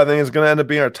Claypool, I think, is going to end up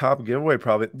being our top giveaway,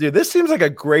 probably. Dude, this seems like a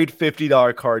great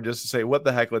 $50 card just to say, what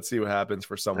the heck? Let's see what happens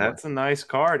for someone. That's a nice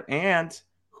card. And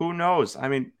who knows? I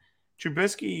mean,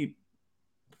 Trubisky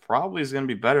probably is going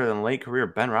to be better than late career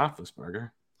Ben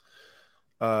Roethlisberger.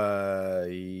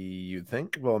 You'd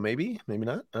think? Well, maybe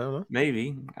not. I don't know.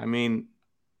 Maybe. I mean,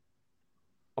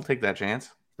 I'll take that chance.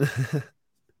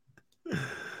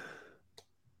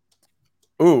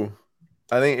 Ooh,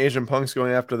 I think Asian Punk's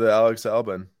going after the Alex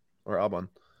Albon or Albon.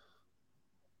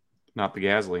 Not the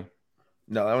Gasly.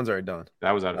 No, that one's already done.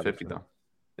 That was out of 50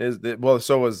 though. Well,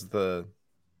 so was the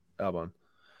Albon.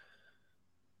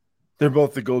 They're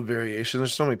both the gold variation.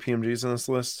 There's so many PMGs on this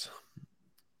list.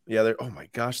 Yeah, they're. Oh my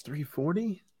gosh,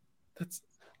 340. That's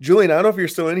Julian. I don't know if you're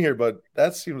still in here, but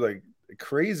that seems like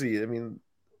crazy. I mean,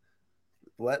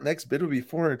 next bid would be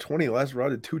 420. Last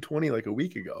routed 220 like a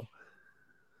week ago.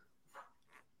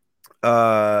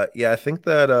 Yeah, I think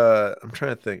that I'm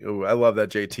trying to think. Oh, I love that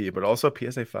JT, but also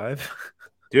PSA 5.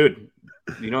 Dude,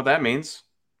 you know what that means?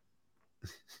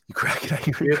 You crack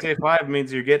it. PSA 5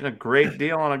 means you're getting a great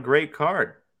deal on a great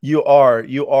card. You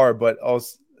are, but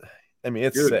also, I mean,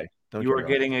 it's Dude, sick. Don't you get are me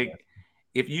wrong. getting a.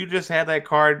 If you just had that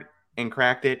card and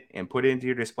cracked it and put it into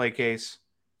your display case,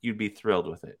 you'd be thrilled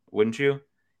with it, wouldn't you?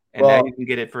 And now Well, you can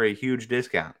get it for a huge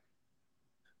discount.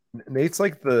 Nate's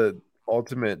like the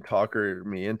ultimate talker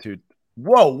me into.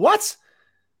 Whoa, what?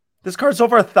 This card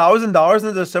sold for $1,000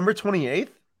 on December 28th?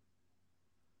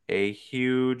 A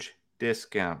huge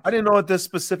discount. I didn't know what this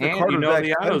specific And card you was know that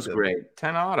the auto's expensive. great.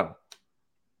 10 auto.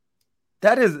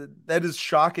 That is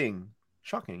shocking.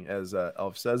 Shocking, as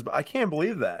Elf says, but I can't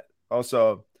believe that.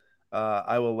 Also,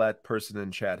 I will let person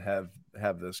in chat have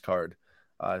this card.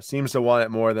 Seems to want it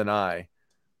more than I,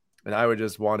 and I would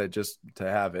just want it just to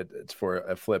have it. It's for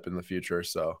a flip in the future,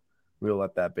 so we'll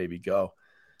let that baby go,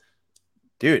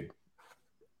 dude.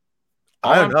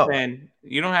 All I don't I'm know. saying,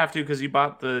 you don't have to because you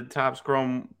bought the Topps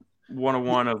Chrome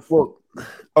 101 of Well,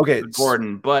 okay,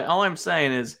 Gordon. But all I'm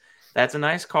saying is that's a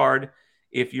nice card.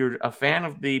 If you're a fan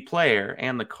of the player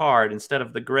and the card instead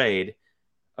of the grade,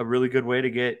 a really good way to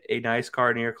get a nice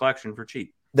card in your collection for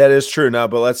cheap. that is true now,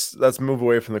 but let's move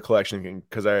away from the collection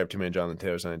because I have too many Jonathan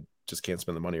Taylors and I just can't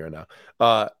spend the money right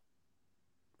now.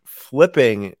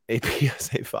 Flipping a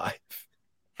PSA 5.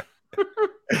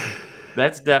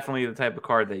 That's definitely the type of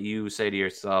card that you say to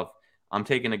yourself, I'm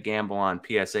taking a gamble on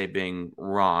PSA being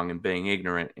wrong and being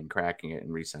ignorant and cracking it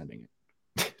and resending it.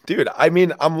 Dude, I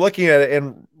mean, I'm looking at it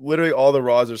and literally all the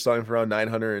raws are selling for around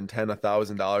 $910,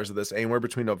 $1,000 of this anywhere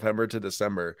between November to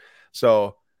December.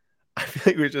 So I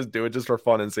feel like we just do it just for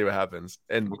fun and see what happens.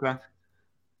 And Okay.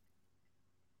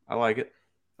 I like it.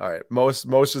 all right, most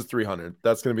is 300.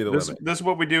 That's going to be the limit. This is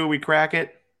what we do. We crack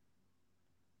it.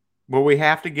 But we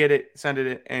have to get it, send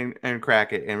it, and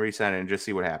crack it and resend it and just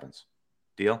see what happens.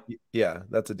 Deal? Yeah,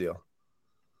 that's a deal.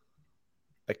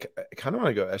 I kind of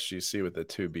want to go SGC with it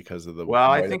too because of the. Well,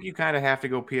 I think you kind of have to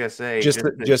go PSA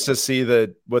just to see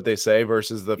what they say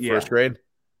versus the first grade.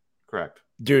 Correct,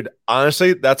 dude.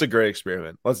 Honestly, that's a great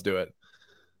experiment. Let's do it.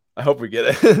 I hope we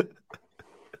get it.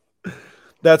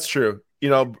 That's true. You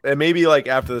know, and maybe like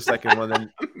after the second one,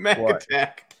 then Mac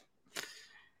Attack.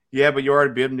 Yeah, but you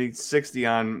already bid me 60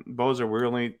 on Bozer. We're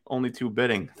only two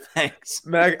bidding. Thanks.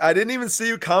 Mac, I didn't even see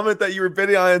you comment that you were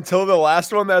bidding on until the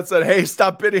last one that said, hey,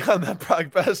 stop bidding on that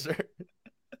Brock Besser.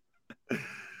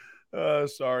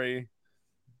 Sorry.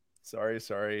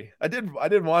 I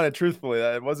did want it, truthfully.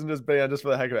 It wasn't just bidding on just for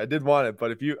the heck of it. I did want it,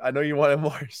 but I know you wanted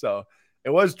more, so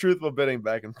it was truthful bidding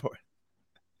back and forth.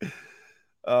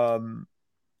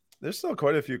 There's still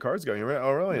quite a few cards going.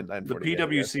 Oh, really? The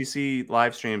PWCC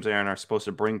live streams, Aaron, are supposed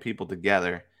to bring people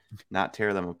together, not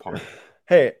tear them apart.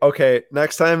 Hey, okay.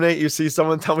 Next time, Nate, you see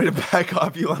someone tell me to back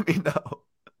off, you let me know.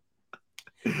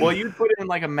 Well, you put it in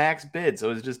like a max bid, so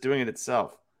it was just doing it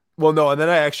itself. Well, no, and then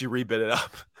I actually rebid it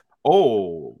up.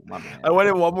 Oh, my man. I went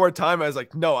in one more time. I was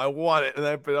like, no, I want it. And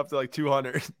then I put it up to like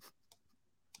 200.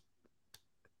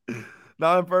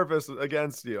 Not on purpose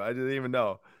against you. I didn't even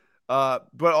know.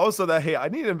 But also that, hey, I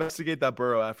need to investigate that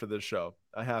Burrow after this show.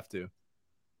 I have to.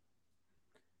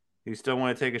 You still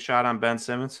want to take a shot on Ben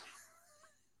Simmons?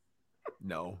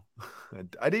 No.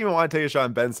 I didn't even want to take a shot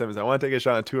on Ben Simmons. I want to take a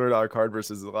shot on a $200 card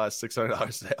versus the last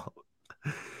 $600 sale.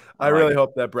 I really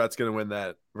hope that Brett's going to win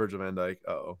that Virgil van Dijk.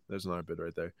 Uh-oh, there's another bid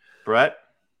right there. Brett?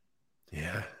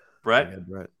 Yeah. Brett,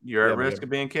 you're at risk of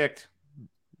being kicked.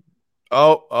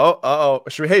 Oh.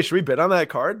 Should we bid on that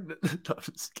card? No, I'm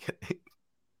just kidding.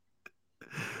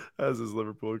 That's his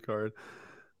Liverpool card.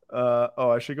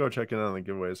 I should go check in on the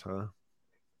giveaways, huh?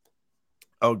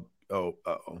 Oh.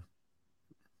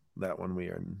 That one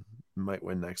might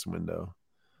win next window.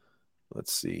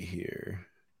 Let's see here.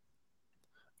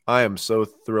 I am so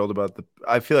thrilled about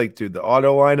I feel like, dude, the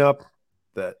auto lineup,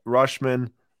 that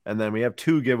Rushman, and then we have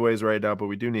two giveaways right now, but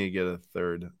we do need to get a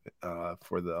third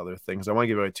for the other things. I want to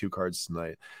give away 2 cards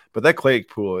tonight, but that Clay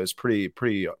pool is pretty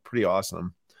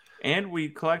awesome. And we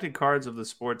collected cards of the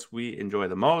sports we enjoy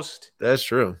the most. That's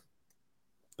true.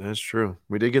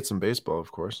 We did get some baseball,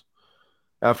 of course.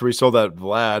 After we sold that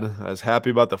Vlad, I was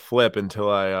happy about the flip until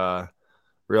I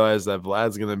realized that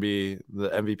Vlad's going to be the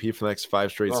MVP for the next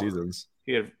 5 straight seasons.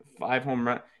 He had 5 home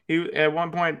runs. He at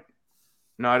one point,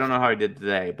 no, I don't know how he did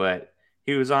today, but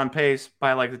he was on pace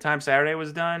by like the time Saturday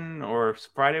was done or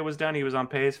Friday was done. He was on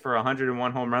pace for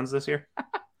 101 home runs this year.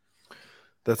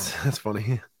 That's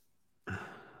funny.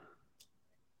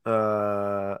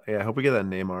 Yeah, I hope we get that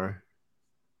Neymar.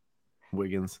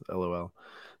 Wiggins, LOL.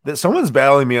 Someone's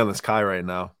battling me on the sky right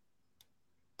now.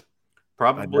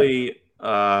 Probably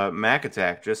Mac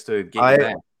Attack just to get you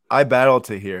back. I battle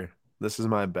to here. This is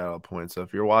my battle point. So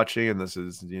if you're watching and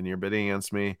you're bidding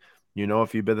against me,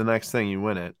 if you bid the next thing, you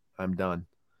win it. I'm done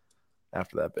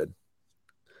after that bid.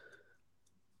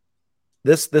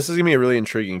 This is gonna be a really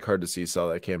intriguing card to see sell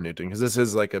that Cam Newton, because this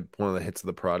is like one of the hits of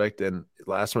the product, and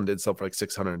last one did sell for like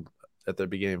 600 at the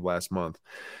beginning of last month.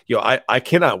 I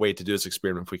cannot wait to do this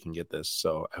experiment if we can get this.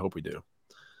 So I hope we do.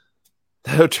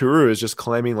 Turu is just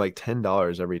climbing like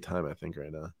 $10 every time, I think,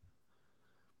 right now.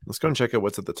 Let's go and check out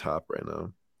what's at the top right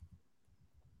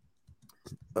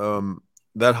now.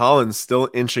 That Holland's still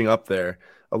inching up there.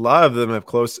 A lot of them have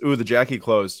closed. Ooh, the Jackie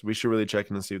closed. We should really check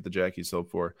in and see what the Jackie sold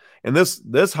for. And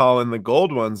this Holland, the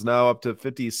gold one's now up to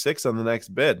 56 on the next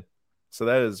bid. So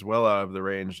that is well out of the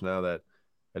range now that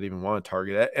I'd even want to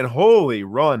target it. And holy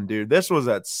run, dude. This was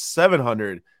at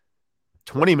 700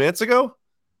 20 minutes ago.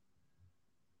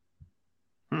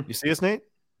 You see us, Nate?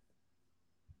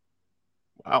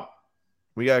 Wow.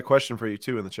 We got a question for you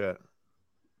too in the chat.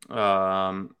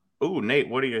 Nate,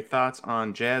 what are your thoughts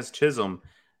on Jazz Chisholm?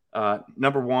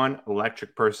 Number one,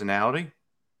 electric personality,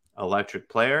 electric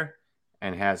player,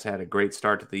 and has had a great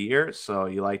start to the year. So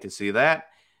you like to see that.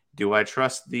 Do I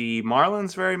trust the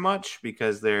Marlins very much?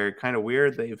 Because they're kind of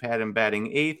weird. They've had him batting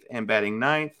 8th and batting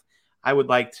 9th. I would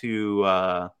like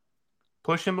to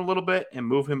push him a little bit and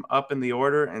move him up in the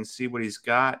order and see what he's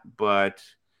got. But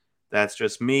that's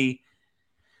just me.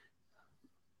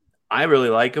 I really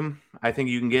like him. I think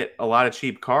you can get a lot of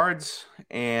cheap cards.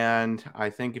 And I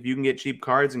think if you can get cheap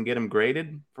cards and get them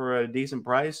graded for a decent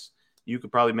price, you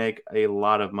could probably make a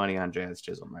lot of money on Jazz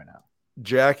Chisholm right now.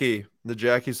 The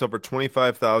Jackie sold for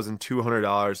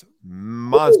 $25,200.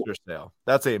 Monster sale.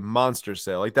 That's a monster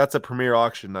sale. Like, that's a premier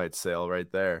auction night sale right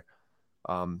there.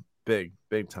 Big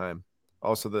time.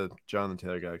 Also, the Jonathan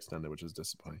Taylor got extended, which is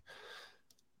disappointing.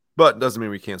 But doesn't mean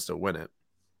we can't still win it.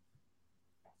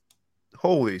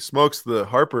 Holy smokes, the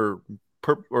Harper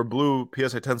blue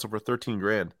PSA 10 sold for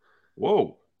 $13,000.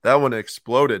 Whoa. That one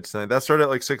exploded tonight. That started at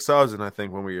like 6,000, I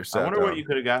think, when we were set. I wonder what you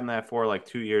could have gotten that for like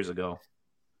 2 years ago.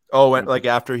 Oh, like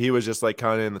after he was just like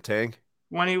kind of in the tank?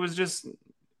 When he was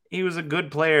a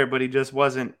good player, but he just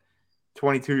wasn't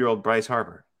 22-year-old Bryce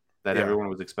Harper that everyone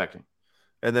was expecting.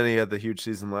 And then he had the huge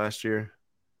season last year.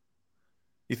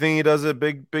 You think he does it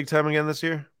big time again this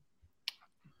year?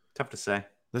 Tough to say.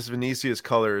 This Vinicius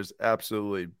color is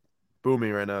absolutely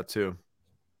booming right now, too.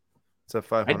 It's at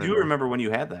 500. I do remember when you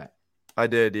had that. I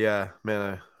did, yeah.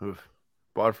 Man, I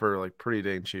bought for like pretty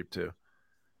dang cheap, too.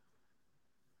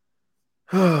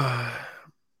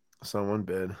 Someone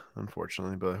bid,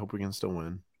 unfortunately, but I hope we can still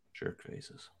win. Jerk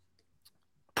faces.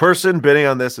 Person bidding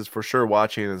on this is for sure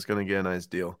watching and is going to get a nice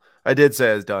deal. I did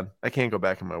say I was done. I can't go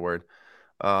back on my word.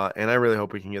 And I really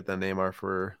hope we can get that Neymar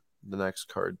for the next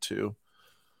card, too.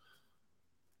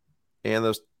 And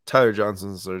those Tyler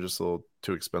Johnsons are just a little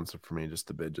too expensive for me just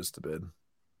to bid.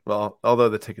 Well, although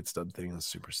the ticket stub thing is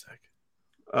super sick.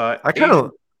 I kind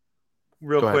of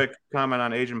real quick comment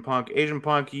on Agent Punk. Agent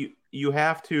Punk, you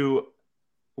have to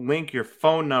link your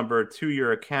phone number to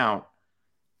your account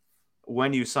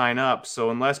when you sign up.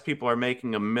 So unless people are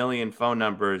making 1 million phone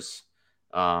numbers,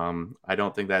 I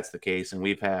don't think that's the case. And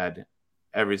we've had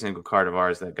every single card of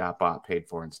ours that got bought paid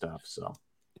for and stuff. So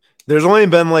there's only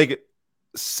been like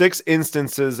 6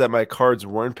 instances that my cards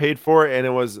weren't paid for, and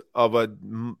it was of a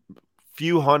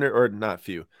few hundred, or not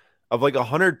few, of like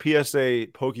 100 PSA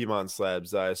Pokemon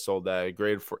slabs that I sold that I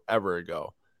graded forever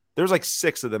ago. There was like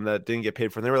 6 of them that didn't get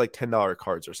paid for, and they were like $10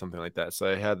 cards or something like that. So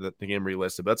I had the game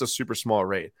relisted, but that's a super small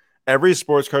rate. Every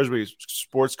sports card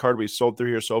we sold through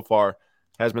here so far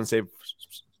has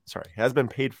been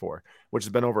paid for, which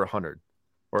has been over 100,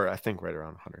 or I think right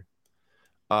around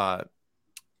 100.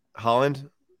 Holland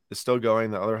is still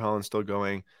going. The other Holland's still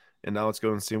going. And now let's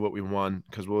go and see what we won,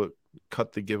 because we'll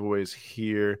cut the giveaways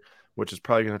here, which is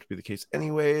probably going to have to be the case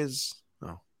anyways.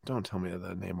 Oh, don't tell me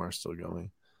that Neymar's still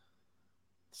going.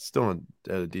 Still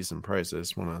at a decent price. I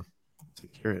just want to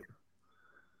secure it.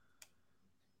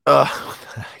 What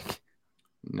the heck?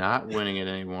 Not winning it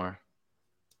anymore.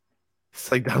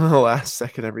 It's like down to the last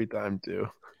second every time, too.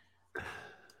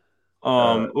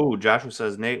 Joshua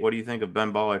says, Nate, what do you think of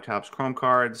Ben Baller Topps Chrome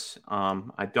cards?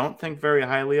 I don't think very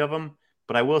highly of them,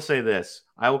 but I will say this.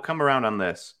 I will come around on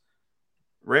this.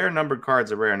 Rare numbered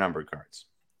cards are rare numbered cards.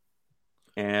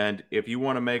 And if you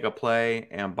want to make a play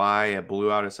and buy a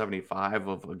blue out of 75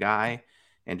 of a guy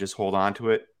and just hold on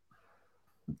to it,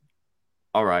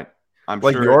 all right. I'm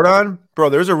like sure. Jordan? Bro,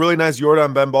 there's a really nice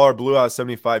Jordan Ben Baller blue out of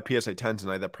 75 PSA 10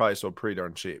 tonight that probably sold pretty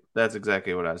darn cheap. That's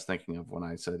exactly what I was thinking of when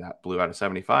I said that blue out of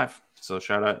 75. So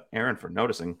shout out Aaron for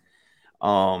noticing.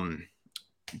 But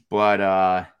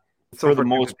So for the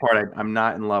most part, I'm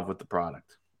not in love with the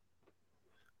product.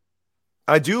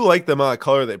 I do like the amount of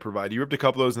color they provide. You ripped a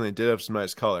couple of those and they did have some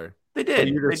nice color. They did.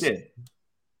 They did.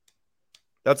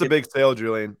 That's a big sale,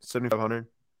 Julian. 7,500.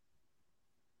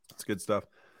 That's good stuff.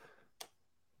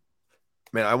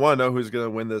 Man, I want to know who's going to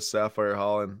win this Sapphire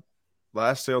Holland.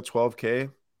 Last sale,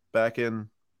 12K back in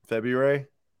February.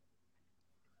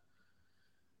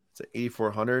 It's at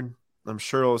 8,400. I'm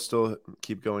sure it'll still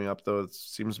keep going up, though. It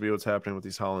seems to be what's happening with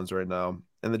these Hollands right now.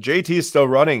 And the JT is still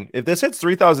running. If this hits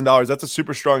 $3,000, that's a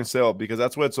super strong sale because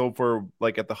that's what it sold for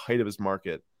like at the height of his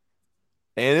market.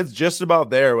 And it's just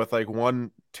about there with like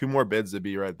 2 more bids to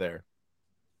be right there.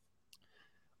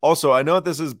 Also, I know that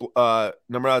this is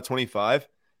number out of 25,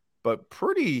 but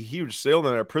pretty huge sale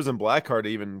in a Prism Black card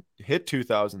to even hit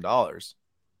 $2,000.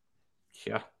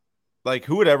 Yeah. Like,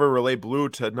 who would ever relate blue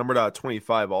to numbered out of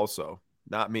 25 also?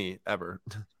 Not me, ever.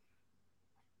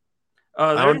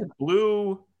 There's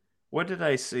blue. What did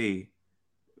I see?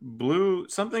 Blue,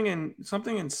 something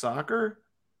in soccer?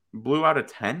 Blue out of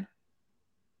 10?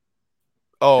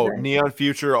 Oh, Neon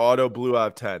Future Auto Blue out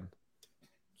of 10.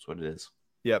 That's what it is.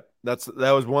 Yep.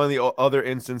 That was one of the other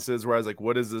instances where I was like,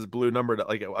 what is this blue number?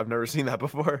 Like, I've never seen that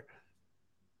before.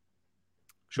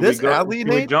 Should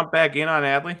we jump back in on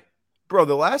Adley? Bro,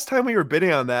 the last time we were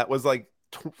bidding on that was like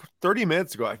 30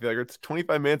 minutes ago. I feel like it's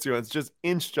 25 minutes ago. And it's just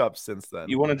inched up since then.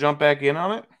 You want to jump back in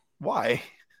on it? Why?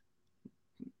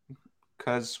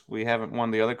 Because we haven't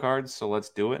won the other cards, so let's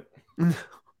do it.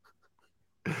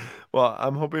 Well,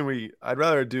 I'm hoping I'd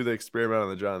rather do the experiment on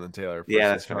the Jonathan Taylor. Yeah,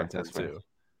 that's fair. That's fair.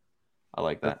 I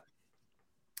like that.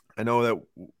 I know that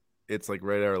it's like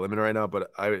right at our limit right now, but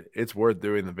it's worth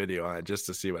doing the video on it just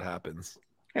to see what happens.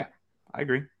 Yeah, I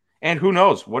agree. And who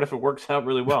knows? What if it works out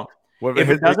really well? If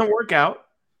it doesn't work out,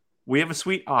 we have a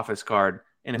sweet office card.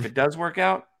 And if it does work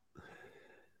out,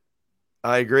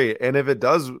 I agree. And if it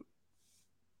does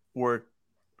work,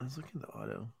 I was looking at the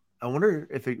auto. I wonder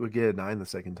if it would get a 9 the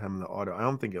second time in the auto. I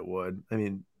don't think it would. I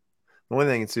mean, the only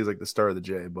thing I can see is like the start of the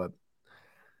J, but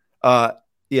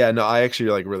yeah, no, I actually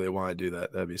like really want to do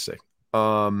that. That'd be sick.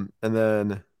 And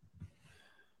then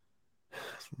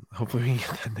hopefully we can get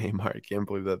that Neymar. I can't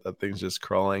believe that thing's just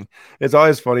crawling. It's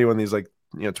always funny when these like,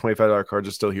 $25 cards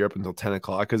are still here up until 10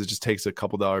 o'clock because it just takes a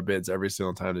couple dollar bids every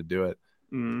single time to do it.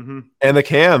 Mm-hmm. And the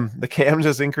cam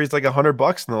just increased like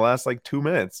 $100 in the last like 2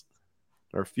 minutes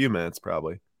or a few minutes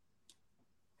probably.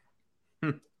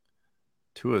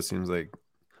 Tua seems like,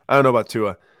 I don't know about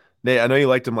Tua. Nate, I know you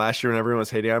liked him last year when everyone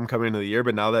was hating him coming into the year,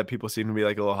 but now that people seem to be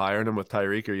like a little higher on him with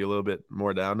Tyreek, are you a little bit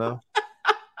more down now?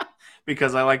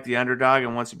 Because I like the underdog,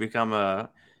 and once you become a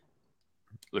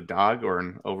dog or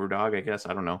an overdog, I guess,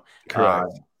 I don't know.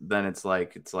 Correct. Then it's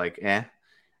like eh.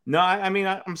 No, I mean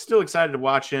I'm still excited to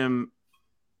watch him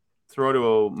throw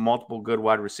to multiple good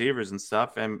wide receivers and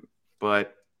stuff,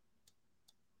 but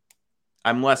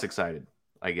I'm less excited,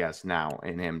 I guess, now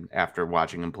in him after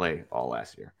watching him play all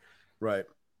last year. Right.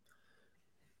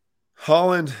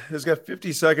 Holland has got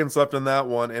 50 seconds left on that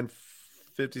one and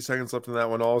 50 seconds left on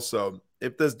that one also.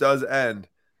 If this does end,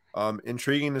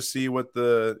 intriguing to see what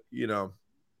the,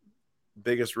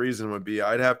 biggest reason would be.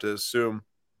 I'd have to assume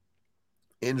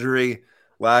injury,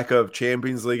 lack of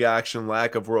Champions League action,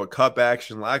 lack of World Cup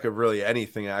action, lack of really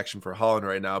anything action for Holland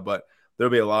right now, but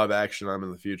there'll be a lot of action on him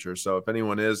in the future. So if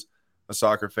anyone is a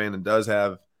soccer fan and does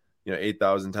have,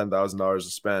 $8,000, $10,000 to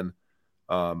spend,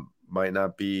 might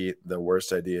not be the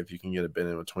worst idea if you can get a bid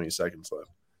in with 20 seconds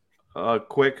left.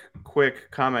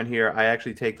 Quick comment here. I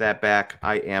actually take that back.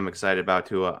 I am excited about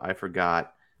Tua. I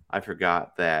forgot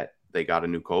that they got a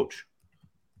new coach.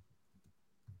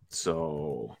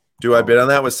 So do I bid on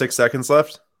that with 6 seconds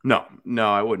left? No,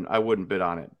 I wouldn't bid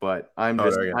on it, but I'm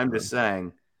just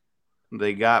saying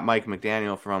they got Mike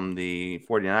McDaniel from the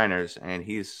 49ers and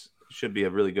should be a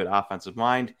really good offensive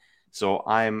mind. So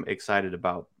I'm excited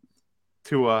about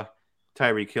Tua,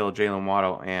 Tyreek Hill, Jalen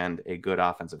Waddle, and a good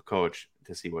offensive coach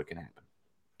to see what can happen.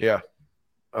 Yeah.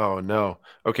 Oh no.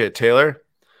 Okay, Taylor,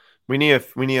 we need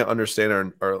to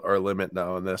understand our limit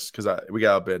now on this because we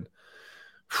got outbid.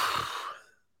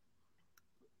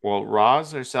 Well,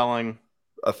 Raws are selling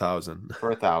 1,000 for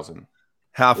 1,000.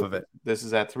 Half of it. This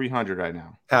is at 300 right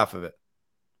now. Half of it.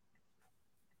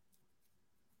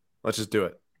 Let's just do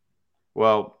it.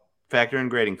 Well, factor in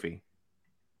grading fee.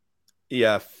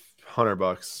 Yeah,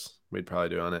 $100 we'd probably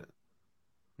do on it.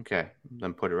 Okay,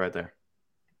 then put it right there.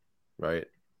 Right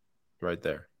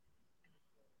there.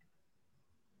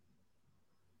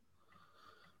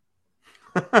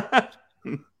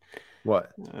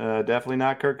 What? Definitely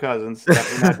not Kirk Cousins.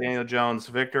 Definitely not Daniel Jones.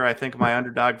 Victor, I think my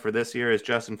underdog for this year is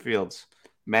Justin Fields.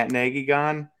 Matt Nagy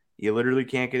gone. You literally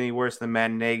can't get any worse than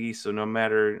Matt Nagy. So no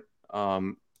matter,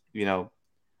 you know,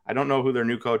 I don't know who their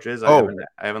new coach is. Oh,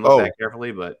 I haven't looked oh, that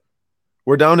carefully, but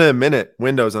we're down to a minute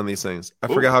windows on these things. I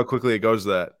forget ooh, how quickly it goes to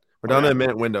that. We're down to okay. a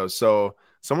minute windows. So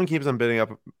someone keeps on bidding up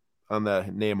on that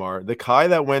Neymar. The Kai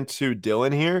that went to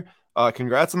Dylan here.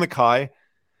 Congrats on the Kai.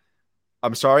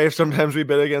 I'm sorry if sometimes we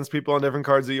bid against people on different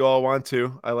cards that you all want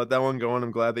to. I let that one go, and I'm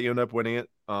glad that you ended up winning it.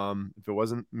 If it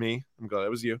wasn't me, I'm glad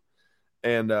it was you.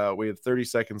 And we have 30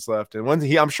 seconds left. And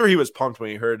I'm sure he was pumped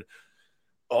when he heard,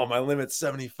 "Oh, my limit's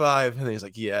 75," and he's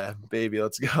like, "Yeah, baby,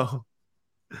 let's go."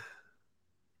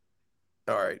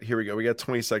 All right, here we go. We got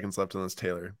 20 seconds left on this,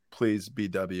 Taylor. Please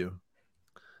BW.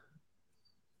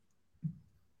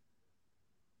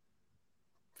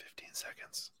 15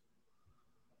 seconds.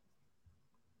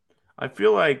 I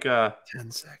feel like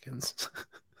 10 seconds.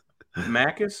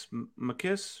 Makis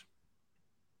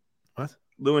What?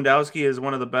 Lewandowski is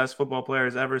one of the best football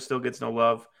players ever. Still gets no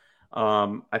love.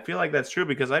 I feel like that's true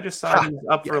because I just saw Ha! he's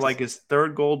up for Yes. like his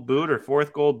third gold boot or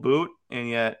fourth gold boot, and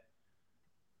yet,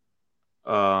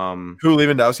 Who,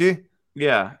 Lewandowski?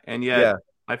 yeah, and yet Yeah.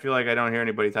 I feel like I don't hear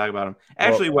anybody talk about him. Well,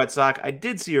 Actually, Wet Sock, I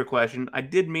did see your question. I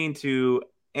did mean to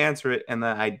answer it, and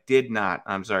then I did not.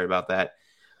 I'm sorry about that.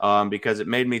 Because it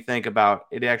made me think about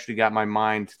it. Actually, got my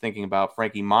mind thinking about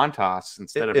Frankie Montas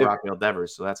instead of if, Rafael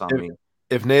Devers. So that's on if, me.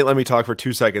 if Nate let me talk for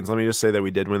 2 seconds, let me just say that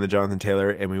we did win the Jonathan Taylor,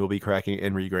 and we will be cracking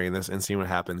and regrading this and seeing what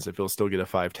happens. If he'll still get a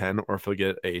 510, or if he'll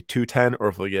get a 210, or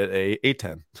if he'll get a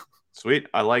 810. Sweet,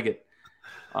 I like it.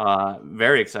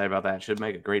 Very excited about that. Should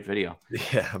make a great video.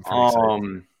 Yeah, I'm pretty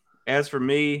excited. As for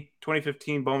me,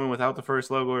 2015 Bowman without the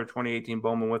first logo or 2018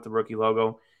 Bowman with the rookie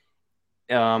logo,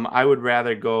 I would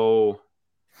rather go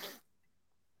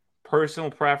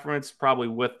personal preference probably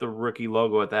with the rookie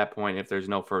logo at that point if there's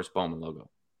no first Bowman logo.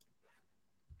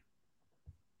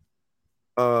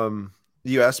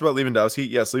 You asked about Lewandowski.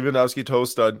 Yes, Lewandowski, total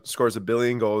stud, scores 1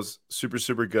 billion goals, super,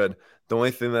 super good. The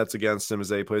only thing that's against him is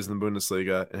that he plays in the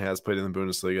Bundesliga and has played in the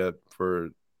Bundesliga for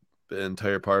the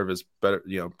entire part of his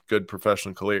good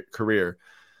professional career.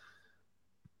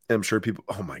 And I'm sure people,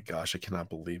 oh my gosh, I cannot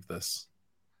believe this.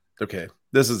 Okay,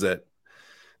 this is it.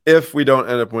 If we don't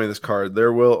end up winning this card,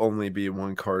 there will only be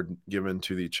one card given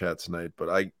to the chat tonight.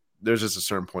 But there's just a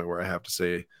certain point where I have to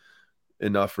say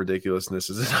enough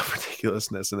ridiculousness is enough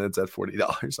ridiculousness, and it's at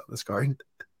 $40 on this card.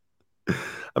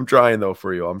 I'm trying though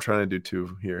for you. I'm trying to do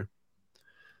 2 here.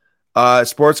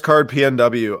 Sports card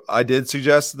PNW. I did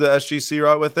suggest the SGC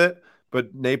route with it,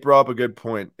 but Nate brought up a good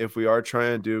point. If we are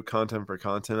trying to do content for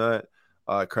content,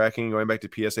 cracking going back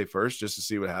to PSA first just to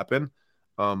see what happened,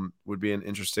 would be an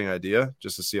interesting idea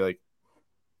just to see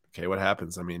okay, what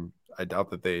happens. I mean, I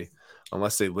doubt that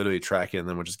unless they literally track it and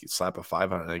then we'll just slap a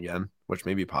 5 on it again, which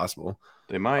may be possible.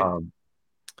 They might.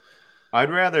 I'd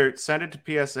rather send it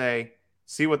to PSA,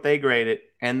 see what they grade it,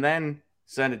 and then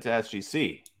send it to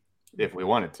SGC if we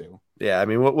wanted to. Yeah, I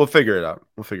mean, we'll figure it out.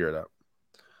 We'll figure it out.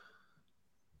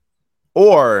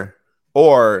 Or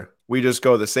we just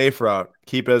go the safe route,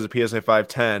 keep it as a PSA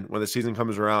 510. When the season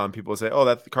comes around, people will say, "Oh,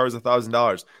 that car is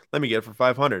 $1,000. Let me get it for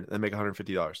 500 and make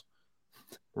 $150."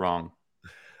 Wrong.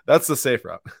 That's the safe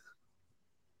route.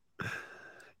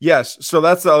 Yes, so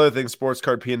that's the other thing. Sports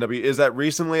card PNW is that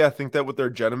recently, I think that with their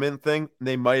gentleman thing,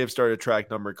 they might have started to track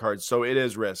numbered cards. So it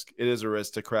is risk. It is a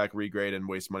risk to crack, regrade, and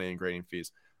waste money in grading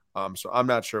fees. So I'm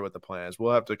not sure what the plan is.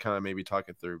 We'll have to kind of maybe talk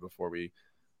it through before we.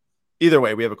 Either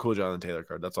way, we have a cool Jonathan Taylor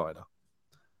card. That's all I know.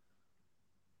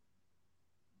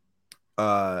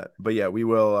 But yeah, we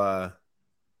will.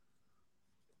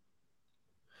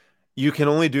 You can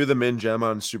only do the min gem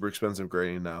on super expensive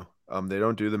grading now. They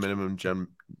don't do the minimum gem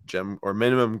or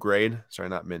minimum grade. Sorry,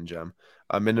 not min gem.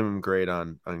 Minimum grade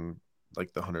on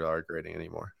like the $100 grading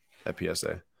anymore at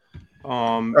PSA.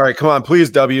 All right, come on, please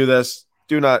W this.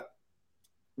 Do not.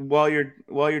 While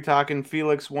you're talking,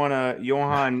 Felix won a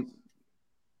Johan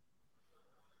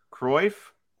Cruyff.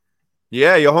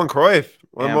 Yeah, Johan Cruyff,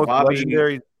 one of the most Bobby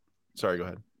legendary. Sorry, go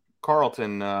ahead.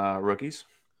 Carlton rookies.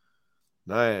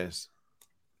 Nice.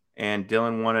 And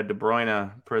Dylan won a De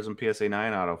Bruyne Prism PSA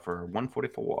 9 auto for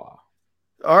 144.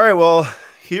 All right, well,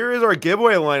 here is our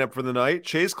giveaway lineup for the night.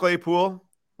 Chase Claypool,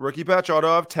 rookie patch auto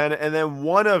of 10, and then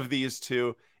one of these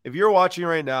two. If you're watching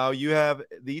right now, you have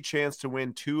the chance to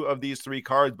win 2 of these 3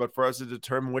 cards, but for us to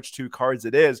determine which 2 cards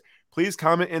it is, please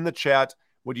comment in the chat.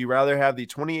 Would you rather have the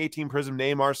 2018 Prism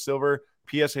Neymar Silver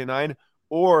PSA 9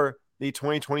 or the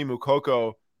 2020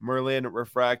 Mukoko Merlin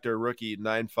Refractor Rookie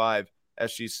 9.5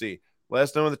 SGC? Let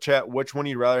us know in the chat which one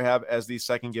you'd rather have as the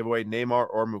second giveaway, Neymar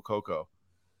or Mukoko.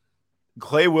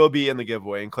 Clay will be in the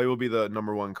giveaway, and Clay will be the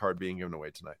number 1 card being given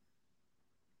away tonight.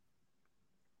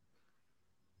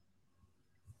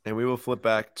 And we will flip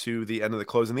back to the end of the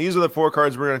close. And these are the 4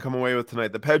 cards we're going to come away with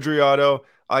tonight. The Pedri auto,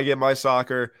 I get my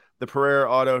soccer. The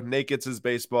Pereira auto, Nate gets his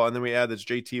baseball. And then we add this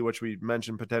JT, which we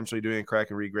mentioned potentially doing a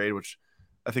crack and regrade, which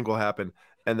I think will happen.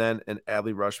 And then an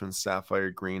Adley Rushman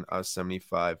Sapphire Green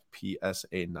 75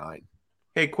 PSA 9.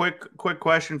 Hey, quick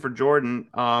question for Jordan.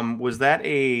 Was that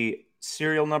a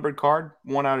serial numbered card?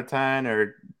 1 out of 10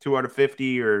 or 2 out of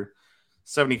 50 or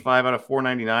 75 out of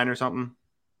 499 or something?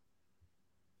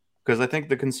 Because I think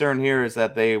the concern here is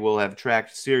that they will have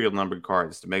tracked serial numbered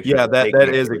cards to make sure. Yeah, that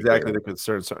is exactly the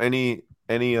concern. So any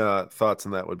thoughts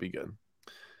on that would be good.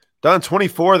 Down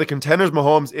 24, the Contenders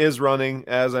Mahomes is running.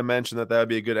 As I mentioned, that would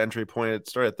be a good entry point. It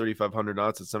started at 3,500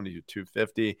 knots at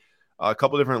 72.250. A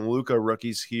couple different Luka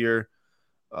rookies here,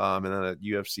 and then a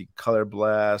UFC Color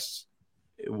Blast.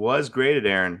 It was graded,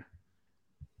 Aaron.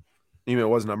 You mean it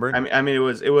was numbered? I mean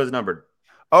it was numbered.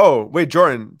 Oh, wait,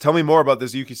 Jordan, tell me more about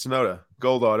this Yuki Tsunoda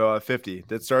gold auto at 50.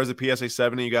 Did it start as a PSA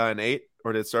 7 and you got an 8?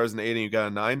 Or did it start as an 8 and you got a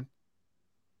 9?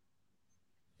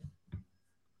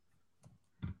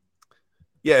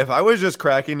 Yeah, if I was just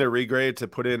cracking the regrade to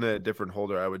put in a different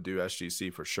holder, I would do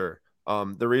SGC for sure.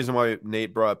 The reason why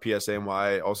Nate brought up PSA and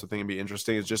why I also think it'd be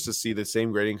interesting is just to see the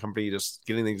same grading company just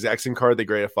getting the exact same card they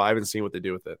grade a 5 and seeing what they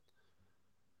do with it.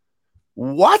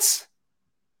 What?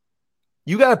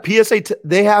 You got a PSA.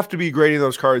 They have to be grading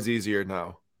those cards easier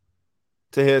now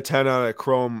to hit a 10 on a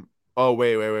Chrome. Oh,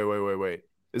 wait.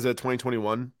 Is it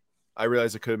 2021? I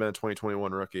realized it could have been a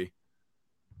 2021 rookie.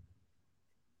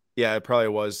 Yeah, it probably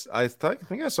was. I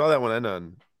think I saw that one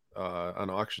end on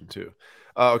auction too.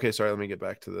 Okay, sorry. Let me get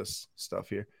back to this stuff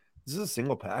here. This is a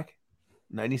single pack.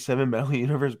 97 Metal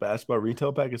Universe basketball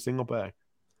retail pack, a single pack.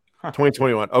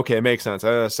 2021. Okay, it makes sense. I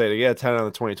was going to say to get a 10 on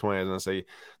the 2020, I was going to say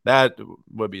that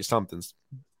would be something.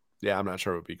 Yeah, I'm not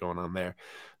sure what would be going on there.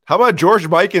 How about George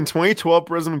Mikan 2012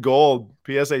 Prism Gold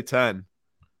PSA 10?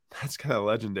 That's kind of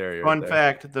legendary. Fun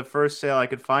fact, the first sale I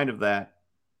could find of that,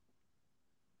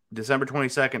 December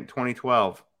 22nd,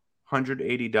 2012,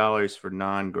 $180 for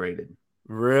non-graded.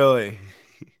 Really?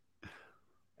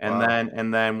 And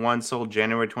wow. then one sold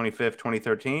January 25th,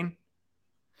 2013.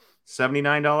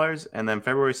 $79, and then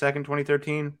February 2nd,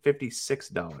 2013,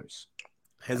 $56.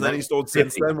 Has any sold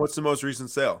since then? What's the most recent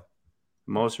sale?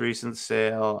 Most recent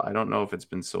sale, I don't know if it's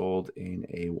been sold in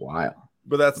a while.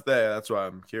 But that's why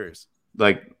I'm curious.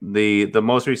 Like the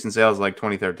most recent sale is like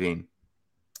 2013.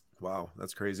 Wow,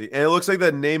 that's crazy. And it looks like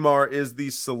that Neymar is the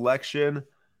selection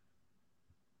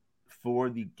for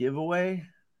the giveaway,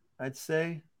 I'd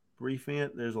say. Briefing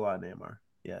it, there's a lot of Neymar.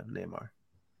 Yeah, Neymar.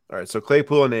 All right, so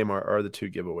Claypool and Neymar are the 2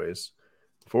 giveaways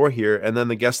for here. And then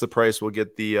the guess the price will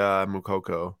get the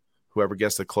Mukoko. Whoever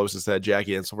guessed the closest to that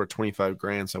Jackie, and it's over 25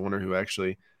 grand. So I wonder who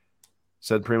actually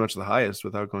said pretty much the highest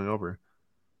without going over.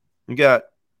 We got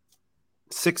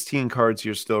 16 cards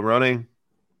here still running.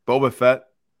 Boba Fett.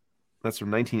 That's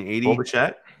from 1980. Boba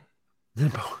Fett?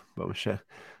 Boba Fett.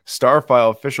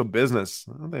 Starfile Official Business.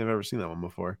 I don't think I've ever seen that one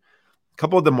before. A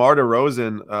couple of DeMar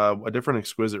DeRozan, a different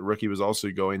exquisite rookie was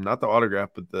also going. Not the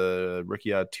autograph, but the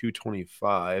rookie at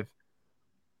 225.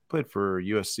 Played for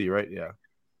USC, right? Yeah.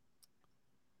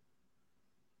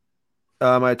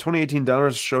 My 2018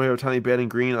 downers Shohei Ohtani batting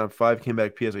green on 5 came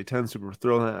back PSA 10. Super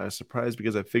thrilled. I was surprised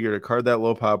because I figured a card that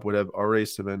low pop would have already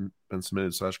been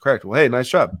submitted / cracked. Well, hey, nice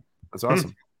job. That's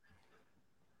awesome.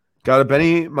 Got a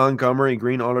Benny Montgomery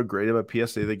green auto graded by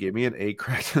PSA. They gave me an 8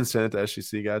 cracked and sent it to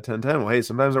SGC. Got a 10-10. Well, hey,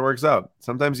 sometimes it works out.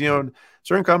 Sometimes,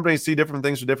 certain companies see different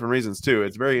things for different reasons too.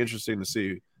 It's very interesting to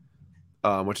see,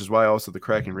 which is why also the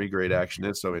crack and regrade action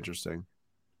is so interesting.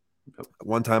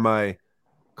 One time I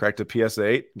cracked a PSA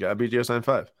 8, got a BGS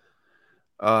 95.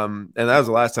 And that was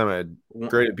the last time I had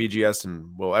graded BGS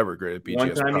and will ever grade BGS.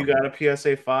 One time you got a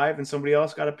PSA 5 and somebody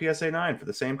else got a PSA 9 for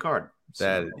the same card.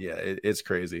 It's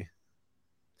crazy.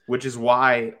 Which is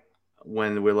why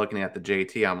when we're looking at the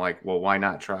JT, I'm like, well, why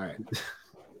not try it?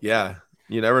 Yeah.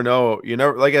 You never know.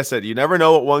 Like I said, you never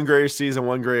know what one grader sees and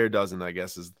one grader doesn't, I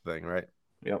guess is the thing, right?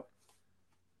 Yep.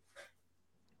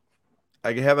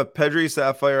 I could have a Pedri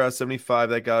Sapphire on 75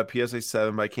 that got a PSA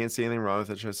 7, but I can't see anything wrong with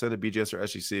it. Should I send a BGS or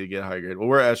SGC to get a high grade? Well,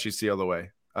 we're at SGC all the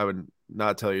way. I would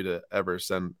not tell you to ever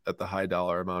send at the high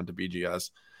dollar amount to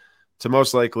BGS to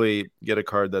most likely get a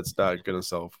card that's not going to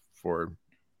sell for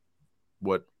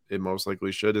what it most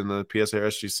likely should in the PSA or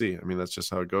SGC. I mean, that's just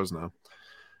how it goes now.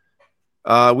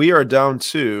 We are down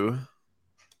to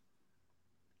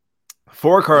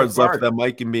 4 cards left, that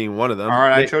Mike being one of them. All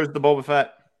right, I chose the Boba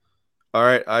Fett. All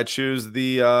right, I choose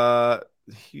the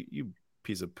you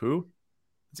piece of poo.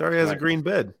 It already has a green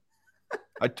bid.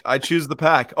 I choose the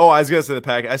pack. Oh, I was gonna say the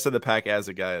pack. I said the pack as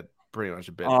a guy. Pretty much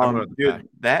a bit. I'm going with the pack. Dude,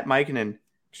 that Mikkonen,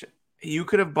 you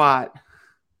could have bought.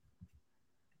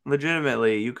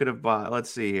 Legitimately, you could have bought. Let's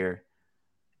see here.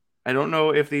 I don't know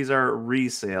if these are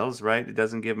resales, right? It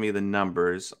doesn't give me the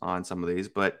numbers on some of these,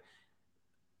 but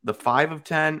the 5 of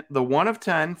 10, the 1 of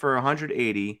 10 for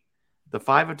 180, the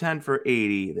 5 of 10 for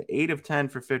 80, the 8 of 10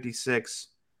 for 56,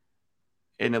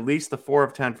 and at least the 4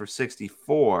 of 10 for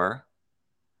 64.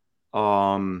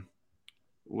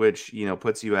 Which,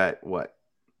 puts you at what?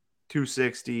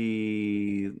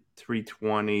 260,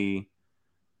 320,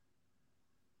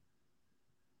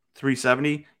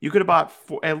 370. You could have bought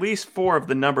at least 4 of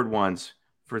the numbered ones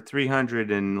for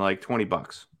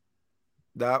 $320.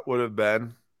 That would have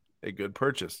been a good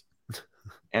purchase.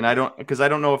 And I don't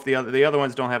know if the other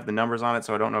ones don't have the numbers on it,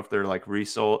 so I don't know if they're like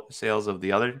resold sales of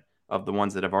the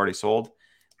ones that have already sold.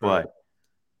 But Right.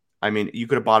 I mean, you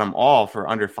could have bought them all for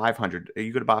under 500.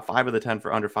 You could have bought 5 of the 10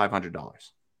 for under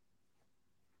 $500.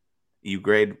 You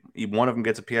grade one of them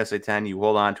gets a PSA 10. You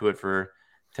hold on to it for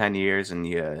 10 years, and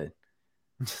you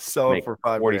Sell it make for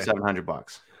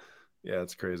 $4,700. Yeah,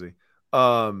 it's crazy.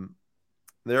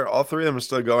 They're all three of them are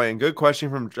still going. Good question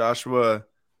from Joshua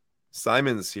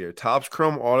Simons here. Topps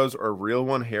Chrome autos or Real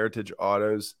One Heritage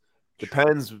autos?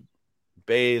 Depends.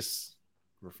 Base,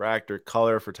 refractor,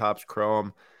 color for Topps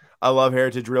Chrome. I love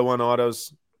Heritage Real One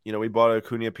autos. We bought a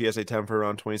Acuna PSA 10 for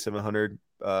around 2,700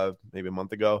 maybe a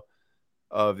month ago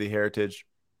of the Heritage.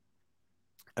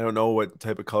 I don't know what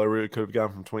type of color we could have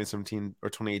gotten from 2017 or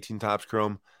 2018 Topps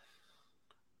Chrome.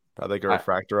 Probably like a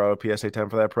refractor auto PSA 10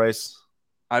 for that price.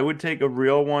 I would take a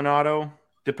Real One auto.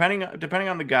 Depending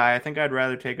on the guy, I think I'd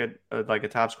rather take a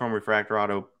Topps Chrome refractor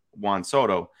auto Juan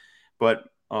Soto. But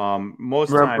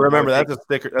most of the time, remember that's a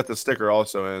sticker. That's a sticker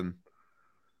also, and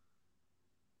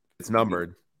it's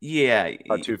numbered. Yeah,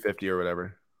 about 250 or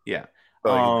whatever. Yeah,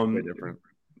 it's way different.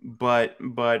 But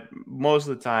most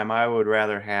of the time, I would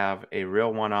rather have a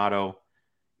Real One auto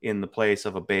in the place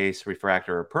of a base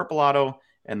refractor or purple auto,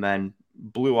 and then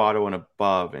blue auto and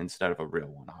above instead of a Real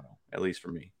One auto. At least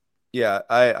for me. Yeah,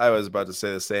 I was about to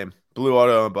say the same. Blue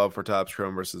auto and above for Topps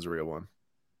Chrome versus Real One.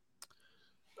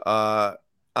 I'm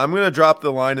gonna drop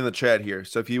the line in the chat here.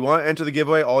 So if you want to enter the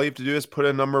giveaway, all you have to do is put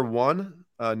a number 1,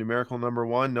 numerical number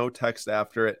 1, no text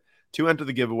after it to enter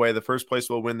the giveaway. The first place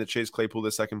will win the Chase Claypool.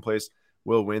 The second place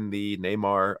will win the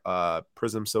Neymar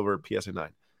Prism Silver PSA 9.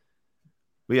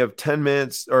 We have 10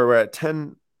 minutes, or we're at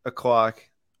 10 o'clock.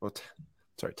 Well,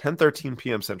 10:13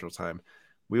 p.m. Central Time.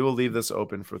 We will leave this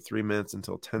open for 3 minutes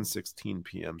until 10:16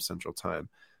 p.m. Central Time.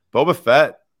 Boba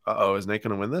Fett. Is Nate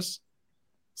going to win this?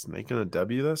 Is Nate going to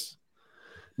W this?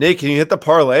 Nate, can you hit the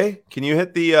parlay? Can you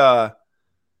hit the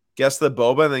guess the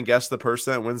Boba and then guess the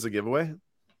person that wins the giveaway?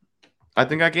 I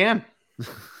think I can.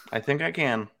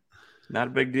 Not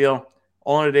a big deal.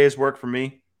 All in a day's work for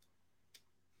me.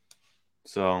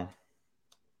 So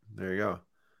there you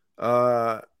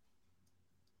go.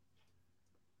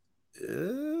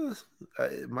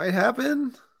 It might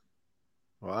happen.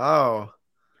 Wow.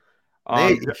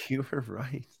 Nate, you were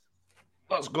right.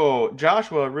 Let's go.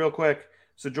 Joshua, real quick.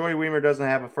 So Joey Wiemer doesn't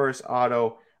have a first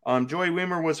auto. Joey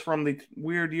Wiemer was from the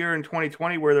weird year in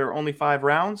 2020 where there were only 5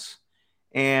 rounds.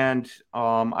 And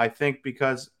I think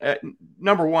because,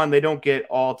 number one, they don't get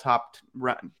all top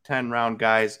 10 round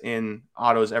guys in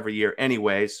autos every year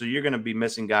anyway. So you're going to be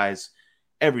missing guys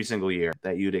every single year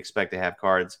that you'd expect to have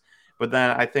cards. But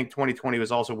then I think 2020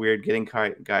 was also weird getting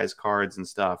guys cards and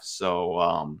stuff.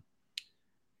 So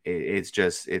it's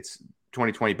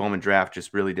 2020 Bowman draft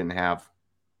just really didn't have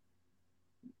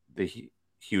the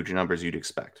huge numbers you'd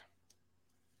expect.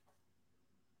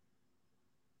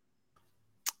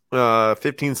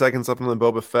 15 seconds left on the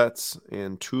Boba Fett's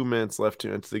and 2 minutes left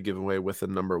to enter the giveaway with a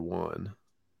number 1.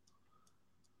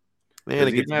 Man,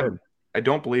 it gets good. I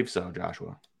don't believe so,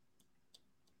 Joshua.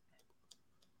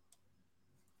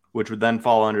 Which would then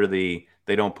fall under the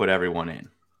they don't put everyone in,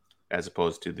 as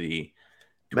opposed to the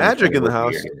Magic in the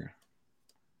house. It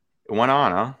went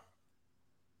on, huh?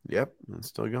 Yep, it's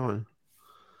still going.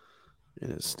 It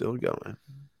is still going.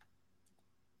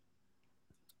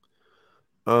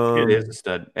 It is a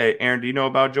stud. Hey, Aaron, do you know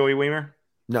about Joey Wiemer?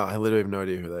 No, I literally have no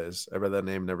idea who that is. I read that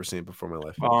name, never seen it before in my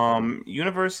life.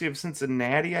 University of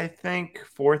Cincinnati, I think,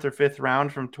 4th or 5th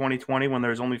round from 2020 when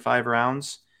there was only 5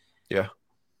 rounds. Yeah.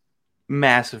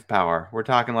 Massive power. We're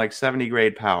talking like 70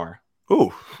 grade power.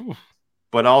 Ooh.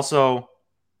 But also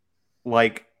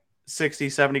like 60,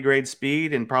 70 grade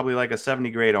speed and probably like a 70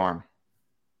 grade arm.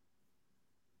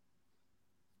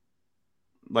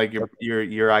 Like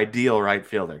your ideal right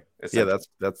fielder. Yeah,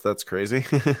 that's crazy.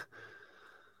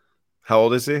 How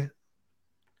old is he?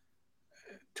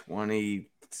 23,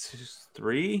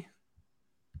 3.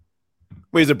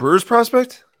 Wait, he's a Brewers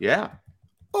prospect? Yeah.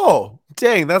 Oh,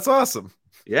 dang, that's awesome.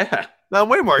 Yeah. Now I'm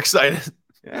way more excited.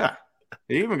 Yeah.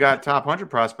 He even got top 100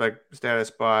 prospect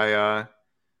status by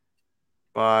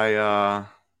Wow.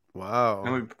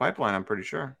 MLB Pipeline, I'm pretty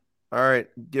sure. All right,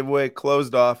 giveaway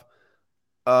closed off.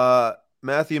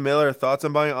 Matthew Miller, thoughts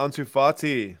on buying Ansu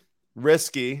Fati?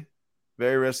 Risky,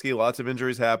 very risky. Lots of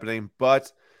injuries happening,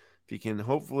 but if you can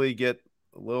hopefully get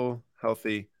a little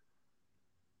healthy,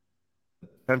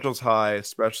 potential's high,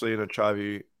 especially in a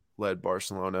Xavi-led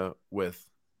Barcelona with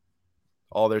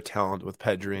all their talent with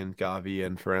Pedri and Gavi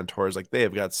and Ferran Torres. Like, they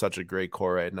have got such a great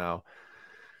core right now.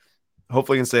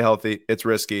 Hopefully, you can stay healthy. It's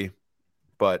risky,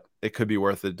 but it could be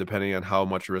worth it depending on how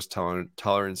much risk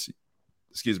tolerance,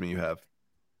 you have.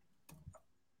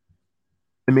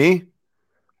 To me,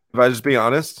 if I just be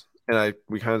honest, and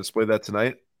we kind of displayed that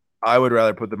tonight, I would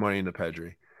rather put the money into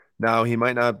Pedri. Now, he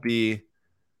might not be,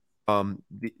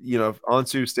 if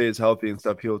Ansu stays healthy and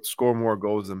stuff, he'll score more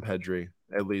goals than Pedri,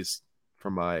 at least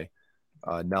from my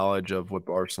knowledge of what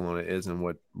Barcelona is and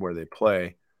where they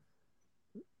play.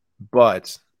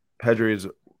 But Pedri is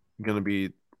going to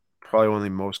be probably one of the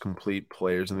most complete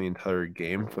players in the entire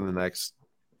game for the next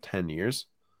 10 years,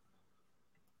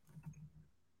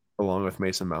 along with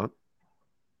Mason Mount.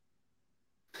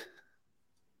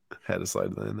 Had to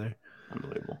slide that in there.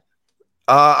 Unbelievable.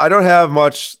 I don't have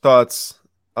much thoughts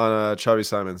on Xavi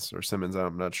Simmons.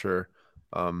 I'm not sure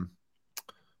how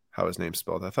his name's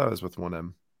spelled. I thought it was with one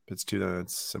M. If it's two, then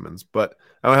it's Simmons. But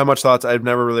I don't have much thoughts. I've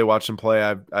never really watched him play.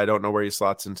 I don't know where he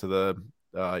slots into the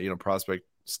prospect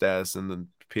status and the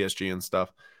PSG and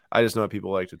stuff. I just know what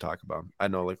people like to talk about. I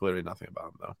know literally nothing about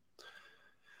him though.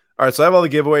 All right, so I have all the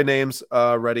giveaway names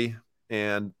ready.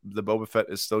 And the Boba Fett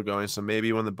is still going. So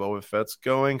maybe when the Boba Fett's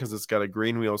going, because it's got a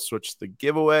green wheel, switch the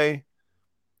giveaway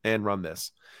and run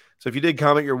this. So if you did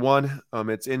comment your one,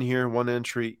 it's in here, one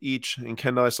entry each. And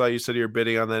Kendall, I saw you said you're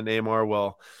bidding on that Neymar.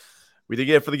 Well, we did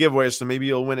get it for the giveaway, so maybe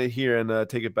you'll win it here and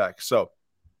take it back. So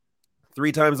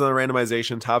 3 times on the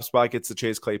randomization, top spot gets the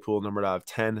Chase Claypool, numbered out of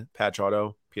 10, patch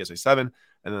auto, PSA 7.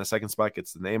 And then the second spot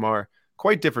gets the Neymar.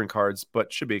 Quite different cards,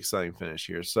 but should be exciting finish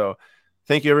here. So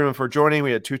thank you, everyone, for joining.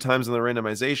 We had 2 times in the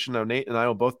randomization. Now, Nate and I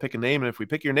will both pick a name, and if we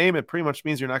pick your name, it pretty much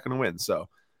means you're not going to win. So,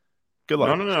 good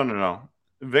luck. No.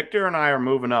 Victor and I are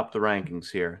moving up the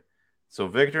rankings here. So,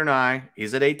 Victor and I,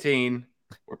 he's at 18.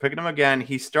 We're picking him again.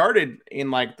 He started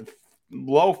in like the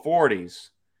low 40s.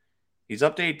 He's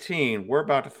up to 18. We're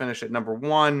about to finish at number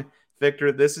 1.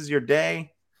 Victor, this is your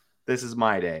day. This is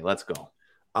my day. Let's go.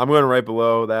 I'm going right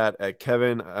below that at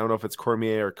Kevin. I don't know if it's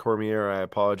Cormier or Cormier. I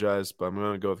apologize, but I'm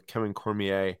going to go with Kevin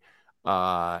Cormier.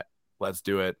 Let's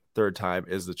do it. Third time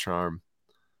is the charm.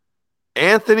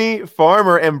 Anthony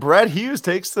Farmer and Brett Hughes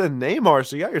takes the Neymar.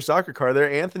 So you got your soccer card there.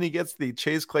 Anthony gets the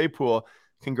Chase Claypool.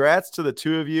 Congrats to the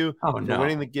 2 of you for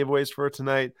winning the giveaways for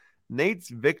tonight. Nate's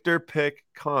Victor pick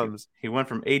comes. He went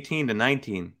from 18 to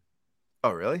 19.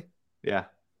 Oh, really? Yeah.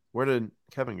 Where did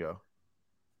Kevin go?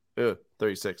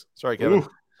 36. Sorry, Kevin.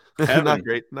 Not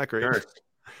great. Sure.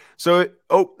 So,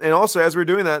 and also as we're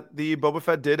doing that, the Boba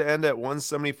Fett did end at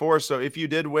 174. So if you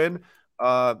did win,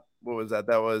 what was that?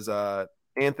 That was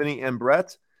Anthony and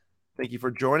Brett. Thank you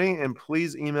for joining, and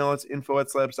please email us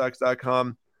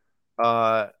info@slabstocks.com.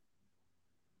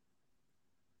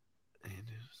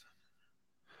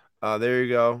 There you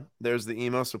go. There's the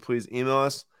email. So please email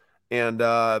us. And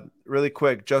really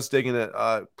quick, just digging it.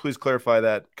 Please clarify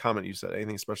that comment you said.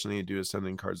 Anything special you need to do is send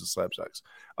in cards to Slab Stocks.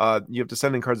 You have to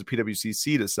send in cards to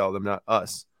PWCC to sell them, not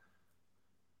us.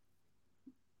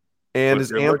 And but is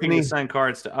you're Anthony looking to send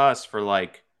cards to us for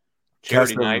like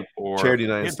charity night or charity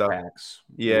night and stuff? Packs.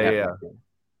 Yeah.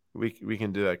 We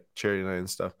can do that charity night and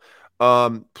stuff.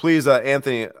 Please,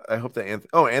 Anthony. I hope that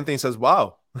Anthony says,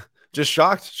 "Wow, just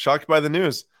shocked by the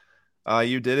news.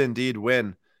 You did indeed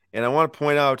win." And I want to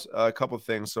point out a couple of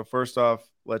things. So first off,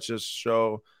 let's just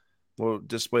we'll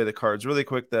display the cards really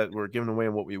quick that we're giving away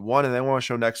and what we won. And then I want to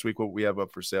show next week what we have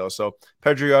up for sale. So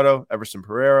Pedri Auto, Everson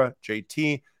Pereira,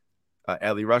 JT,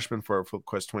 Adley Rushman for Flip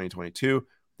Quest 2022.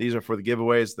 These are for the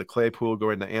giveaways. The Claypool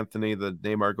going to Anthony, the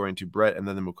Neymar going to Brett, and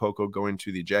then the Mukoko going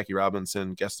to the Jackie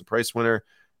Robinson Guess the Price winner.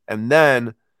 And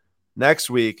then next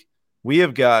week, we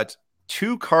have got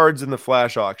 2 cards in the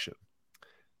flash auction.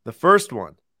 The first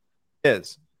one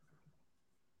is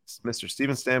Mr.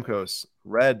 Steven Stamkos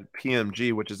Red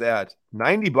PMG, which is at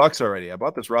 $90 already. I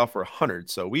bought this raw for $100,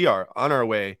 so we are on our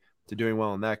way to doing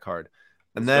well in that card.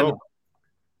 And then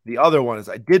the other one is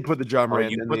I did put the John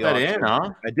Morant in the auction.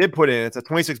 I did put it in. It's at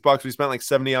 $26. We spent like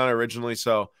 70 on it originally,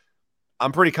 so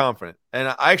I'm pretty confident. And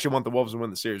I actually want the Wolves to win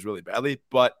the series really badly,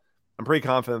 but I'm pretty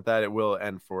confident that it will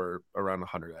end for around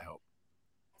 100, I hope.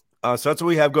 So that's what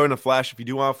we have going to Flash. If you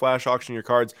do want to Flash auction your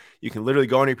cards, you can literally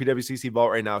go on your PWCC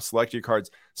vault right now, select your cards,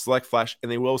 select Flash,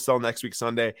 and they will sell next week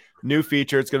Sunday. New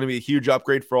feature. It's going to be a huge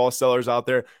upgrade for all sellers out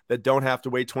there that don't have to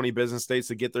wait 20 business days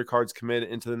to get their cards committed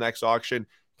into the next auction.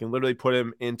 You can literally put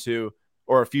them into,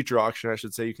 or a future auction, I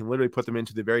should say. You can literally put them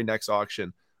into the very next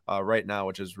auction right now,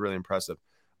 which is really impressive.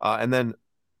 And then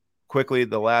quickly,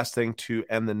 the last thing to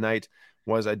end the night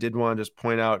was I did want to just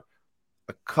point out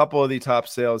a couple of the top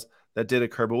sales that did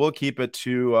occur, but we'll keep it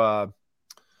to our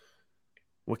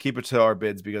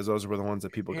bids because those were the ones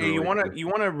that people. Hey, you want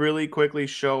to really quickly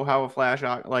show how a Flash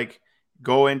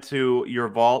go into your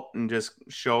vault and just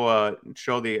show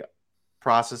the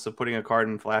process of putting a card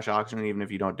in Flash auction, even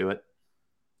if you don't do it.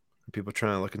 Are people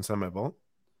trying to look inside my vault?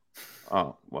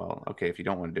 Oh well, okay. If you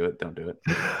don't want to do it, don't do it.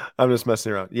 I'm just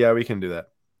messing around. Yeah, we can do that.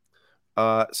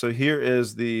 So here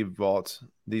is the vault.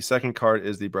 The second card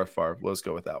is the Brett Favre. Let's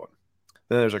go with that one.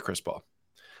 Then there's a Chris Paul.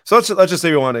 So let's just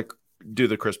say we want to do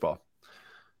the Chris Paul.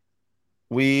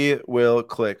 We will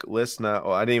click list now.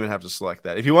 Oh, I didn't even have to select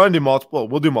that. If you want to do multiple,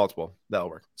 we'll do multiple. That'll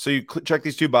work. So you check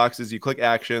these two boxes. You click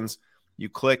actions. You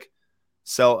click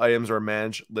sell items or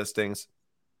manage listings.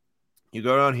 You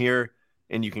go down here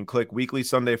and you can click weekly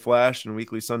Sunday flash and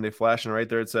weekly Sunday flash. And right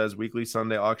there it says weekly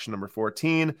Sunday auction number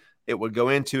 14. It would go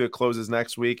into, it closes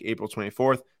next week, April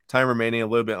 24th. Time remaining a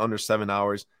little bit under 7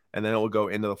 hours. And then it will go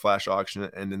into the flash auction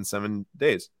and end in 7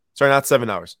 days. Sorry, not 7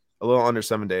 hours. A little under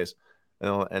 7 days. And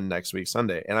it'll end next week,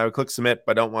 Sunday. And I would click submit,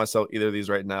 but I don't want to sell either of these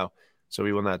right now. So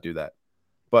we will not do that.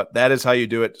 But that is how you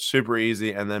do it. Super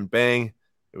easy. And then bang,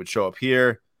 it would show up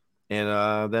here.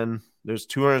 And then there's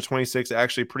 226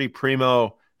 actually pretty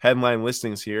primo headline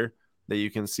listings here that you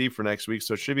can see for next week.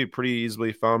 So it should be pretty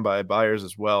easily found by buyers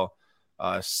as well.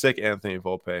 Sick Anthony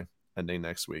Volpe ending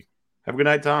next week. Have a good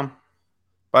night, Tom.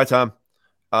 Bye, Tom.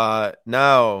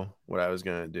 Now what I was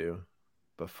going to do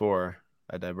before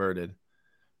I diverted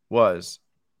was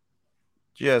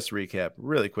just recap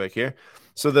really quick here.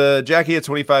 So the Jackie at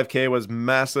 25K was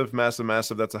massive, massive,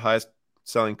 massive. That's the highest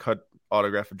selling cut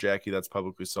autograph of Jackie that's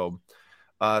publicly sold.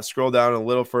 Scroll down a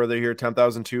little further here,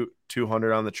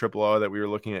 10,200 on the triple O that we were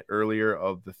looking at earlier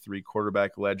of the 3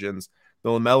 quarterback legends. The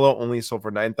LaMelo only sold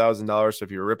for $9,000. So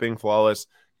if you're ripping flawless,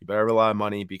 you better have a lot of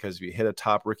money because if you hit a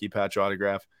top rookie patch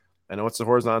autograph, I know it's the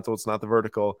horizontal, it's not the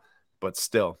vertical, but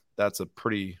still, that's a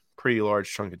pretty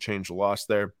large chunk of change lost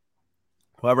there.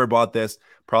 Whoever bought this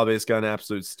probably has got an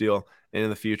absolute steal. And in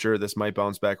the future, this might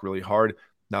bounce back really hard.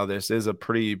 Now, this is a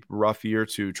pretty rough year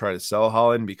to try to sell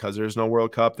Holland because there's no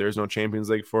World Cup. There's no Champions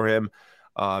League for him.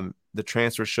 The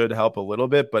transfer should help a little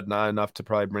bit, but not enough to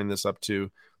probably bring this up to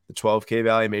the 12K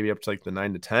value, maybe up to like the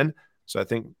 9 to 10. So I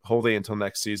think holding until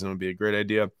next season would be a great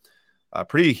idea.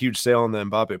 Pretty huge sale on the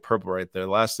Mbappe purple right there. The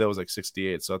last sale was like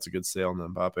 68, so that's a good sale on the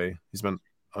Mbappe. He's been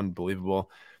unbelievable.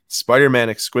 Spider-Man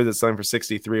Exquisite selling for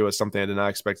 63 was something I did not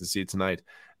expect to see tonight.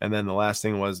 And then the last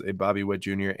thing was a Bobby Witt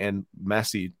Jr. and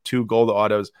Messi, 2 gold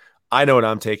autos. I know what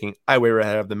I'm taking. I way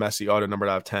rather have the Messi auto numbered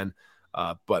out of 10,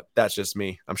 but that's just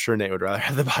me. I'm sure Nate would rather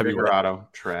have the Bobby Witt auto.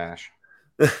 Trash.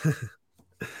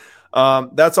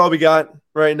 That's all we got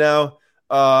right now.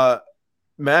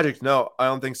 Magic, no, I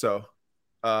don't think so.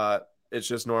 It's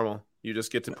just normal. You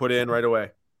just get to put in right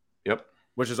away. Yep.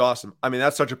 Which is awesome. I mean,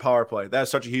 that's such a power play.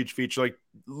 That's such a huge feature. Like,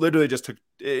 literally just took,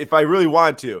 if I really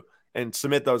wanted to, and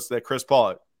submit those, that Chris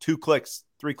Paul, 2 clicks,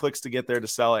 3 clicks to get there to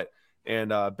sell it, and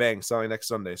bang, selling next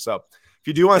Sunday. So if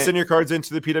you do want to send your cards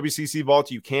into the PWCC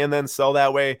vault, you can then sell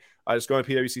that way. Just go to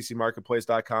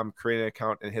pwccmarketplace.com, create an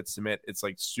account, and hit submit. It's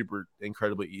like super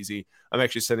incredibly easy. I'm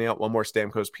actually sending out one more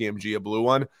Stamkos PMG, a blue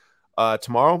one,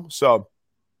 tomorrow. So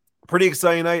pretty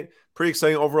exciting night. Pretty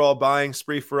exciting overall buying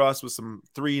spree for us with some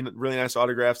 3 really nice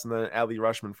autographs and then Adley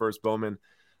Rushman first Bowman.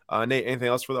 Nate, anything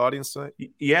else for the audience tonight?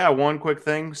 Yeah, one quick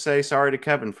thing. Say sorry to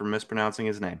Kevin for mispronouncing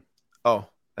his name. Oh,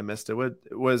 I missed it.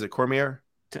 What is it, Cormier?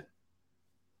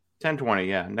 1020,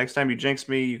 yeah. Next time you jinx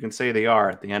me, you can say they are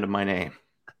at the end of my name.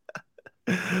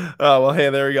 Oh, well, hey,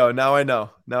 there we go. Now I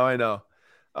know.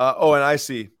 Oh, and I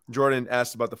see Jordan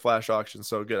asked about the flash auction.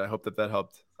 So good. I hope that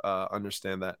helped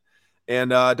understand that.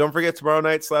 And don't forget, tomorrow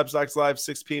night, Slabstocks Live,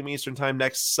 6 p.m. Eastern Time.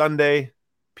 Next Sunday,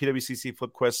 PWCC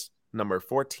Flip Quest number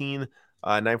 14,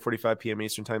 9:45 p.m.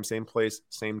 Eastern Time. Same place,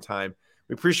 same time.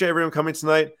 We appreciate everyone coming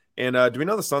tonight. And do we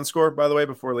know the Sun score, by the way,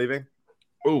 before leaving?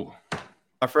 Ooh.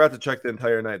 I forgot to check the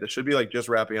entire night. This should be like just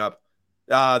wrapping up.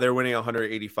 They're winning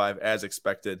 185 as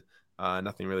expected.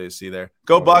 Nothing really to see there.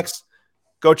 Go Bucks.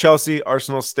 Go Chelsea.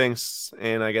 Arsenal stinks.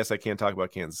 And I guess I can't talk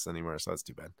about Kansas anymore, so that's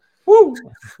too bad. Woo!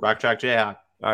 Rock Chalk Jayhawk.